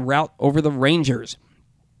 9-1 rout over the Rangers.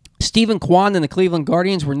 Stephen Kwan and the Cleveland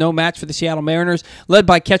Guardians were no match for the Seattle Mariners, led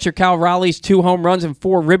by catcher Cal Raleigh's 2 home runs and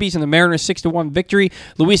 4 ribbies in the Mariners' 6-1 victory.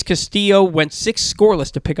 Luis Castillo went 6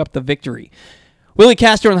 scoreless to pick up the victory. Willie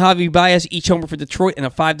Castro and Javi Baez each homer for Detroit in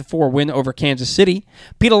a 5-4 win over Kansas City.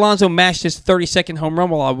 Pete Alonso mashed his 32nd home run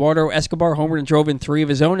while Eduardo Escobar homered and drove in 3 of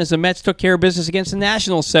his own as the Mets took care of business against the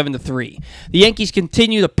Nationals 7-3. The Yankees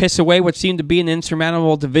continue to piss away what seemed to be an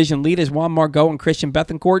insurmountable division lead as Juan Margot and Christian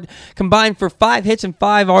Bethancourt combined for 5 hits and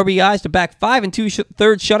 5 RBIs to back 5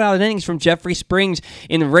 2/3 shutout innings from Jeffrey Springs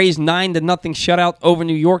in the Rays' 9-0 shutout over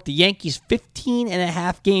New York. The Yankees'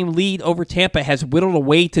 15.5 game lead over Tampa has whittled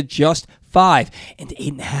away to just 5 and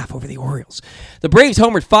 8.5 over the Orioles. The Braves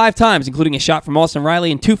homered 5 times, including a shot from Austin Riley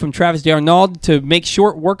and 2 from Travis d'Arnaud to make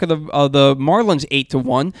short work of the Marlins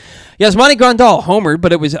 8-1. Yasmani Grandal homered,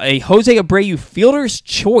 but it was a Jose Abreu fielder's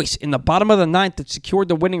choice in the bottom of the 9th that secured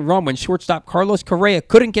the winning run when shortstop Carlos Correa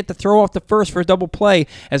couldn't get the throw off the first for a double play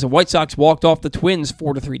as the White Sox walked off the Twins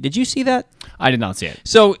 4-3. Did you see that? I did not see it.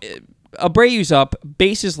 So Abreu's up,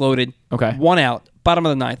 bases loaded, Okay. 1 out, bottom of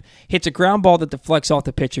the ninth, hits a ground ball that deflects off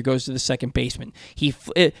the pitcher, goes to the second baseman.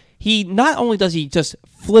 He not only does he just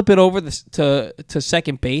flip it over to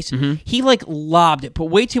second base, he like lobbed it,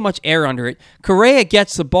 put way too much air under it. Correa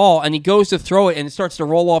gets the ball and he goes to throw it and it starts to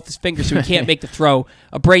roll off his fingers, so he can't make the throw.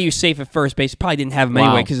 Abreu's safe at first base. Probably didn't have him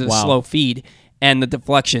anyway because of the slow feed and the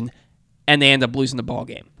deflection, and they end up losing the ball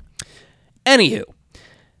game. Anywho,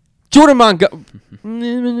 Jordan Montgomery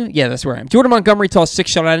tossed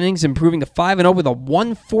 6 shutout innings, improving to 5-0 with a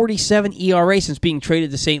 1.47 ERA since being traded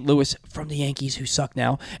to St. Louis from the Yankees, who suck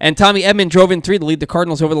now. And Tommy Edman drove in 3 to lead the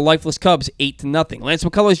Cardinals over the lifeless Cubs 8-0. Lance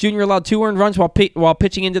McCullers Jr. allowed 2 earned runs while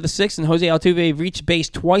pitching into the 6th, and Jose Altuve reached base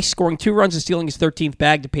twice, scoring 2 runs and stealing his 13th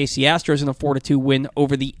bag to pace the Astros in a 4-2 win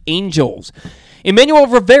over the Angels. Emmanuel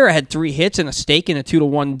Rivera had 3 hits and a stake in a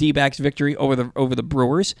 2-1 D-backs victory over the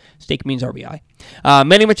Brewers. Stake means RBI.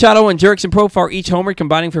 Manny Machado and Jerickson Profar each homered,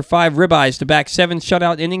 combining for 5 ribeyes to back 7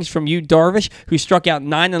 shutout innings from Yu Darvish, who struck out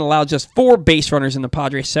 9 and allowed just 4 base runners in the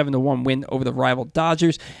Padres' 7-1 win over the rival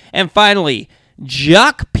Dodgers. And finally,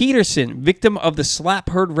 Jock Peterson, victim of the slap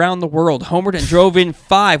heard round the world, homered and drove in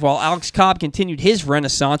 5, while Alex Cobb continued his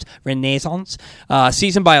renaissance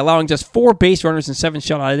season by allowing just 4 base runners and 7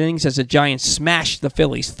 shutout innings as the Giants smashed the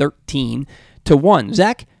Phillies 13-1.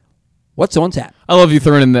 Zach, what's on tap? I love you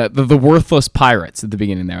throwing in the worthless Pirates at the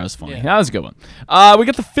beginning there. That was funny. Yeah. That was a good one. We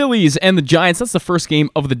got the Phillies and the Giants. That's the first game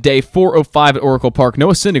of the day, 4:05 at Oracle Park.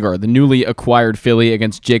 Noah Syndergaard, the newly acquired Philly,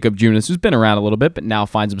 against Jacob Junis, who's been around a little bit, but now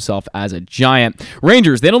finds himself as a Giant.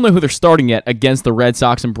 Rangers, they don't know who they're starting yet against the Red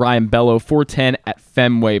Sox and Brian Bello, 4:10 at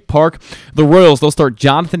Fenway Park. The Royals, they'll start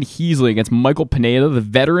Jonathan Heasley against Michael Pineda, the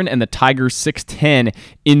veteran, and the Tigers, 6:10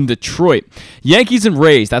 in Detroit. Yankees and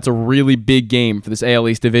Rays, that's a really big game for this AL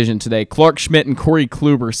East division today. Clark Schmidt and Corey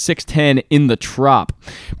Kluber, 6:10 in the Trop.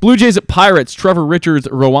 Blue Jays at Pirates, Trevor Richards,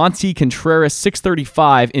 Rowanty Contreras,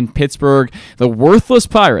 6:35 in Pittsburgh. The worthless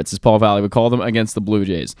Pirates, as Paul Valley would call them, against the Blue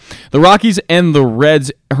Jays. The Rockies and the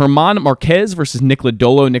Reds, Herman Marquez versus Nick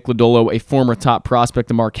Lodolo. Nick Lodolo, a former top prospect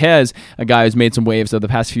of Marquez, a guy who's made some waves over the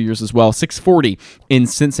past few years as well, 6:40 in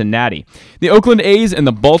Cincinnati. The Oakland A's and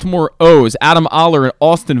the Baltimore O's, Adam Oller and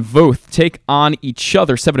Austin Voth take on each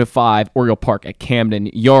other, 7:05 Oriole Park at Camden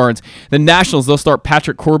Yards. The Nationals, they'll start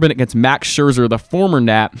Patrick Corbin against Max Scherzer, the former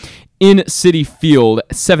Nat, in Citi Field,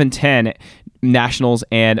 7:10 Nationals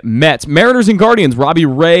and Mets. Mariners and Guardians, Robbie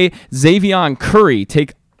Ray, Xavier Curry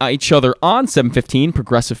take each other on 7:15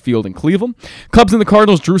 Progressive Field in Cleveland. Cubs and the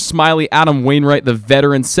Cardinals, Drew Smyly, Adam Wainwright, the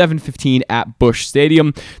veteran, 7:15 at Busch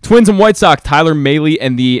Stadium. Twins and White Sox, Tyler Mahle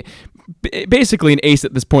and the basically an ace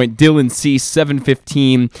at this point, Dylan Cease,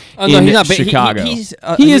 7:15 in Chicago. He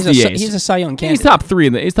is the ace. He's a Cy Young candidate. He's top three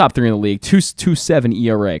in the league. 2.27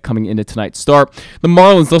 ERA coming into tonight's start. The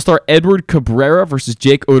Marlins, they'll start Edward Cabrera versus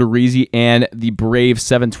Jake Odorizzi and the Braves,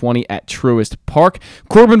 7:20 at Truist Park.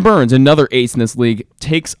 Corbin Burns, another ace in this league,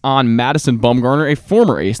 takes on Madison Bumgarner, a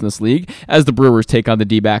former ace in this league, as the Brewers take on the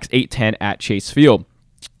D-backs, 8:10 at Chase Field.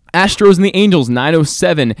 Astros and the Angels,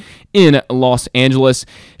 9:07 in Los Angeles.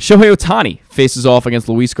 Shohei Ohtani faces off against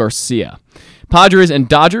Luis Garcia. Padres and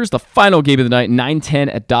Dodgers, the final game of the night, 9:10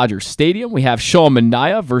 at Dodger Stadium. We have Sean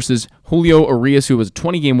Manaea versus Julio Urias, who was a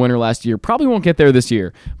 20-game winner last year. Probably won't get there this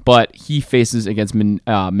year, but he faces against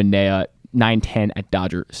Manaea, 9:10 at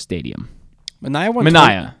Dodger Stadium. Manaea won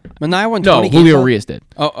 20 No, games. Julio Urias did.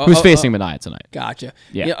 Who's facing Manaea tonight? Gotcha.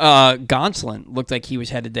 Yeah. Gonsolin looked like he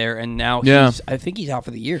was headed there, and now I think he's out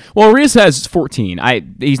for the year. Well, Urias has 14.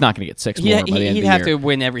 He's not going to get 6 more by the end of the year. He'd have to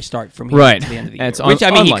win every start from here to the end of the year. Which,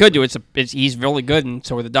 he could do. He's really good, and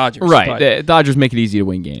so are the Dodgers. Right. The Dodgers make it easy to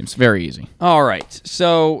win games. Very easy. All right.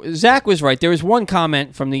 So, Zach was right. There was one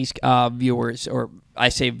comment from these viewers, or I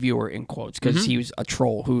say viewer in quotes, because he was a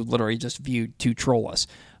troll who literally just viewed to troll us.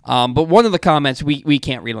 But one of the comments we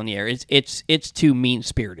can't read on the air. It's too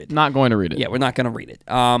mean-spirited. Not going to read it. Yeah, we're not going to read it.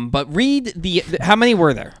 But read the how many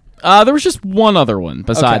were there? There was just one other one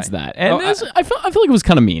besides that, and I feel like it was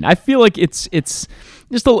kind of mean. I feel like it's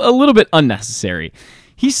just a little bit unnecessary.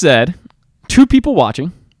 He said, 2 people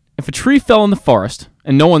watching. If a tree fell in the forest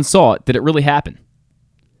and no one saw it, did it really happen?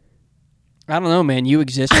 I don't know, man. You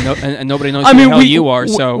exist, and nobody knows who the hell you are.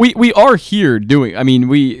 So we are here doing. I mean,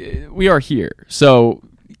 we are here. So.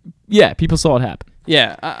 Yeah, people saw it happen.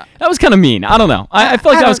 Yeah. That was kind of mean. I don't know. I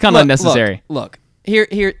feel like that was kind of unnecessary. Look,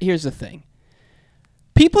 here's the thing.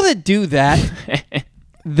 People that do that,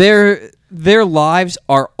 their lives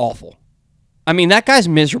are awful. I mean, that guy's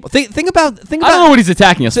miserable. Think about. I don't know what he's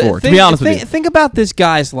attacking us for, to be honest with you. Think about this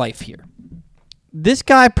guy's life here. This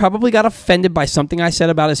guy probably got offended by something I said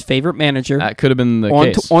about his favorite manager. That could have been the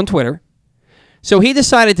case. On Twitter. So he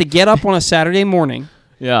decided to get up on a Saturday morning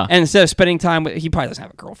Yeah. And instead of spending time with, he probably doesn't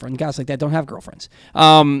have a girlfriend. Guys like that don't have girlfriends.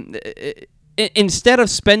 Instead of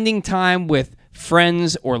spending time with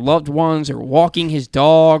friends or loved ones or walking his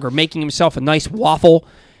dog or making himself a nice waffle,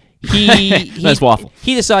 nice waffle.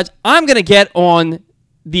 He decides, I'm going to get on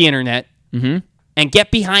the internet Mm-hmm. and get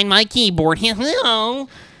behind my keyboard.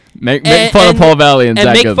 Make fun of Paul Valley and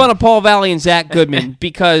Zach make Goodman. fun of Paul Valley and Zach Goodman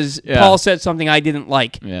because Yeah. Paul said something I didn't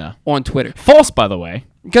like on Twitter. False, by the way.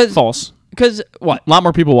 False. Because what? A lot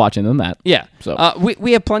more people watching than that. Yeah. So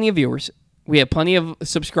we have plenty of viewers. We have plenty of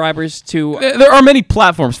subscribers to... There are many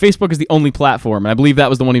platforms. Facebook is the only platform, and I believe that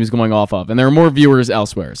was the one he was going off of. And there are more viewers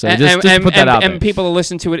elsewhere. So just to put that out there. And people will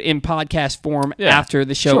listen to it in podcast form after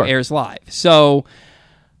the show airs live. So,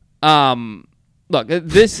 look,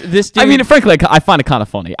 this dude... I mean, frankly, I find it kind of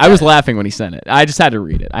funny. I was laughing when he sent it. I just had to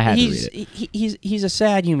read it. I had to read it. He's a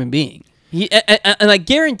sad human being. And I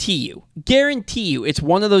guarantee you, it's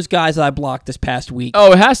one of those guys that I blocked this past week.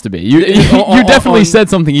 Oh, it has to be. You definitely said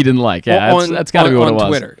something he didn't like. Yeah, that's got to be what it was. On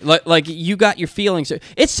Twitter. Like, you got your feelings.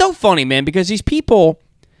 It's so funny, man, because these people...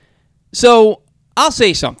 So, I'll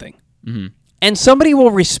say something, and somebody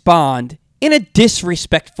will respond in a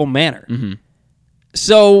disrespectful manner. Mm-hmm.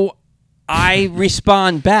 So, I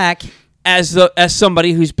respond back as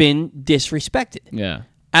somebody who's been disrespected. Yeah.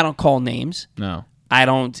 I don't call names. No. I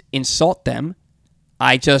don't insult them.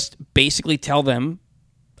 I just basically tell them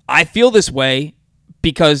I feel this way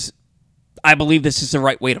because I believe this is the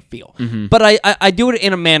right way to feel. Mm-hmm. But I do it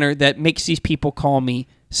in a manner that makes these people call me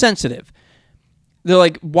sensitive. They're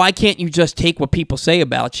like, why can't you just take what people say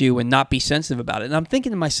about you and not be sensitive about it? And I'm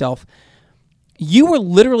thinking to myself, you were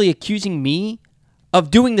literally accusing me of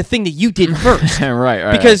doing the thing that you did first.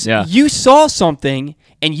 right. Because yeah. you saw something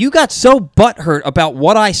and you got so butthurt about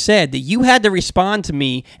what I said that you had to respond to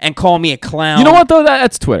me and call me a clown. You know what, though?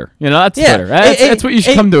 That's Twitter. That's Twitter. That's what you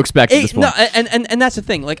should come to expect at this point. No, and that's the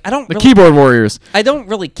thing. Like, I don't the keyboard warriors. I don't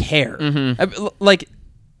really care. Mm-hmm. Like,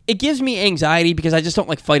 it gives me anxiety because I just don't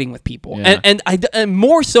like fighting with people. Yeah. And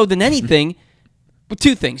more so than anything,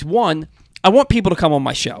 two things. One, I want people to come on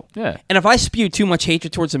my show. Yeah. And if I spew too much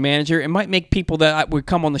hatred towards the manager, it might make people that would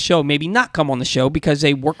come on the show maybe not come on the show because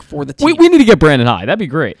they work for the team. We need to get Brandon high. That'd be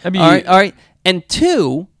great. That'd be all right. And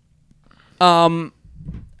two, I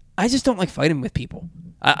just don't like fighting with people.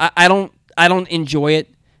 I don't enjoy it.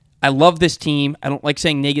 I love this team. I don't like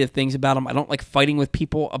saying negative things about them. I don't like fighting with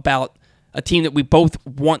people about a team that we both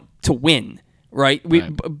want to win. Right?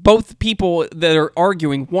 Both people that are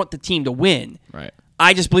arguing want the team to win. Right.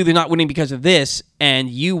 I just believe they're not winning because of this, and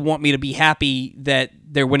you want me to be happy that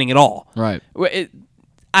they're winning it all. Right.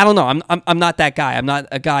 I don't know. I'm not that guy. I'm not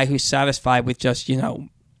a guy who's satisfied with just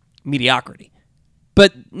mediocrity.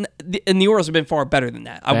 But and the Orioles have been far better than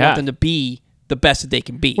that. I want them to be the best that they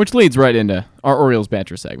can be. Which leads right into our Orioles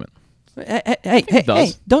banter segment.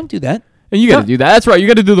 Hey! Don't do that. And you got to do that. That's right. You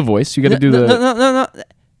got to do the voice. You got to do the. No.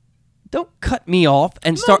 Don't cut me off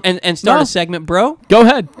and start a segment, bro. Go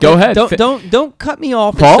ahead. Don't cut me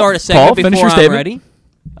off Paul, and start a segment Paul, before I'm ready.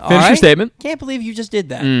 Finish your statement. Can't believe you just did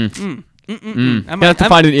that. I might have to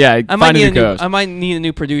find it. I might need a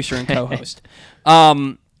new producer and co-host.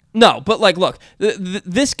 No, but look,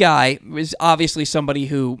 this guy is obviously somebody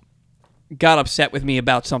who got upset with me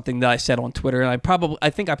about something that I said on Twitter, and I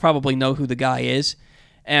think I probably know who the guy is,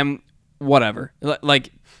 and whatever.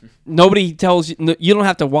 Nobody tells you. You don't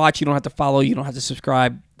have to watch. You don't have to follow. You don't have to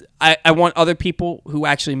subscribe. I want other people who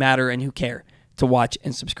actually matter and who care to watch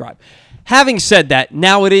and subscribe. Having said that,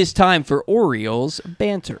 now it is time for Orioles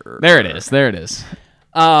banter. There it is.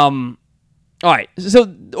 All right. So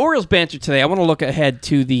the Orioles banter today. I want to look ahead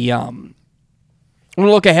to the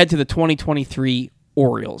 2023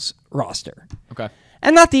 Orioles roster. Okay.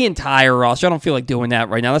 And not the entire roster. I don't feel like doing that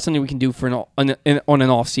right now. That's something we can do for on an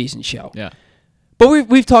off-season show. Yeah. But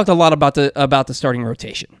we've talked a lot about the starting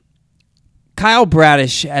rotation. Kyle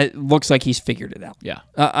Bradish looks like he's figured it out. Yeah.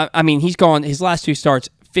 I mean, he's gone his last two starts,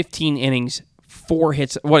 15 innings, 4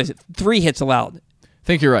 hits. What is it? 3 hits allowed. I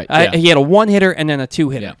think you're right. Yeah. He had a 1-hitter and then a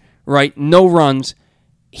 2-hitter. Yeah. Right? No runs.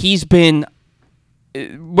 He's been.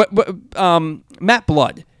 Matt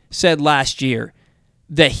Blood said last year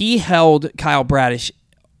that he held Kyle Bradish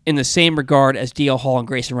in the same regard as D.L. Hall and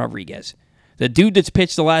Grayson Rodriguez. The dude that's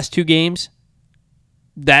pitched the last 2 games.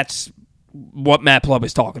 That's what Matt Blood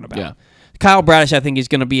was talking about. Yeah. Kyle Bradish, I think, is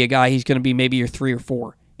going to be a guy. He's going to be maybe your 3 or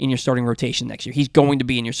 4 in your starting rotation next year. He's going to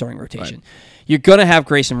be in your starting rotation. Right. You're going to have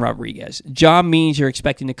Grayson Rodriguez. John Means you're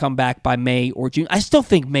expecting to come back by May or June. I still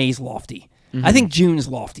think May's lofty. I think June's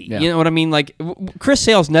lofty. Yeah. You know what I mean? Like Chris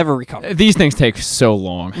Sale's never recovered. These things take so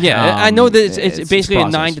long. Yeah, I know that it's basically a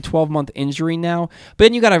process. 9 to 12 month injury now, but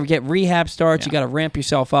then you got to get rehab starts. You got to ramp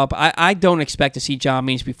yourself up. I don't expect to see John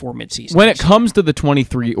Means before midseason. When it comes to the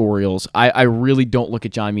 23 Orioles, I really don't look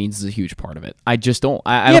at John Means as a huge part of it. I just don't.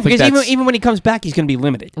 I don't think because that's... even when he comes back, he's going to be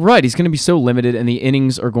limited. Right, he's going to be so limited, and the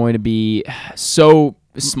innings are going to be so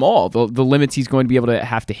small. The limits he's going to be able to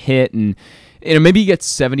have to hit, and maybe he gets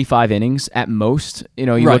 75 innings at most. You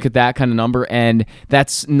look at that kind of number, and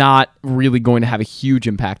that's not really going to have a huge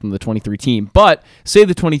impact on the 23 team. But say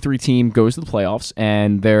the 23 team goes to the playoffs,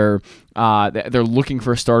 and they're looking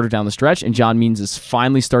for a starter down the stretch, and John Means is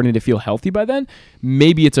finally starting to feel healthy by then.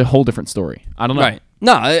 Maybe it's a whole different story. I don't know. Right.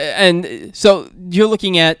 No, and so you're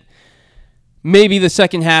looking at maybe the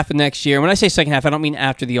second half of next year. When I say second half, I don't mean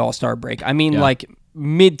after the All-Star break. I mean like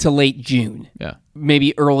mid to late June. Yeah.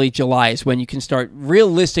 Maybe early July is when you can start,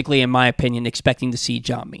 realistically, in my opinion, expecting to see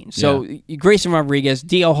John Means. So Grayson Rodriguez,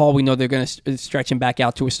 DL Hall, we know they're going to stretch him back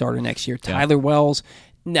out to a starter next year. Tyler Wells.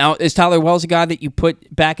 Now, is Tyler Wells a guy that you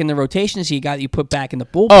put back in the rotation? Is he a guy that you put back in the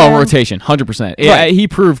bullpen? Oh, rotation, 100%. Yeah, he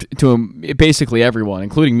proved to him, basically everyone,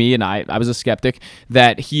 including me, and I was a skeptic,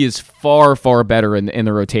 that he is far, far better in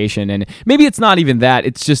the rotation. And maybe it's not even that.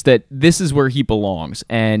 It's just that this is where he belongs,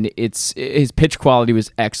 and his pitch quality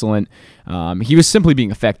was excellent. He was simply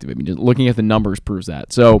being effective. I mean, just looking at the numbers proves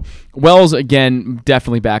that. So Wells, again,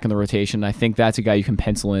 definitely back in the rotation. I think that's a guy you can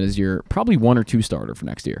pencil in as your probably 1 or 2 starter for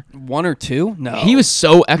next year. 1 or 2? No. He was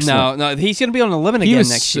so excellent. No, he's going to be on the limit again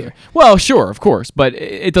next year. Well, sure, of course, but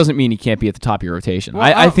it doesn't mean he can't be at the top of your rotation. Well,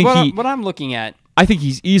 I think what I'm looking at, I think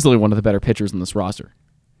he's easily one of the better pitchers in this roster.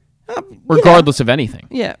 Regardless of anything.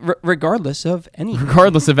 Yeah, regardless of anything.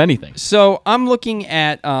 Regardless of anything. So I'm looking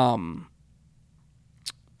at,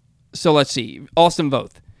 so let's see, Austin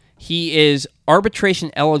Voth. He is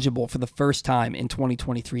arbitration eligible for the first time in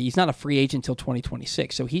 2023. He's not a free agent until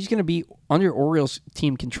 2026, so he's going to be under Orioles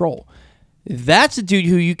team control. That's a dude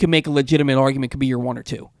who you can make a legitimate argument could be your 1 or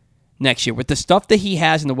 2 next year. With the stuff that he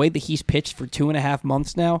has and the way that he's pitched for 2.5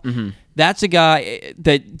 months now, that's a guy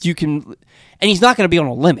that you can, and he's not going to be on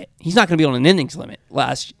a limit. He's not going to be on an innings limit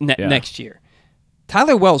next year.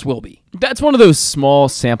 Tyler Wells will be. That's one of those small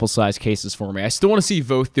sample size cases for me. I still want to see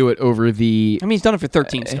Voth do it over the... I mean, he's done it for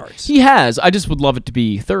 13 starts. He has. I just would love it to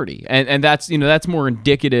be 30. And that's, that's more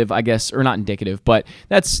indicative, I guess, or not indicative, but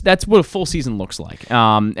that's what a full season looks like.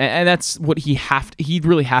 And that's what he'd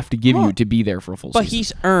really have to give you to be there for a full season. But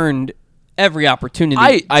he's earned every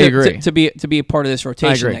opportunity I agree. to be a part of this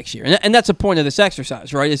rotation next year. And that's the point of this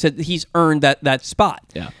exercise, right? Is that he's earned that spot.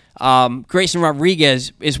 Yeah. Grayson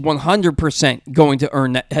Rodriguez is 100% going to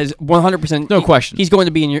earn that. Has 100%. No question. He's going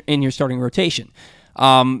to be in your starting rotation.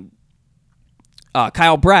 Kyle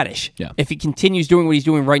Bradish. Yeah. If he continues doing what he's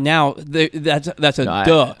doing right now, that's a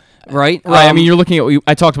duh, right? Right. I mean, you're looking at what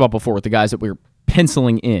I talked about before with the guys that we were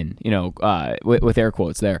penciling in. With air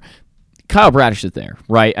quotes there. Kyle Bradish is there,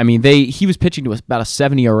 right? I mean, he was pitching to about a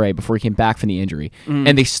 70 ERA before he came back from the injury,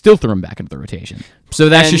 and they still threw him back into the rotation. So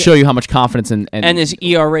that should show you how much confidence and his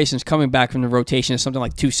ERA since coming back from the rotation is something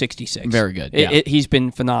like 2.66. Very good. Yeah. He's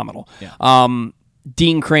been phenomenal. Yeah.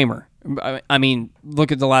 Dean Kremer. I mean,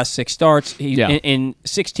 look at the last 6 starts. In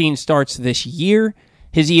 16 starts this year,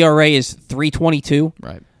 his ERA is 3.22.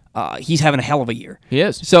 Right. He's having a hell of a year. He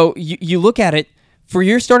is. So you look at it. For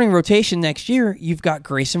your starting rotation next year, you've got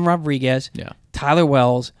Grayson Rodriguez, Tyler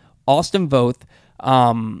Wells, Austin Voth,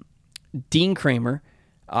 Dean Kremer,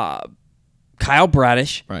 Kyle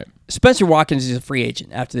Bradish. Right. Spencer Watkins is a free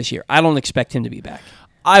agent after this year. I don't expect him to be back.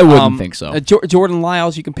 I wouldn't think so. Jordan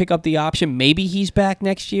Lyles, you can pick up the option. Maybe he's back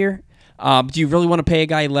next year. Do you really want to pay a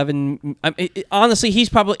guy $11? Honestly, he's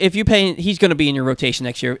going to be in your rotation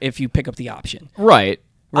next year if you pick up the option. Right.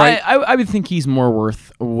 Right. I would think he's more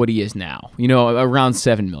worth what he is now. Around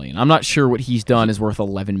 $7 million. I'm not sure what he's done is worth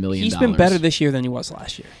 $11 million. He's been better this year than he was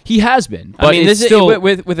last year. He has been. But I mean,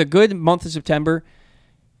 with a good month of September,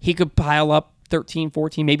 he could pile up 13,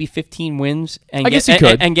 14, maybe 15 wins and get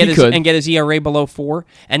his ERA below 4.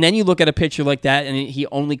 And then you look at a pitcher like that, and he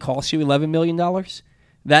only costs you $11 million.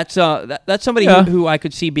 That's somebody who I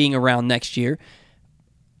could see being around next year.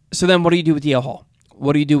 So then, what do you do with DL Hall?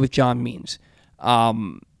 What do you do with John Means?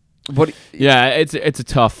 It's a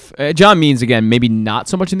tough. John Means, again, maybe not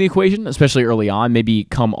so much in the equation, especially early on. Maybe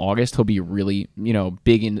come August he'll be really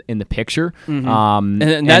big in the picture. Mm-hmm.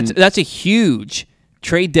 And that's a huge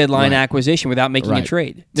trade deadline acquisition without making a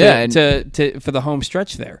trade. For the home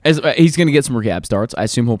stretch there. He's going to get some rehab starts. I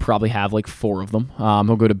assume he'll probably have like 4 of them.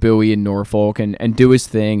 He'll go to Bowie and Norfolk and do his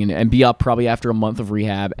thing and be up probably after a month of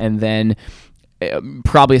rehab, and then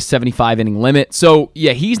probably a 75-inning limit. So,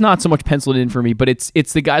 yeah, he's not so much penciled in for me, but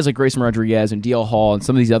it's the guys like Grayson Rodriguez and DL Hall and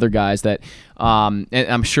some of these other guys that, and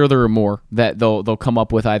I'm sure there are more that they'll come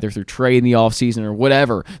up with either through trade in the offseason or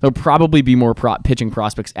whatever. There'll probably be more pitching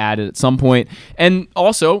prospects added at some point. And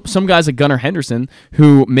also, some guys like Gunnar Henderson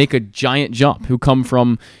who make a giant jump, who come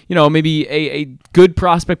from, maybe a good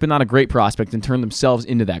prospect but not a great prospect and turn themselves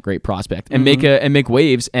into that great prospect and make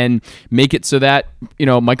waves and make it so that,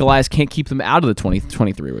 Mike Elias can't keep them out of the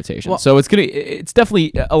 2023 rotation. Well, so it's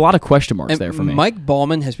definitely a lot of question marks there for me. Mike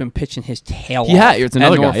Ballman has been pitching his tail off. Yeah, it's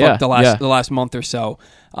another guy. The last month or so.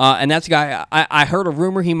 And that's a guy, I heard a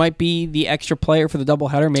rumor he might be the extra player for the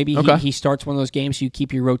doubleheader. Maybe he starts one of those games so you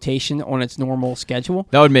keep your rotation on its normal schedule.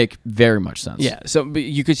 That would make very much sense. Yeah, so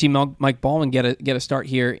you could see Mike Ballman get a start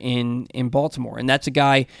here in Baltimore. And that's a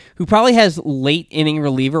guy who probably has late inning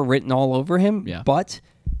reliever written all over him, but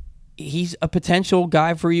he's a potential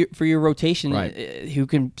guy for your rotation who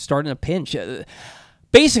can start in a pinch.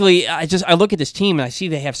 Basically, I look at this team and I see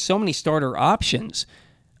they have so many starter options.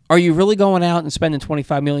 Are you really going out and spending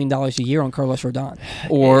 $25 million a year on Carlos Rodon,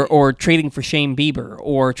 or trading for Shane Bieber,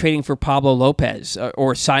 or trading for Pablo Lopez,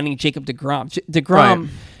 or signing Jacob DeGrom?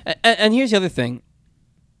 And here's the other thing: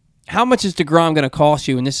 how much is DeGrom going to cost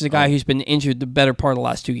you? And this is a guy who's been injured the better part of the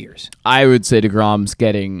last 2 years. I would say DeGrom's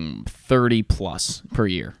getting 30 plus per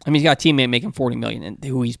year. I mean, he's got a teammate making $40 million, and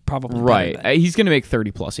who he's probably right. Better than. He's going to make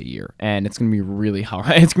 30 plus a year, and it's going to be really hard.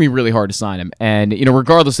 It's going to be really hard to sign him, and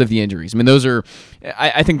regardless of the injuries. I mean, those are.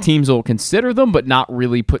 I think teams will consider them, but not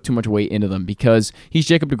really put too much weight into them because he's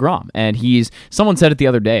Jacob DeGrom, and someone said it the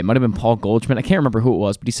other day. It might have been Paul Goldschmidt. I can't remember who it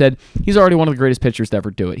was, but he said he's already one of the greatest pitchers to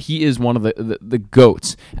ever do it. He is one of the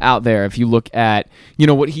goats out there. If you look at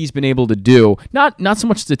what he's been able to do, not so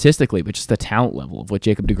much statistically, but just the talent level of what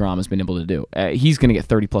Jacob DeGrom has been able to do. He's going to get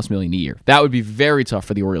 $30+ million a year. That would be very tough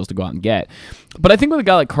for the Orioles to go out and get. But I think with a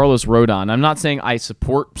guy like Carlos Rodon, I'm not saying I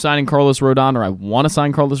support signing Carlos Rodon or I want to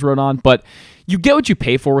sign Carlos Rodon, but you get what you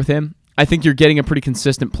pay for with him. I think you're getting a pretty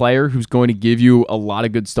consistent player who's going to give you a lot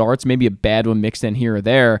of good starts, maybe a bad one mixed in here or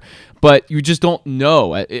there, but you just don't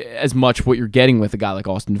know as much what you're getting with a guy like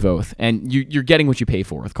Austin Voth, and you're getting what you pay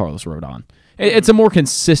for with Carlos Rodon. It's a more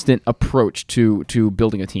consistent approach to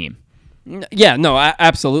building a team. Yeah, no,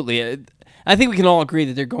 absolutely. I think we can all agree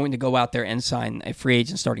that they're going to go out there and sign a free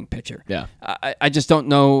agent starting pitcher. Yeah. I just don't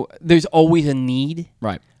know. There's always a need.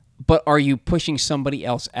 Right. But are you pushing somebody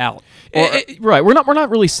else out? Right. We're not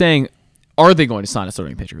really saying are they going to sign a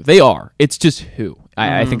starting pitcher? They are. It's just who,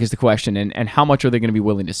 I think, is the question, and how much are they going to be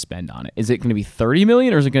willing to spend on it? Is it going to be $30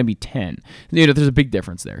 million or is it going to be 10? There's a big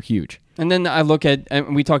difference there, huge. And then I look at,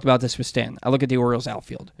 and we talked about this with Stan, I look at the Orioles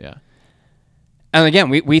outfield. Yeah. And again,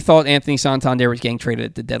 we thought Anthony Santander was getting traded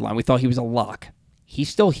at the deadline. We thought he was a lock. He's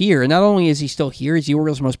still here. And not only is he still here, he's the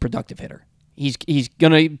Orioles' most productive hitter. He's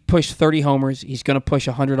going to push 30 homers. He's going to push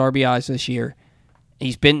 100 RBIs this year.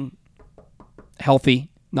 He's been healthy,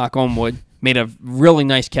 knock on wood. Made a really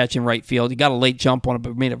nice catch in right field. He got a late jump on it,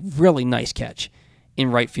 but made a really nice catch in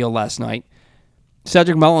right field last night.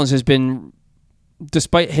 Cedric Mullins has been,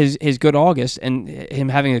 despite his good August and him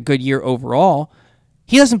having a good year overall,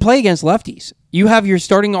 he doesn't play against lefties. You have your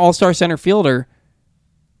starting all-star center fielder,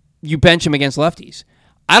 you bench him against lefties.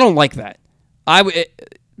 I don't like that.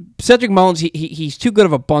 Cedric Mullins, he's too good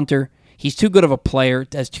of a bunter. He's too good of a player,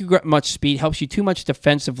 has too much speed, helps you too much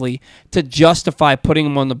defensively to justify putting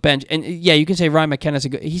him on the bench. And yeah, you can say Ryan McKenna's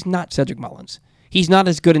he's not Cedric Mullins. He's not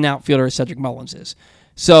as good an outfielder as Cedric Mullins is.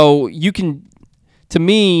 So you can, to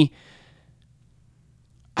me,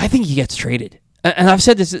 I think he gets traded. And I've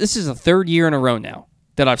said this is the third year in a row now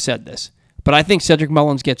that I've said this. But I think Cedric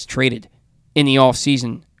Mullins gets traded in the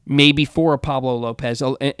offseason, maybe for a Pablo Lopez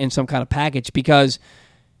in some kind of package, because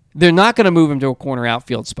they're not going to move him to a corner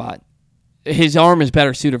outfield spot. His arm is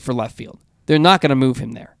better suited for left field. They're not going to move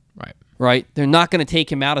him there. Right? They're not going to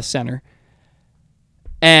take him out of center.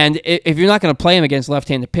 And if you're not going to play him against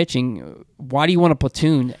left-handed pitching, why do you want a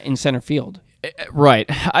platoon in center field? Right.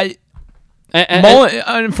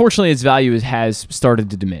 Unfortunately, his value has started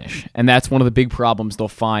to diminish, and that's one of the big problems they'll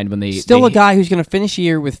find when they... Still a guy who's going to finish a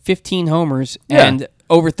year with 15 homers and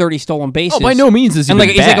over 30 stolen bases. Oh, by no means is he bad.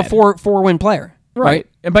 He's like a four-win player. Right.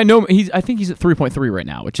 And I think he's at 3.3 right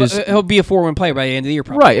now, which is... He'll be a 4-win player by the end of the year,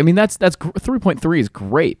 probably. Right. I mean, that's 3.3 is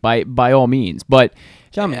great by all means, but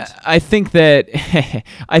I think that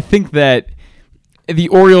the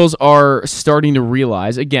Orioles are starting to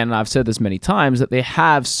realize, again, and I've said this many times, that they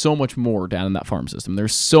have so much more down in that farm system.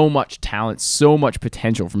 There's so much talent, so much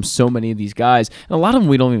potential from so many of these guys, and a lot of them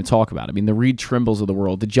we don't even talk about. I mean, the Reed Trimbles of the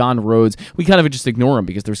world, the John Rhodes, we kind of just ignore them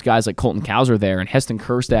because there's guys like Colton Cowser there and Heston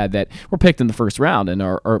Kjerstad that were picked in the first round and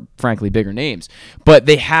are frankly bigger names. But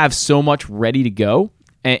they have so much ready to go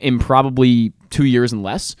in probably 2 years and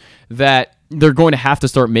less that they're going to have to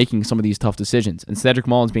start making some of these tough decisions. And Cedric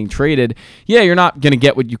Mullins being traded, you're not going to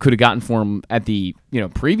get what you could have gotten for him at the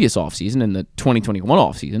previous offseason in the 2021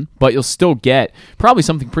 offseason, but you'll still get probably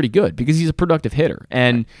something pretty good because he's a productive hitter.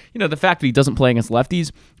 And the fact that he doesn't play against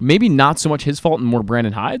lefties, maybe not so much his fault and more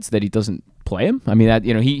Brandon Hyde's that he doesn't play him. I mean, that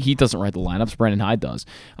he doesn't write the lineups. Brandon Hyde does.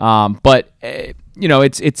 But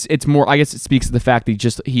it's more. I guess it speaks to the fact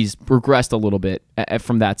that he's regressed a little bit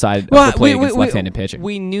from that side of the play against left-handed pitching.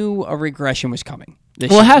 We knew a regression was coming.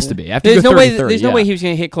 It has to be. There's no way he was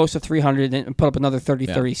going to hit close to 300 and put up another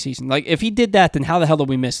 30-30 season. Like if he did that, then how the hell did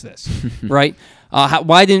we miss this? Right?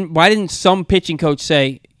 Why didn't some pitching coach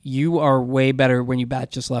say you are way better when you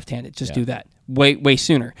bat just left-handed? Just do that way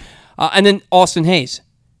sooner. And then Austin Hayes.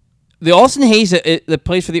 The Austin Hayes that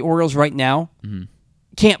plays for the Orioles right now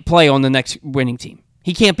can't play on the next winning team.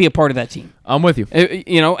 He can't be a part of that team. I'm with you.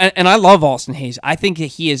 And I love Austin Hayes. I think that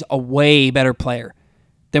he is a way better player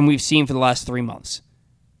than we've seen for the last 3 months.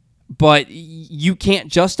 But you can't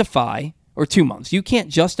justify, or 2 months, you can't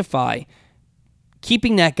justify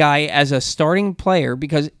keeping that guy as a starting player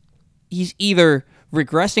because he's either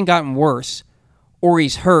regressed and gotten worse or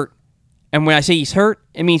he's hurt. And when I say he's hurt,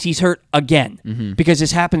 it means he's hurt again because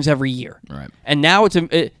this happens every year. Right. And now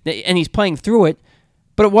and he's playing through it,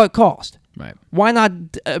 but at what cost? Right. Why not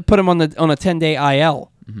put him on a 10-day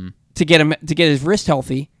IL to get his wrist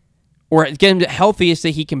healthy, or get him the healthiest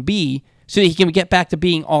that he can be, so that he can get back to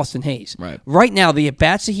being Austin Hayes. Right. Right now, the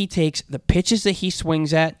at-bats that he takes, the pitches that he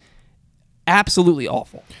swings at, absolutely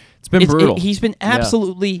awful. It's been brutal. He's been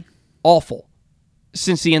absolutely awful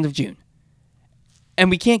since the end of June. And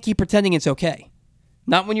we can't keep pretending it's okay.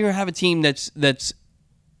 Not when you have a team that's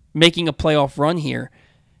making a playoff run here.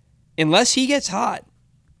 Unless he gets hot,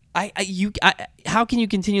 how can you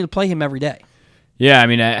continue to play him every day? Yeah, I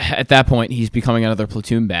mean, at that point, he's becoming another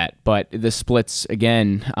platoon bat. But the splits,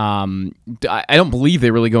 again, I don't believe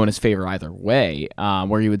they really go in his favor either way,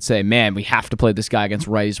 where you would say, man, we have to play this guy against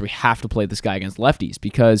righties, we have to play this guy against lefties,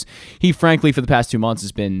 because he, frankly, for the past 2 months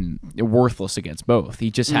has been worthless against both.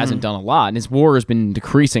 He just hasn't done a lot, and his WAR has been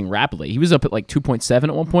decreasing rapidly. He was up at like 2.7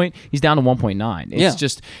 at one point. He's down to 1.9. It's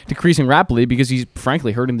just decreasing rapidly because he's,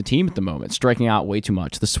 frankly, hurting the team at the moment, striking out way too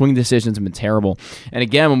much. The swing decisions have been terrible. And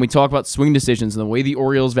again, when we talk about swing decisions and the way the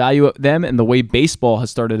Orioles value them and the way baseball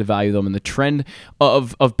has started to value them and the trend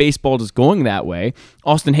of baseball just going that way,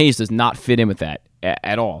 Austin Hayes does not fit in with that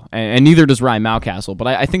at all. And neither does Ryan Mountcastle. But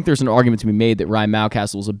I think there's an argument to be made that Ryan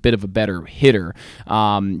Mountcastle is a bit of a better hitter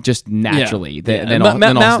just naturally than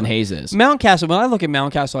Austin Hayes is. Mountcastle, when I look at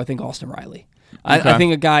Mountcastle, I think Austin Riley. I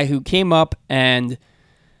think a guy who came up and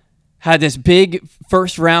had this big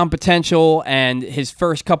first-round potential, and his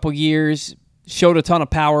first couple years showed a ton of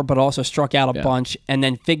power, but also struck out a bunch, and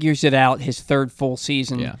then figures it out his third full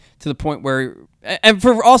season to the point where, and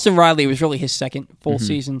for Austin Riley, it was really his second full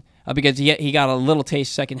season because he got a little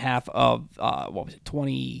taste second half of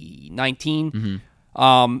 2019.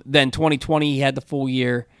 Then 2020 he had the full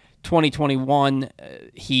year. 2021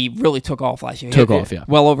 he really took off last year.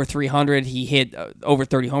 Well over 300. He hit over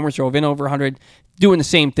 30 homers, drove in over 100. Doing the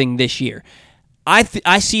same thing this year.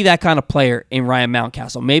 I see that kind of player in Ryan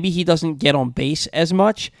Mountcastle. Maybe he doesn't get on base as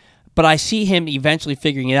much, but I see him eventually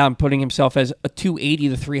figuring it out and putting himself as a 280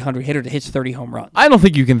 to 300 hitter that hits 30 home runs. I don't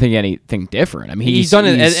think you can think anything different. I mean, he's done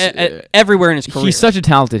it everywhere in his career. He's such a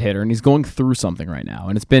talented hitter, and he's going through something right now,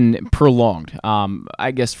 and it's been prolonged,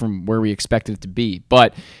 I guess, from where we expected it to be.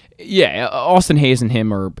 But yeah, Austin Hayes and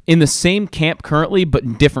him are in the same camp currently, but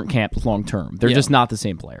in different camps long term. They're just not the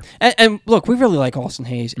same player. And look, we really like Austin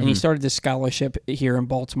Hayes, and he started this scholarship here in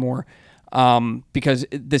Baltimore because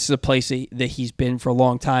this is a place that he's been for a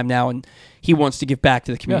long time now, and he wants to give back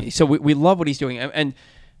to the community. Yeah. So we love what he's doing, and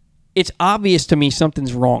it's obvious to me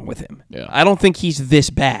something's wrong with him. Yeah. I don't think he's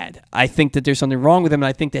this bad. I think that there's something wrong with him, and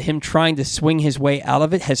I think that him trying to swing his way out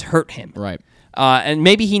of it has hurt him. Right. And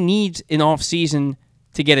maybe he needs an off season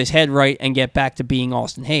to get his head right and get back to being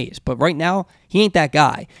Austin Hayes. But right now, he ain't that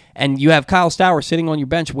guy. And you have Kyle Stowers sitting on your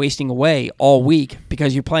bench wasting away all week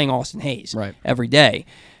because you're playing Austin Hayes every day.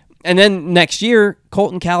 And then next year,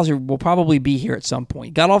 Colton Cowser will probably be here at some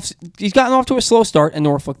point. He's gotten off to a slow start in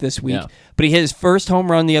Norfolk this week, but he hit his first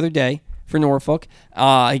home run the other day for Norfolk.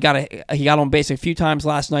 He got on base a few times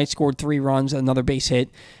last night, scored 3 runs, another base hit.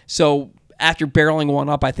 So after barreling one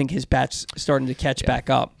up, I think his bat's starting to catch back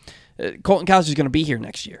up. Colton Cowser is going to be here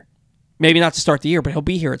next year. Maybe not to start the year, but he'll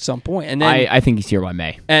be here at some point. And then I think he's here by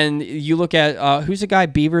May. And you look at who's the guy,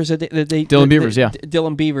 Beavers? Dylan Beavers, yeah.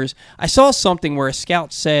 Dylan Beavers. I saw something where a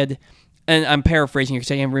scout said, and I'm paraphrasing here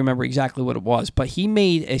because I can't remember exactly what it was, but he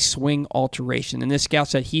made a swing alteration. And this scout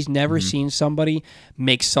said he's never seen somebody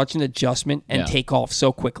make such an adjustment and take off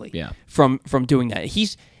so quickly from doing that.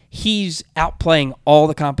 He's outplaying all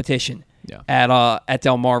the competition. At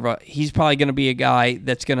Delmarva. He's probably going to be a guy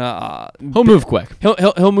that's going to... he'll move quick.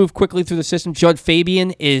 He'll move quickly through the system. Judd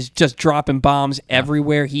Fabian is just dropping bombs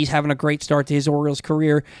everywhere. He's having a great start to his Orioles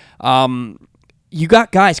career. You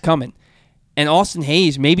got guys coming. And Austin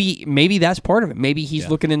Hayes, maybe that's part of it. Maybe he's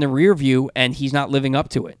looking in the rear view and he's not living up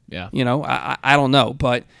to it. Yeah. I don't know,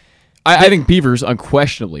 but... I think Beavers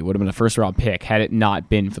unquestionably would have been a first-round pick had it not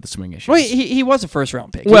been for the swing issue. Well, he was a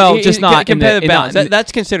first-round pick. Well, just not competitive balance.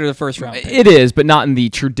 That's considered a first-round pick. It is, but not in the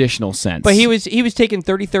traditional sense. But he was taken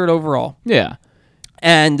 33rd overall. Yeah,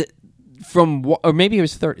 and or maybe it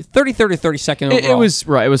was 33rd or 32nd overall. It was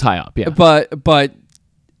right. It was high up. Yeah, but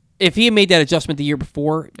if he had made that adjustment the year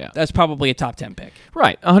before, that's probably a top 10 pick.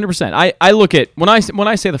 Right, 100%. I look at when I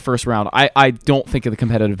say the first round, I don't think of the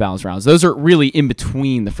competitive balance rounds. Those are really in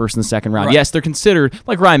between the first and the second round. Right. Yes, they're considered,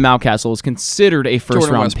 like Ryan Mountcastle is considered a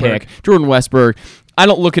first-round pick. Jordan Westburg. I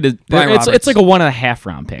don't look at it. It's like a 1.5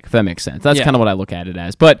 round pick, if that makes sense. That's kind of what I look at it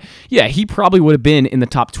as. But yeah, he probably would have been in the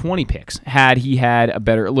top 20 picks had he had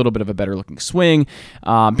a little bit of a better looking swing,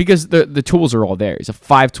 because the tools are all there. He's a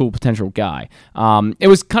 5-tool potential guy. It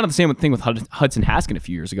was kind of the same thing with Hudson Haskin a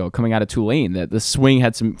few years ago, coming out of Tulane. That the swing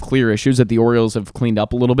had some clear issues that the Orioles have cleaned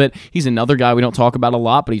up a little bit. He's another guy we don't talk about a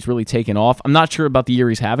lot, but he's really taken off. I'm not sure about the year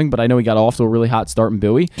he's having, but I know he got off to a really hot start in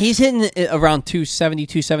Bowie. He's hitting around 270,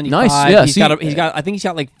 275. Nice. Yeah, I think he's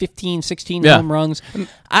got like 15, 16 home runs.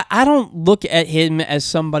 I don't look at him as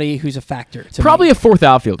somebody who's a factor. Probably a fourth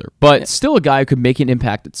outfielder, but still a guy who could make an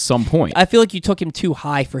impact at some point. I feel like you took him too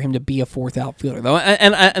high for him to be a fourth outfielder, though.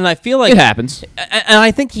 And I feel like... It happens. And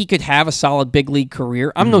I think he could have a solid big league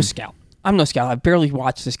career. I'm no scout. I've barely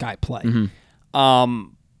watched this guy play.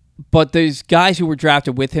 But there's guys who were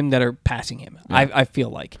drafted with him that are passing him, I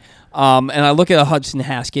feel like. And I look at a Hudson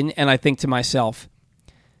Haskin, and I think to myself...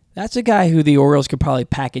 That's a guy who the Orioles could probably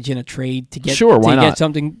package in a trade to get get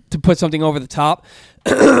something, to put something over the top,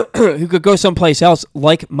 who could go someplace else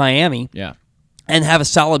like Miami, and have a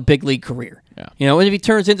solid big league career. And if he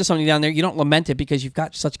turns into something down there, you don't lament it because you've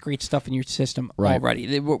got such great stuff in your system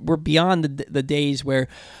already. We're beyond the days where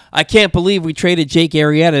I can't believe we traded Jake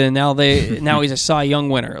Arrieta and now he's a Cy Young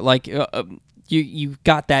winner. Like you've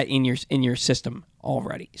got that in your system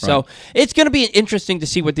already. So it's going to be interesting to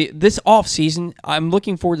see what this offseason, I'm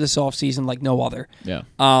looking forward to this offseason like no other.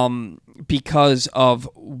 Because of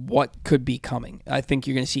what could be coming. I think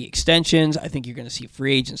you're going to see extensions. I think you're going to see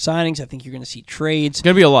free agent signings. I think you're going to see trades. It's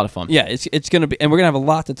going to be a lot of fun. Yeah, it's going to be, and we're going to have a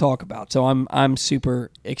lot to talk about. So I'm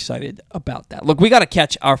super excited about that. Look, we got to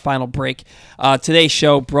catch our final break. Today's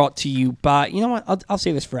show brought to you by, you know what? I'll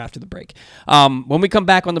save this for after the break. When we come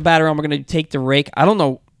back on the Batter Round, we're going to take the rake. I don't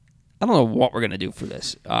know what we're going to do for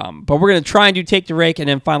this, but we're going to try and do Take the Rake and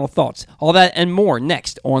then Final Thoughts. All that and more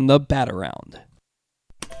next on the Batter Round.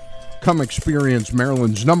 Come experience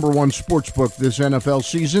Maryland's #1 sportsbook this NFL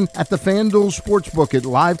season at the FanDuel Sportsbook at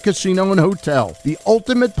Live Casino and Hotel, the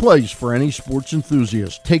ultimate place for any sports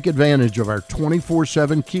enthusiast. Take advantage of our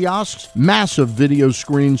 24/7 kiosks, massive video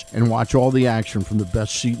screens, and watch all the action from the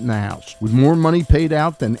best seat in the house. With more money paid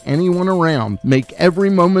out than anyone around, make every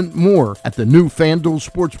moment more at the new FanDuel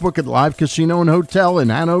Sportsbook at Live Casino and Hotel in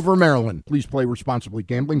Hanover, Maryland. Please play responsibly.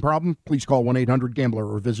 Gambling problem? Please call 1-800-GAMBLER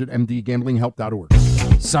or visit mdgamblinghelp.org.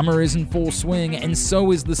 Summer is in full swing, and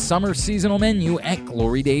so is the summer seasonal menu at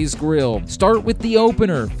Glory Days Grill. Start with the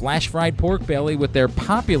opener, flash-fried pork belly with their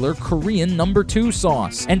popular Korean No. 2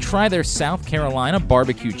 sauce. And try their South Carolina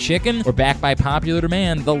barbecue chicken, or back by popular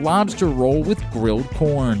demand, the lobster roll with grilled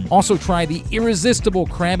corn. Also try the irresistible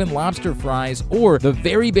crab and lobster fries, or the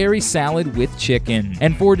very berry salad with chicken.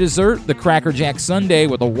 And for dessert, the Cracker Jack sundae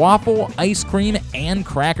with a waffle, ice cream, and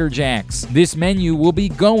Cracker Jacks. This menu will be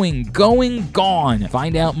gone.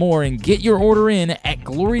 Find out more and get your order in at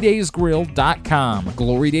glorydaysgrill.com.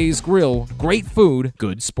 Glory Days Grill, great food,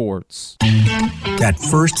 good sports. That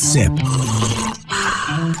first sip.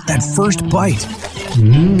 That first bite.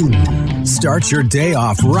 Start your day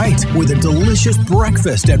off right with a delicious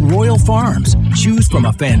breakfast at Royal Farms. Choose from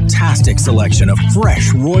a fantastic selection of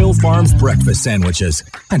fresh Royal Farms breakfast sandwiches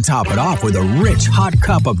and top it off with a rich hot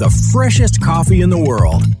cup of the freshest coffee in the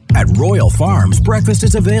world. At Royal Farms, breakfast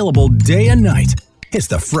is available day and night. It's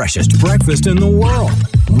the freshest breakfast in the world.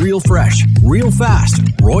 Real fresh, real fast.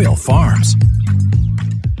 Royal Farms.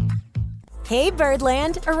 Hey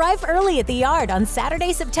Birdland, arrive early at the Yard on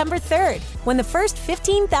Saturday, September 3rd, when the first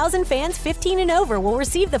 15,000 fans 15 and over will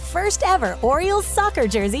receive the first ever Orioles soccer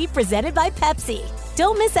jersey presented by Pepsi.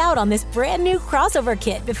 Don't miss out on this brand new crossover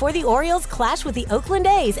kit before the Orioles clash with the Oakland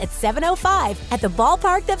A's at 7:05 at the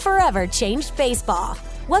ballpark that forever changed baseball.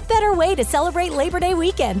 What better way to celebrate Labor Day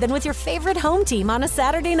weekend than with your favorite home team on a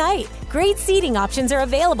Saturday night? Great seating options are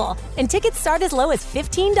available, and tickets start as low as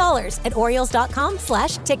 $15 at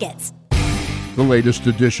Orioles.com/tickets. The latest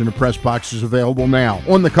edition of Press Box is available now.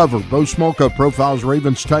 On the cover, Bo Smolka profiles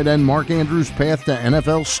Ravens tight end Mark Andrews' path to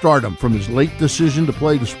NFL stardom, from his late decision to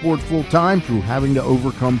play the sport full-time through having to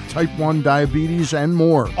overcome type 1 diabetes and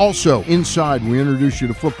more. Also, inside, we introduce you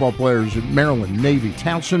to football players at Maryland, Navy,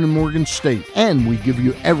 Towson, and Morgan State. And we give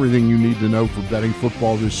you everything you need to know for betting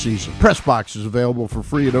football this season. Press Box is available for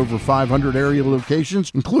free at over 500 area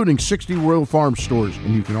locations, including 60 Royal Farm stores.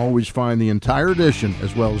 And you can always find the entire edition,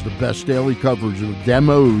 as well as the best daily coverage of the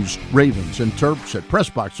Demos, Ravens, and Terps at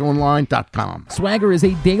PressBoxOnline.com. Swagger is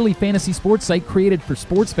a daily fantasy sports site created for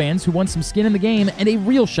sports fans who want some skin in the game and a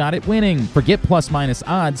real shot at winning. Forget plus-minus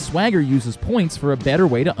odds, Swagger uses points for a better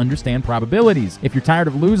way to understand probabilities. If you're tired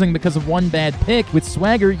of losing because of one bad pick, with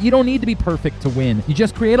Swagger, you don't need to be perfect to win. You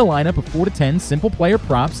just create a lineup of 4 to 10 simple player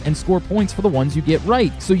props and score points for the ones you get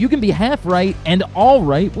right. So you can be half right and all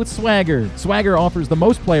right with Swagger. Swagger offers the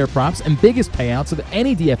most player props and biggest payouts of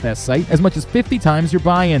any DFS site, as much as 50 times your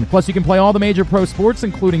buy-in. Plus, you can play all the major pro sports,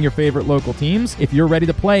 including your favorite local teams. If you're ready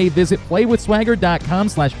to play, visit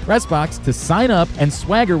playwithswagger.com/pressbox to sign up, and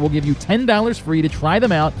Swagger will give you $10 free to try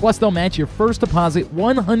them out. Plus, they'll match your first deposit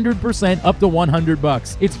 100% up to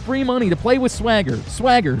 $100. It's free money to play with Swagger.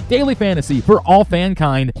 Swagger, daily fantasy for all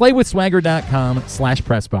fankind.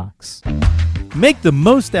 Playwithswagger.com/pressbox. Make the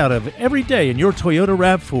most out of every day in your Toyota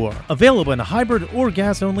RAV4, available in hybrid or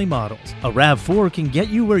gas-only models. A RAV4 can get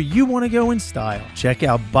you where you want to go in style. Check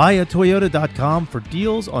out buyatoyota.com for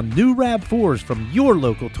deals on new RAV4s from your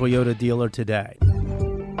local Toyota dealer today.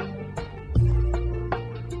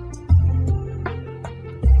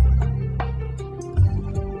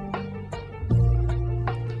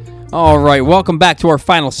 All right, welcome back to our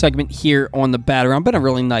final segment here on the Bat Around. Been a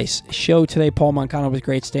really nice show today. Paul Mancano was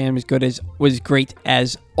great. Stan was great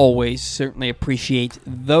as always. Certainly appreciate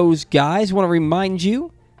those guys. Want to remind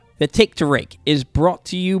you that Take to Rake is brought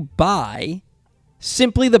to you by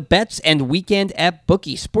Simply the Bets and Weekend at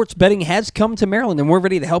Bookie. Sports betting has come to Maryland, and we're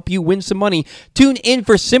ready to help you win some money. Tune in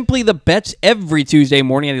for Simply the Bets every Tuesday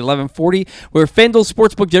morning at 11:40, where Fendel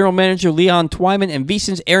Sportsbook General Manager Leon Twyman and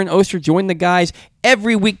VSiN's Aaron Oster join the guys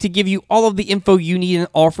every week to give you all of the info you need and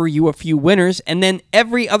offer you a few winners. And then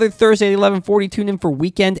every other Thursday at 11:40, tune in for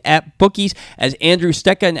Weekend at Bookies as Andrew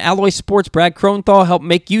Stecca and Alloy Sports' Brad Kronthal help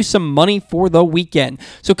make you some money for the weekend.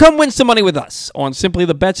 So come win some money with us on Simply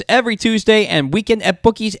the Bets every Tuesday and Weekend at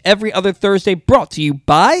Bookies every other Thursday, brought to you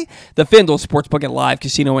by the Findle Sportsbook at Live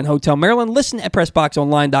Casino and Hotel Maryland. Listen at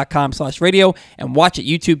PressBoxOnline.com/radio and watch at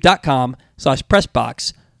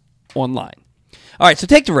YouTube.com/PressBoxOnline. All right, so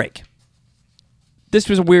take the rake. This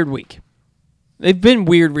was a weird week. They've been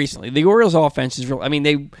weird recently. The Orioles' offense is real. I mean,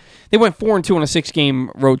 they went 4-2 on a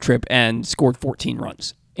 6-game road trip and scored 14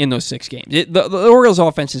 runs in those 6 games. The Orioles'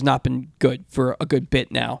 offense has not been good for a good bit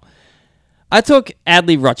now. I took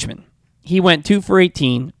Adley Rutschman. He went 2 for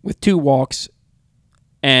 18 with 2 walks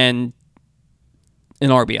and an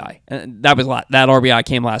RBI. And that RBI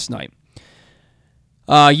came last night.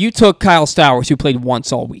 You took Kyle Stowers, who played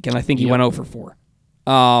once all week, and I think he went 0 for 4.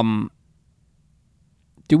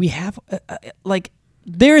 Do we have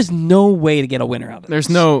there is no way to get a winner out of this. There's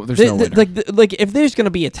no winner. Like if there's going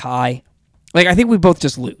to be a tie, I think we both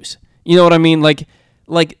just lose. You know what I mean? Like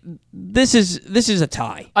this is a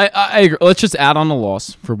tie. I agree. Let's just add on a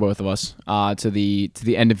loss for both of us to the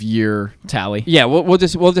end of year tally. Yeah, we'll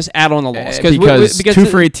just add on a loss because 2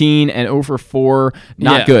 for 18 and 0 for 4,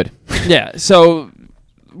 not good. Yeah, so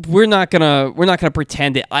we're not gonna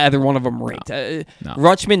pretend that either one of them raked. No.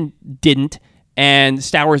 Rutschman didn't. And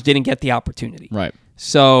Stowers didn't get the opportunity. Right.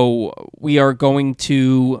 So we are going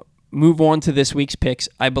to move on to this week's picks.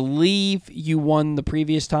 I believe you won the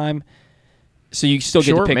previous time, so you still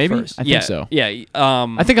get to pick maybe? first. I think so. Yeah.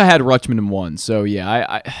 I think I had Rutschman in 1, so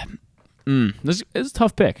yeah. This is a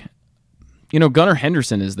tough pick. Gunnar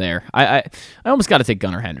Henderson is there. I almost got to take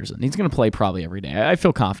Gunnar Henderson. He's going to play probably every day. I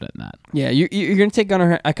feel confident in that. Yeah, you're going to take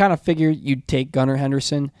Gunnar. I kind of figured you'd take Gunnar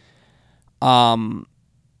Henderson.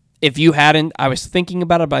 If you hadn't, I was thinking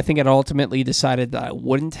about it, but I think I'd ultimately decided that I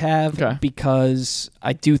wouldn't have because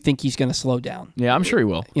I do think he's going to slow down. Yeah, I'm sure he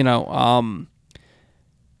will.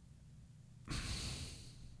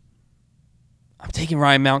 I'm taking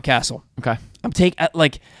Ryan Mountcastle. Okay.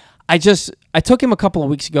 I took him a couple of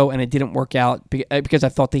weeks ago and it didn't work out because I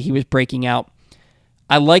thought that he was breaking out.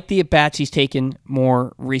 I like the at-bats he's taken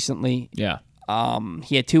more recently. Yeah.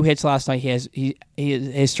 He had 2 hits last night. His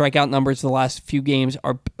strikeout numbers the last few games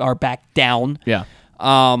are back down. Yeah.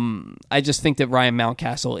 I just think that Ryan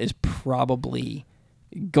Mountcastle is probably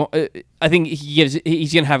I think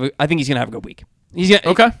he's gonna have a good week.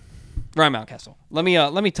 Okay. Ryan Mountcastle. Let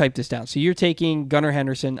me type this down. So you're taking Gunnar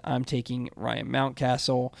Henderson. I'm taking Ryan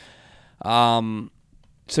Mountcastle.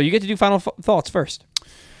 So you get to do final thoughts first.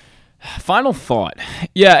 Final thought.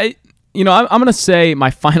 Yeah, I'm going to say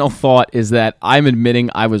my final thought is that I'm admitting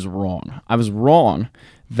I was wrong. I was wrong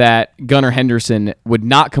that Gunnar Henderson would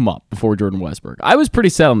not come up before Jordan Westburg. I was pretty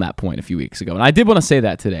set on that point a few weeks ago, and I did want to say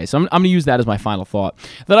that today. So I'm going to use that as my final thought,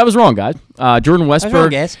 that I was wrong, guys. Jordan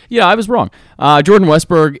Westburg. Yeah, I was wrong. Jordan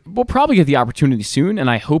Westburg will probably get the opportunity soon, and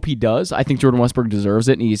I hope he does. I think Jordan Westburg deserves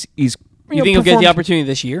it, and he's You think he'll get the opportunity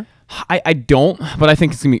this year? I don't, but I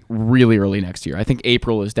think it's going to be really early next year. I think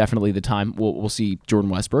April is definitely the time we'll see Jordan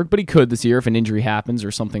Westburg, but he could this year if an injury happens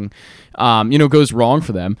or something goes wrong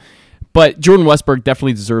for them. But Jordan Westburg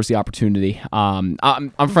definitely deserves the opportunity.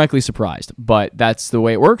 I'm frankly surprised, but that's the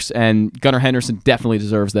way it works, and Gunnar Henderson definitely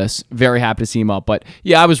deserves this. Very happy to see him up, but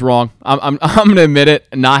yeah, I was wrong. I'm going to admit it,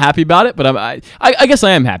 not happy about it, but I guess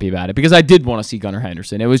I am happy about it because I did want to see Gunnar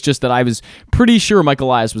Henderson. It was just that I was pretty sure Michael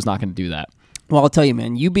Elias was not going to do that. Well, I'll tell you,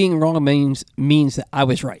 man. You being wrong means that I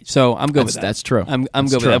was right. So I'm good with that. That's true. I'm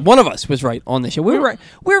good with that. One of us was right on this show. We're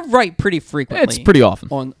right pretty frequently. It's pretty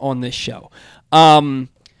often on this show.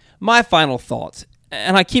 My final thoughts,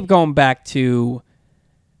 and I keep going back to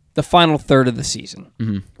the final third of the season.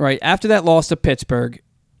 Mm-hmm. Right after that loss to Pittsburgh,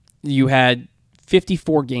 you had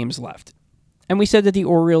 54 games left, and we said that the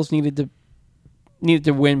Orioles needed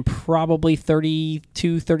to win probably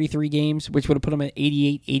 32, 33 games, which would have put them at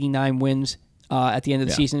 88, 89 wins at the end of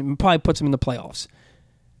the season, and probably puts them in the playoffs.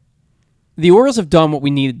 The Orioles have done what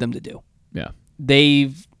we needed them to do. Yeah,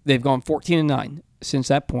 they've gone 14-9 since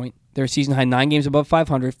that point. Their season high 9 games above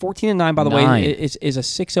 500. 14-9, by the way, is a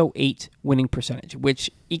 .608 winning percentage, which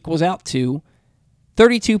equals out to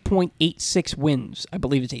 32.86 wins. I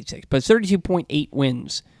believe it's 86, but it's 32.8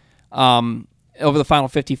 wins over the final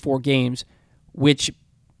 54 games, which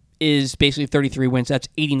is basically 33 wins. That's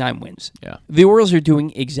 89 wins. Yeah. The Orioles are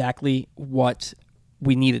doing exactly what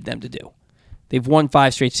we needed them to do. They've won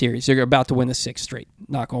 5 straight series. They're about to win the 6th straight,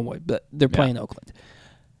 knock on wood, but they're playing Oakland.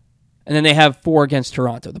 And then they have 4 against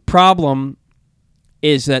Toronto. The problem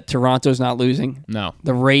is that Toronto's not losing. No.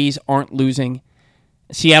 The Rays aren't losing.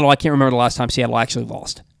 Seattle, I can't remember the last time Seattle actually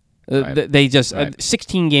lost. Right. They just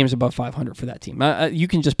 16 games above 500 for that team. You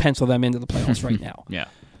can just pencil them into the playoffs right now. Yeah.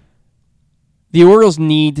 The Orioles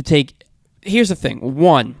need to take. Here's the thing.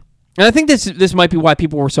 One, and I think this might be why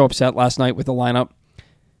people were so upset last night with the lineup.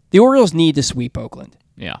 The Orioles need to sweep Oakland.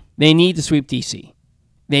 Yeah. They need to sweep DC.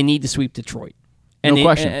 They need to sweep Detroit. And no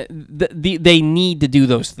question. They need to do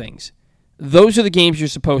those things. Those are the games you're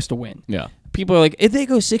supposed to win. Yeah. People are like, if they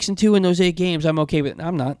go 6-2 in those 8 games, I'm okay with it.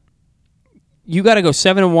 I'm not. You got to go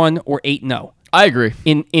 7-1 or 8-0. I agree.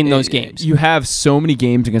 In those games, you have so many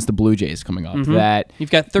games against the Blue Jays coming up that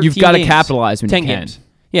you've got 13 you've got to games. capitalize when 10 you can. Games.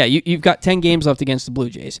 Yeah, you've got 10 games left against the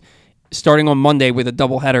Blue Jays, starting on Monday with a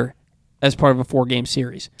doubleheader as part of a 4-game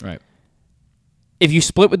series. Right. If you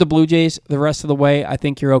split with the Blue Jays the rest of the way, I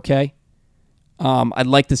think you're okay. I'd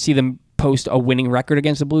like to see them post a winning record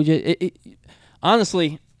against the Blue Jays.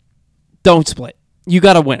 Honestly, don't split. You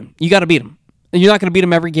got to win them. You got to beat them. You're not going to beat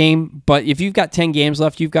them every game, but if you've got 10 games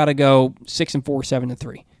left, you've got to go 6-4,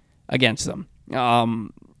 7-3 against them.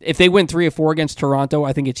 If they win 3 or 4 against Toronto,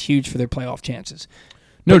 I think it's huge for their playoff chances.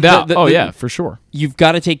 No doubt. Yeah, for sure. You've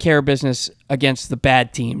got to take care of business against the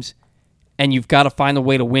bad teams, and you've got to find a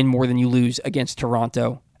way to win more than you lose against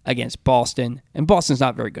Toronto, against Boston. And Boston's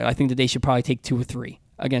not very good. I think that they should probably take 2 or 3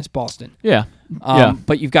 against Boston. Yeah.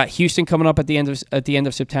 But you've got Houston coming up at the end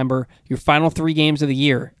of September. Your final 3 games of the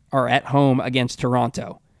year are at home against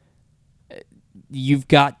Toronto. You've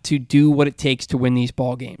got to do what it takes to win these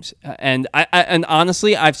ball games. And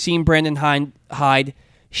honestly, I've seen Brandon Hyde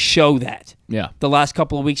show that. Yeah. The last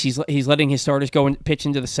couple of weeks, he's letting his starters go and pitch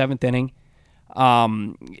into the 7th inning.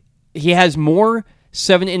 He has more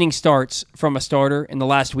 7-inning starts from a starter in the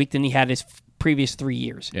last week than he had his previous 3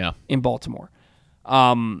 years in Baltimore.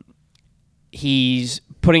 He's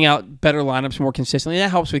putting out better lineups more consistently.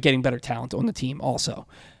 That helps with getting better talent on the team also.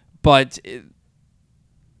 But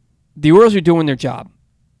the Orioles are doing their job.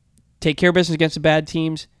 Take care of business against the bad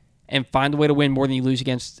teams and find a way to win more than you lose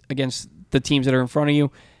against the teams that are in front of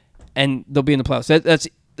you, and they'll be in the playoffs.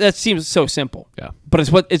 That seems so simple. Yeah. But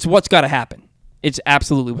it's what's got to happen. It's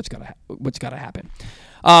absolutely what's got to happen.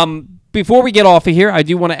 Before we get off of here, I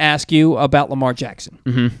do want to ask you about Lamar Jackson.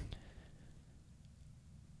 Mm-hmm.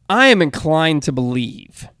 I am inclined to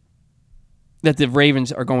believe that the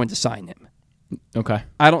Ravens are going to sign him. Okay.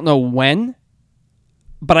 I don't know when,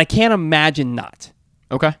 but I can't imagine not.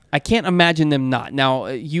 Okay. I can't imagine them not. Now,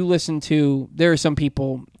 you listen to, there are some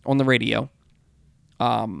people on the radio,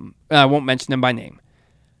 I won't mention them by name.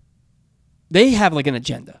 They have like an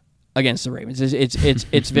agenda against the Ravens.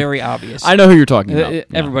 It's very obvious. I know who you're talking about.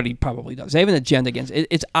 Everybody probably does. They have an agenda against it.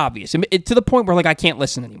 It's obvious. To the point where like I can't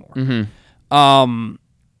listen anymore. Mm-hmm.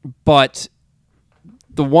 But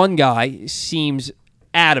the one guy seems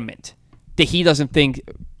adamant that he doesn't think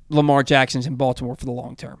Lamar Jackson's in Baltimore for the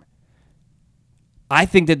long term. I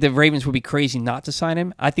think that the Ravens would be crazy not to sign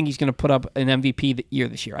him. I think he's going to put up an MVP year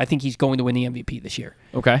this year. I think he's going to win the MVP this year.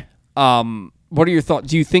 Okay. What are your thoughts?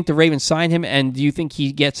 Do you think the Ravens sign him, and do you think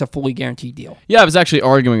he gets a fully guaranteed deal? Yeah, I was actually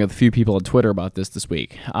arguing with a few people on Twitter about this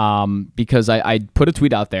week because I put a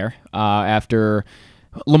tweet out there after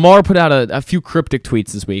Lamar put out a few cryptic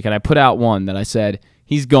tweets this week, and I put out one that I said,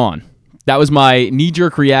 he's gone. That was my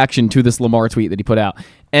knee-jerk reaction to this Lamar tweet that he put out.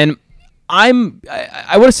 And I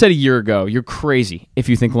would have said a year ago, you're crazy if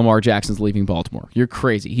you think Lamar Jackson's leaving Baltimore. You're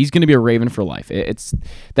crazy. He's going to be a Raven for life.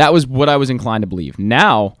 That was what I was inclined to believe.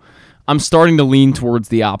 Now, I'm starting to lean towards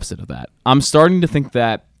the opposite of that. I'm starting to think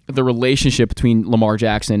that the relationship between Lamar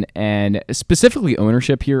Jackson and specifically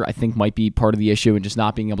ownership here, I think might be part of the issue, and just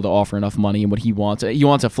not being able to offer enough money and what he wants. He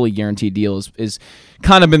wants a fully guaranteed deal is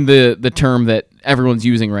kind of been the term that everyone's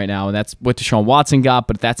using right now, and that's what Deshaun Watson got,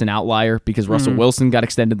 but that's an outlier because Russell Wilson got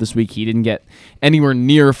extended this week. He didn't get anywhere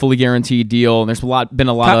near a fully guaranteed deal, and there's been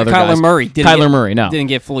a lot of other guys. Kyler Murray didn't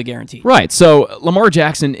get fully guaranteed. Right, so Lamar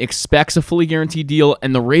Jackson expects a fully guaranteed deal,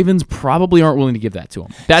 and the Ravens probably aren't willing to give that to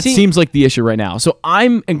him. That seems like the issue right now. So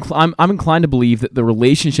I'm inclined to believe that the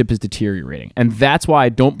relationship is deteriorating, and that's why I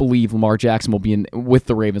don't believe Lamar Jackson will be with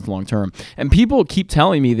the Ravens long term. And people keep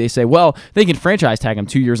telling me, they say, well, they can franchise tag him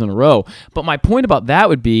 2 years in a row, but my point about that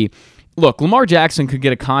would be, look, Lamar Jackson could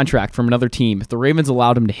get a contract from another team if the Ravens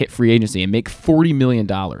allowed him to hit free agency and make $40 million.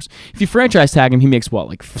 If you franchise tag him, he makes what,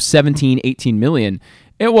 like 17, 18 million?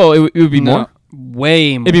 It would be more.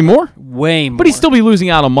 Way more. It'd be more? Way more. But he'd still be losing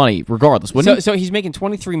out on money regardless, wouldn't he? So he's making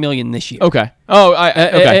 $23 million this year. Okay. Oh,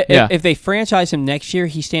 okay. Yeah. If they franchise him next year,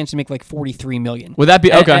 he stands to make like $43 million. Would that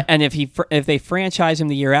be okay? And if they franchise him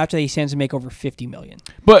the year after, he stands to make over $50 million.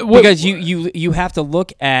 But because you have to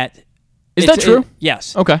look at. Is that true?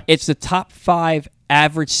 Yes. Okay. It's the top 5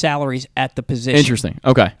 average salaries at the position. Interesting.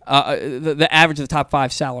 Okay. The average of the top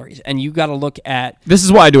 5 salaries, and you got to look at. This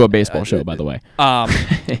is why I do a baseball show, by the way.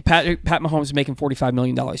 Pat Mahomes is making $45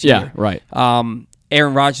 million a year. Yeah. Right.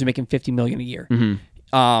 Aaron Rodgers is making $50 million a year.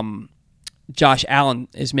 Mm-hmm. Josh Allen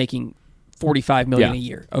is making $45 million a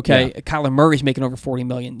year. Okay. Yeah. Kyler Murray is making over $40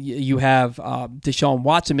 million. You have Deshaun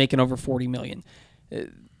Watson making over $40 million.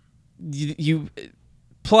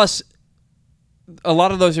 Plus. A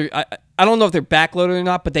lot of those are, I don't know if they're backloaded or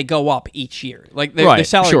not, but they go up each year. Like their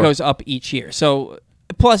salary goes up each year. So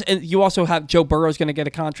plus, and you also have Joe Burrow's going to get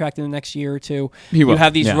a contract in the next year or two. You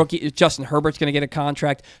have these rookies. Justin Herbert's going to get a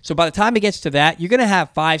contract. So by the time it gets to that, you're going to have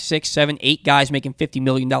 5, 6, 7, 8 guys making $50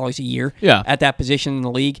 million a year at that position in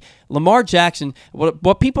the league. Lamar Jackson,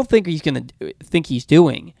 what people think he's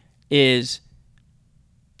doing is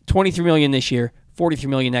 $23 million this year, $43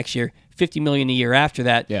 million next year, $50 million a year after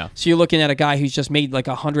that. Yeah. So you're looking at a guy who's just made like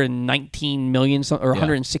 $119 million or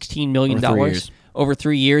 $116 million over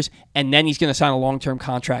 3 years, and then he's going to sign a long-term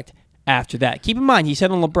contract after that. Keep in mind, he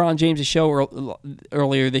said on LeBron James' show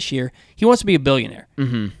earlier this year, he wants to be a billionaire.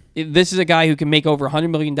 Mm-hmm. This is a guy who can make over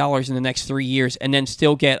 $100 million in the next 3 years and then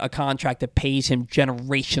still get a contract that pays him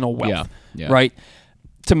generational wealth. Yeah. Right?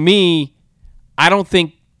 To me, I don't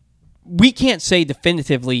think we can't say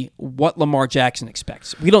definitively what Lamar Jackson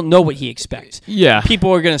expects. We don't know what he expects. Yeah.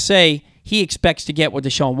 People are going to say he expects to get what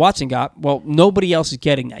Deshaun Watson got. Well, nobody else is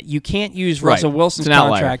getting that. You can't use Russell Wilson's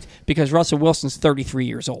contract because Russell Wilson's 33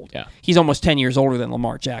 years old. Yeah. He's almost 10 years older than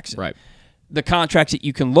Lamar Jackson. Right. The contracts that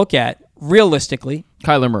you can look at, realistically,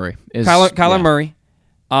 Kyler Murray. Murray,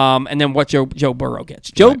 and then what Joe Burrow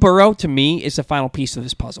gets. Joe Burrow, to me, is the final piece of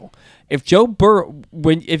this puzzle. If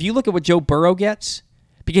if you look at what Joe Burrow gets,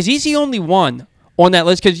 because he's the only one on that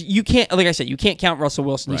list, because you can't, like I said, you can't count Russell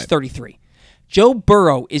Wilson. He's 33. Joe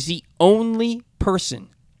Burrow is the only person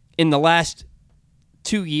in the last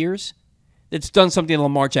 2 years that's done something that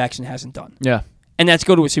Lamar Jackson hasn't done. Yeah. And that's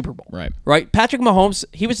go to a Super Bowl. Right. Patrick Mahomes,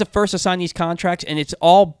 he was the first to sign these contracts, and it's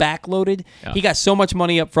all backloaded. Yeah. He got so much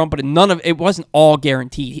money up front, but it wasn't all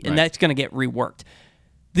guaranteed, and that's going to get reworked.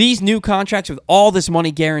 These new contracts with all this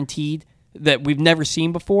money guaranteed, that we've never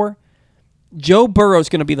seen before. Joe Burrow's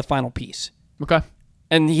going to be the final piece. Okay.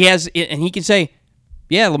 And he can say,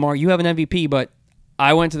 yeah, Lamar, you have an MVP, but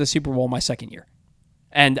I went to the Super Bowl my second year.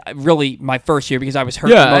 And really my first year because I was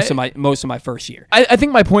hurt most of my first year. I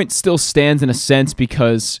think my point still stands in a sense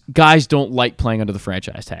because guys don't like playing under the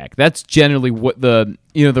franchise tag. That's generally what the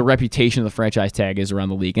reputation of the franchise tag is around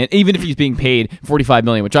the league. And even if he's being paid $45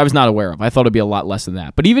 million, which I was not aware of, I thought it'd be a lot less than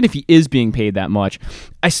that. But even if he is being paid that much,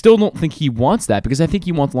 I still don't think he wants that because I think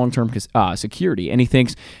he wants long-term security. And he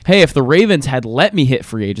thinks, hey, if the Ravens had let me hit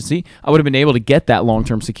free agency, I would have been able to get that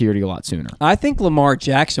long-term security a lot sooner. I think Lamar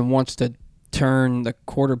Jackson wants to turn the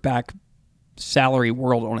quarterback salary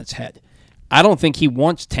world on its head. I don't think he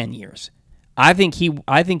wants 10 years. I think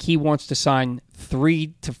he wants to sign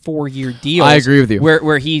 3 to 4 year deals. I agree with you.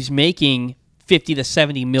 Where he's making $50 to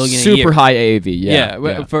 $70 million a year. Super high AAV.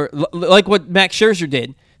 Yeah. For like what Max Scherzer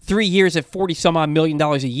did, 3 years at $40 some odd million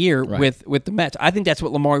a year with the Mets. I think that's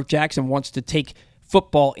what Lamar Jackson wants to take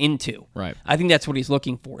football into. Right. I think that's what he's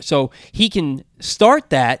looking for. So he can start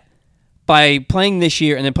that by playing this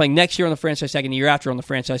year and then playing next year on the franchise tag and the year after on the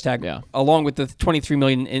franchise tag, along with the $23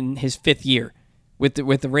 million in his fifth year with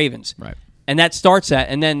the Ravens. Right. And that starts that,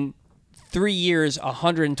 and then 3 years,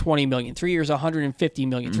 $120 million, 3 years, $150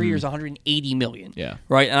 million, 3 years, $180 million. Yeah.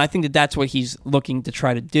 Right. And I think that's what he's looking to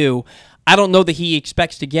try to do. I don't know that he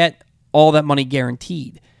expects to get all that money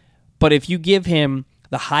guaranteed, but if you give him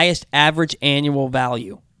the highest average annual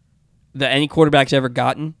value that any quarterback's ever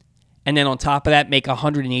gotten, and then on top of that, make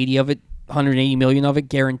 180 million of it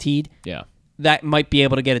guaranteed. Yeah. That might be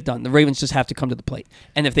able to get it done. The Ravens just have to come to the plate.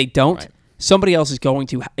 And if they don't, somebody else is going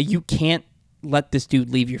to. You can't let this dude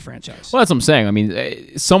leave your franchise. Well, that's what I'm saying. I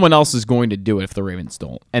mean, someone else is going to do it if the Ravens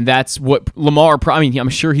don't. And that's what Lamar, I'm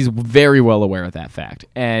sure he's very well aware of that fact.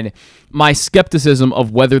 And my skepticism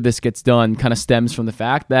of whether this gets done kind of stems from the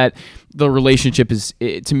fact that the relationship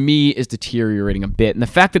to me is deteriorating a bit. And the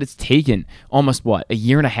fact that it's taken almost, a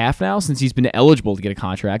year and a half now since he's been eligible to get a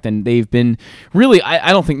contract. And they've been really,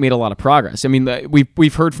 I don't think, made a lot of progress. I mean,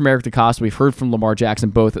 we've heard from Eric DeCosta, we've heard from Lamar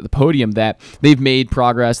Jackson both at the podium that they've made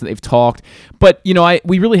progress, that they've talked. But,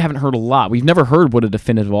 we really haven't heard a lot. We've never heard what a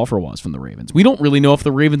definitive offer was from the Ravens. We don't really know if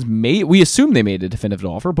the Ravens we assume they made a definitive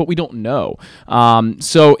offer, but we don't know.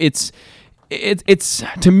 So it's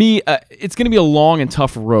to me, it's going to be a long and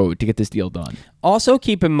tough road to get this deal done. Also,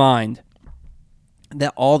 keep in mind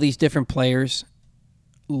that all these different players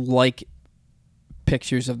like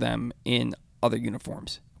pictures of them in other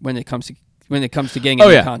uniforms when it comes to getting a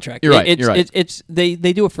new contract. You're right.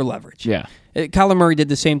 They do it for leverage. Yeah. Kyler Murray did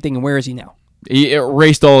the same thing, and where is he now? He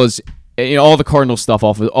erased all his, all the Cardinals stuff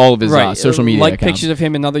off of all of his social media accounts. Pictures of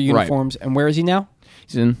him in other uniforms, and where is he now?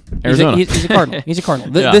 He's in Arizona. He's a Cardinal. He's a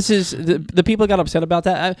Cardinal. This is the people got upset about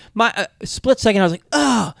that. My split second, I was like,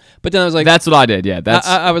 oh, but then I was like, that's what I did. Yeah, that's.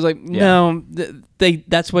 I was like, no,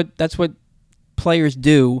 that's what players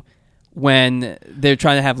do when they're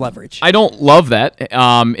trying to have leverage. I don't love that.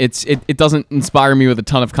 It doesn't inspire me with a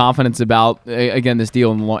ton of confidence about again this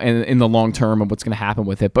deal in the long term and what's going to happen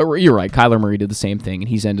with it. But you're right. Kyler Murray did the same thing, and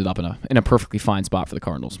he's ended up in a perfectly fine spot for the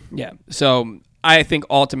Cardinals. Yeah. So I think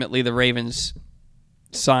ultimately the Ravens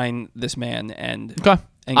sign this man and. Okay.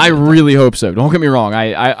 I really hope so. Don't get me wrong.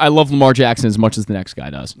 I love Lamar Jackson as much as the next guy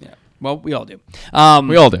does. Yeah. Well, we all do.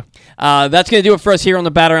 We all do. That's going to do it for us here on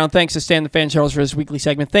the Bat Around. Thanks to Stan the Fan Charles for this weekly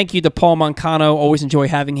segment. Thank you to Paul Mancano. Always enjoy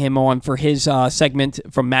having him on for his segment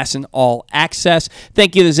from MASN All Access.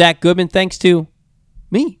 Thank you to Zach Goodman. Thanks to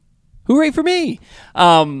me. Hooray for me.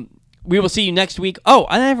 We will see you next week. Oh,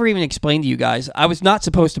 I never even explained to you guys. I was not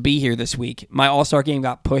supposed to be here this week. My All-Star game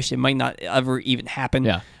got pushed. It might not ever even happen.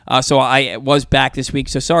 Yeah. So I was back this week.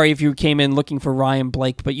 So sorry if you came in looking for Ryan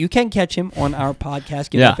Blake, but you can catch him on our podcast.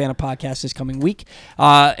 Get a fan of podcast this coming week.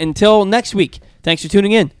 Until next week, thanks for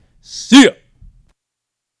tuning in. See ya.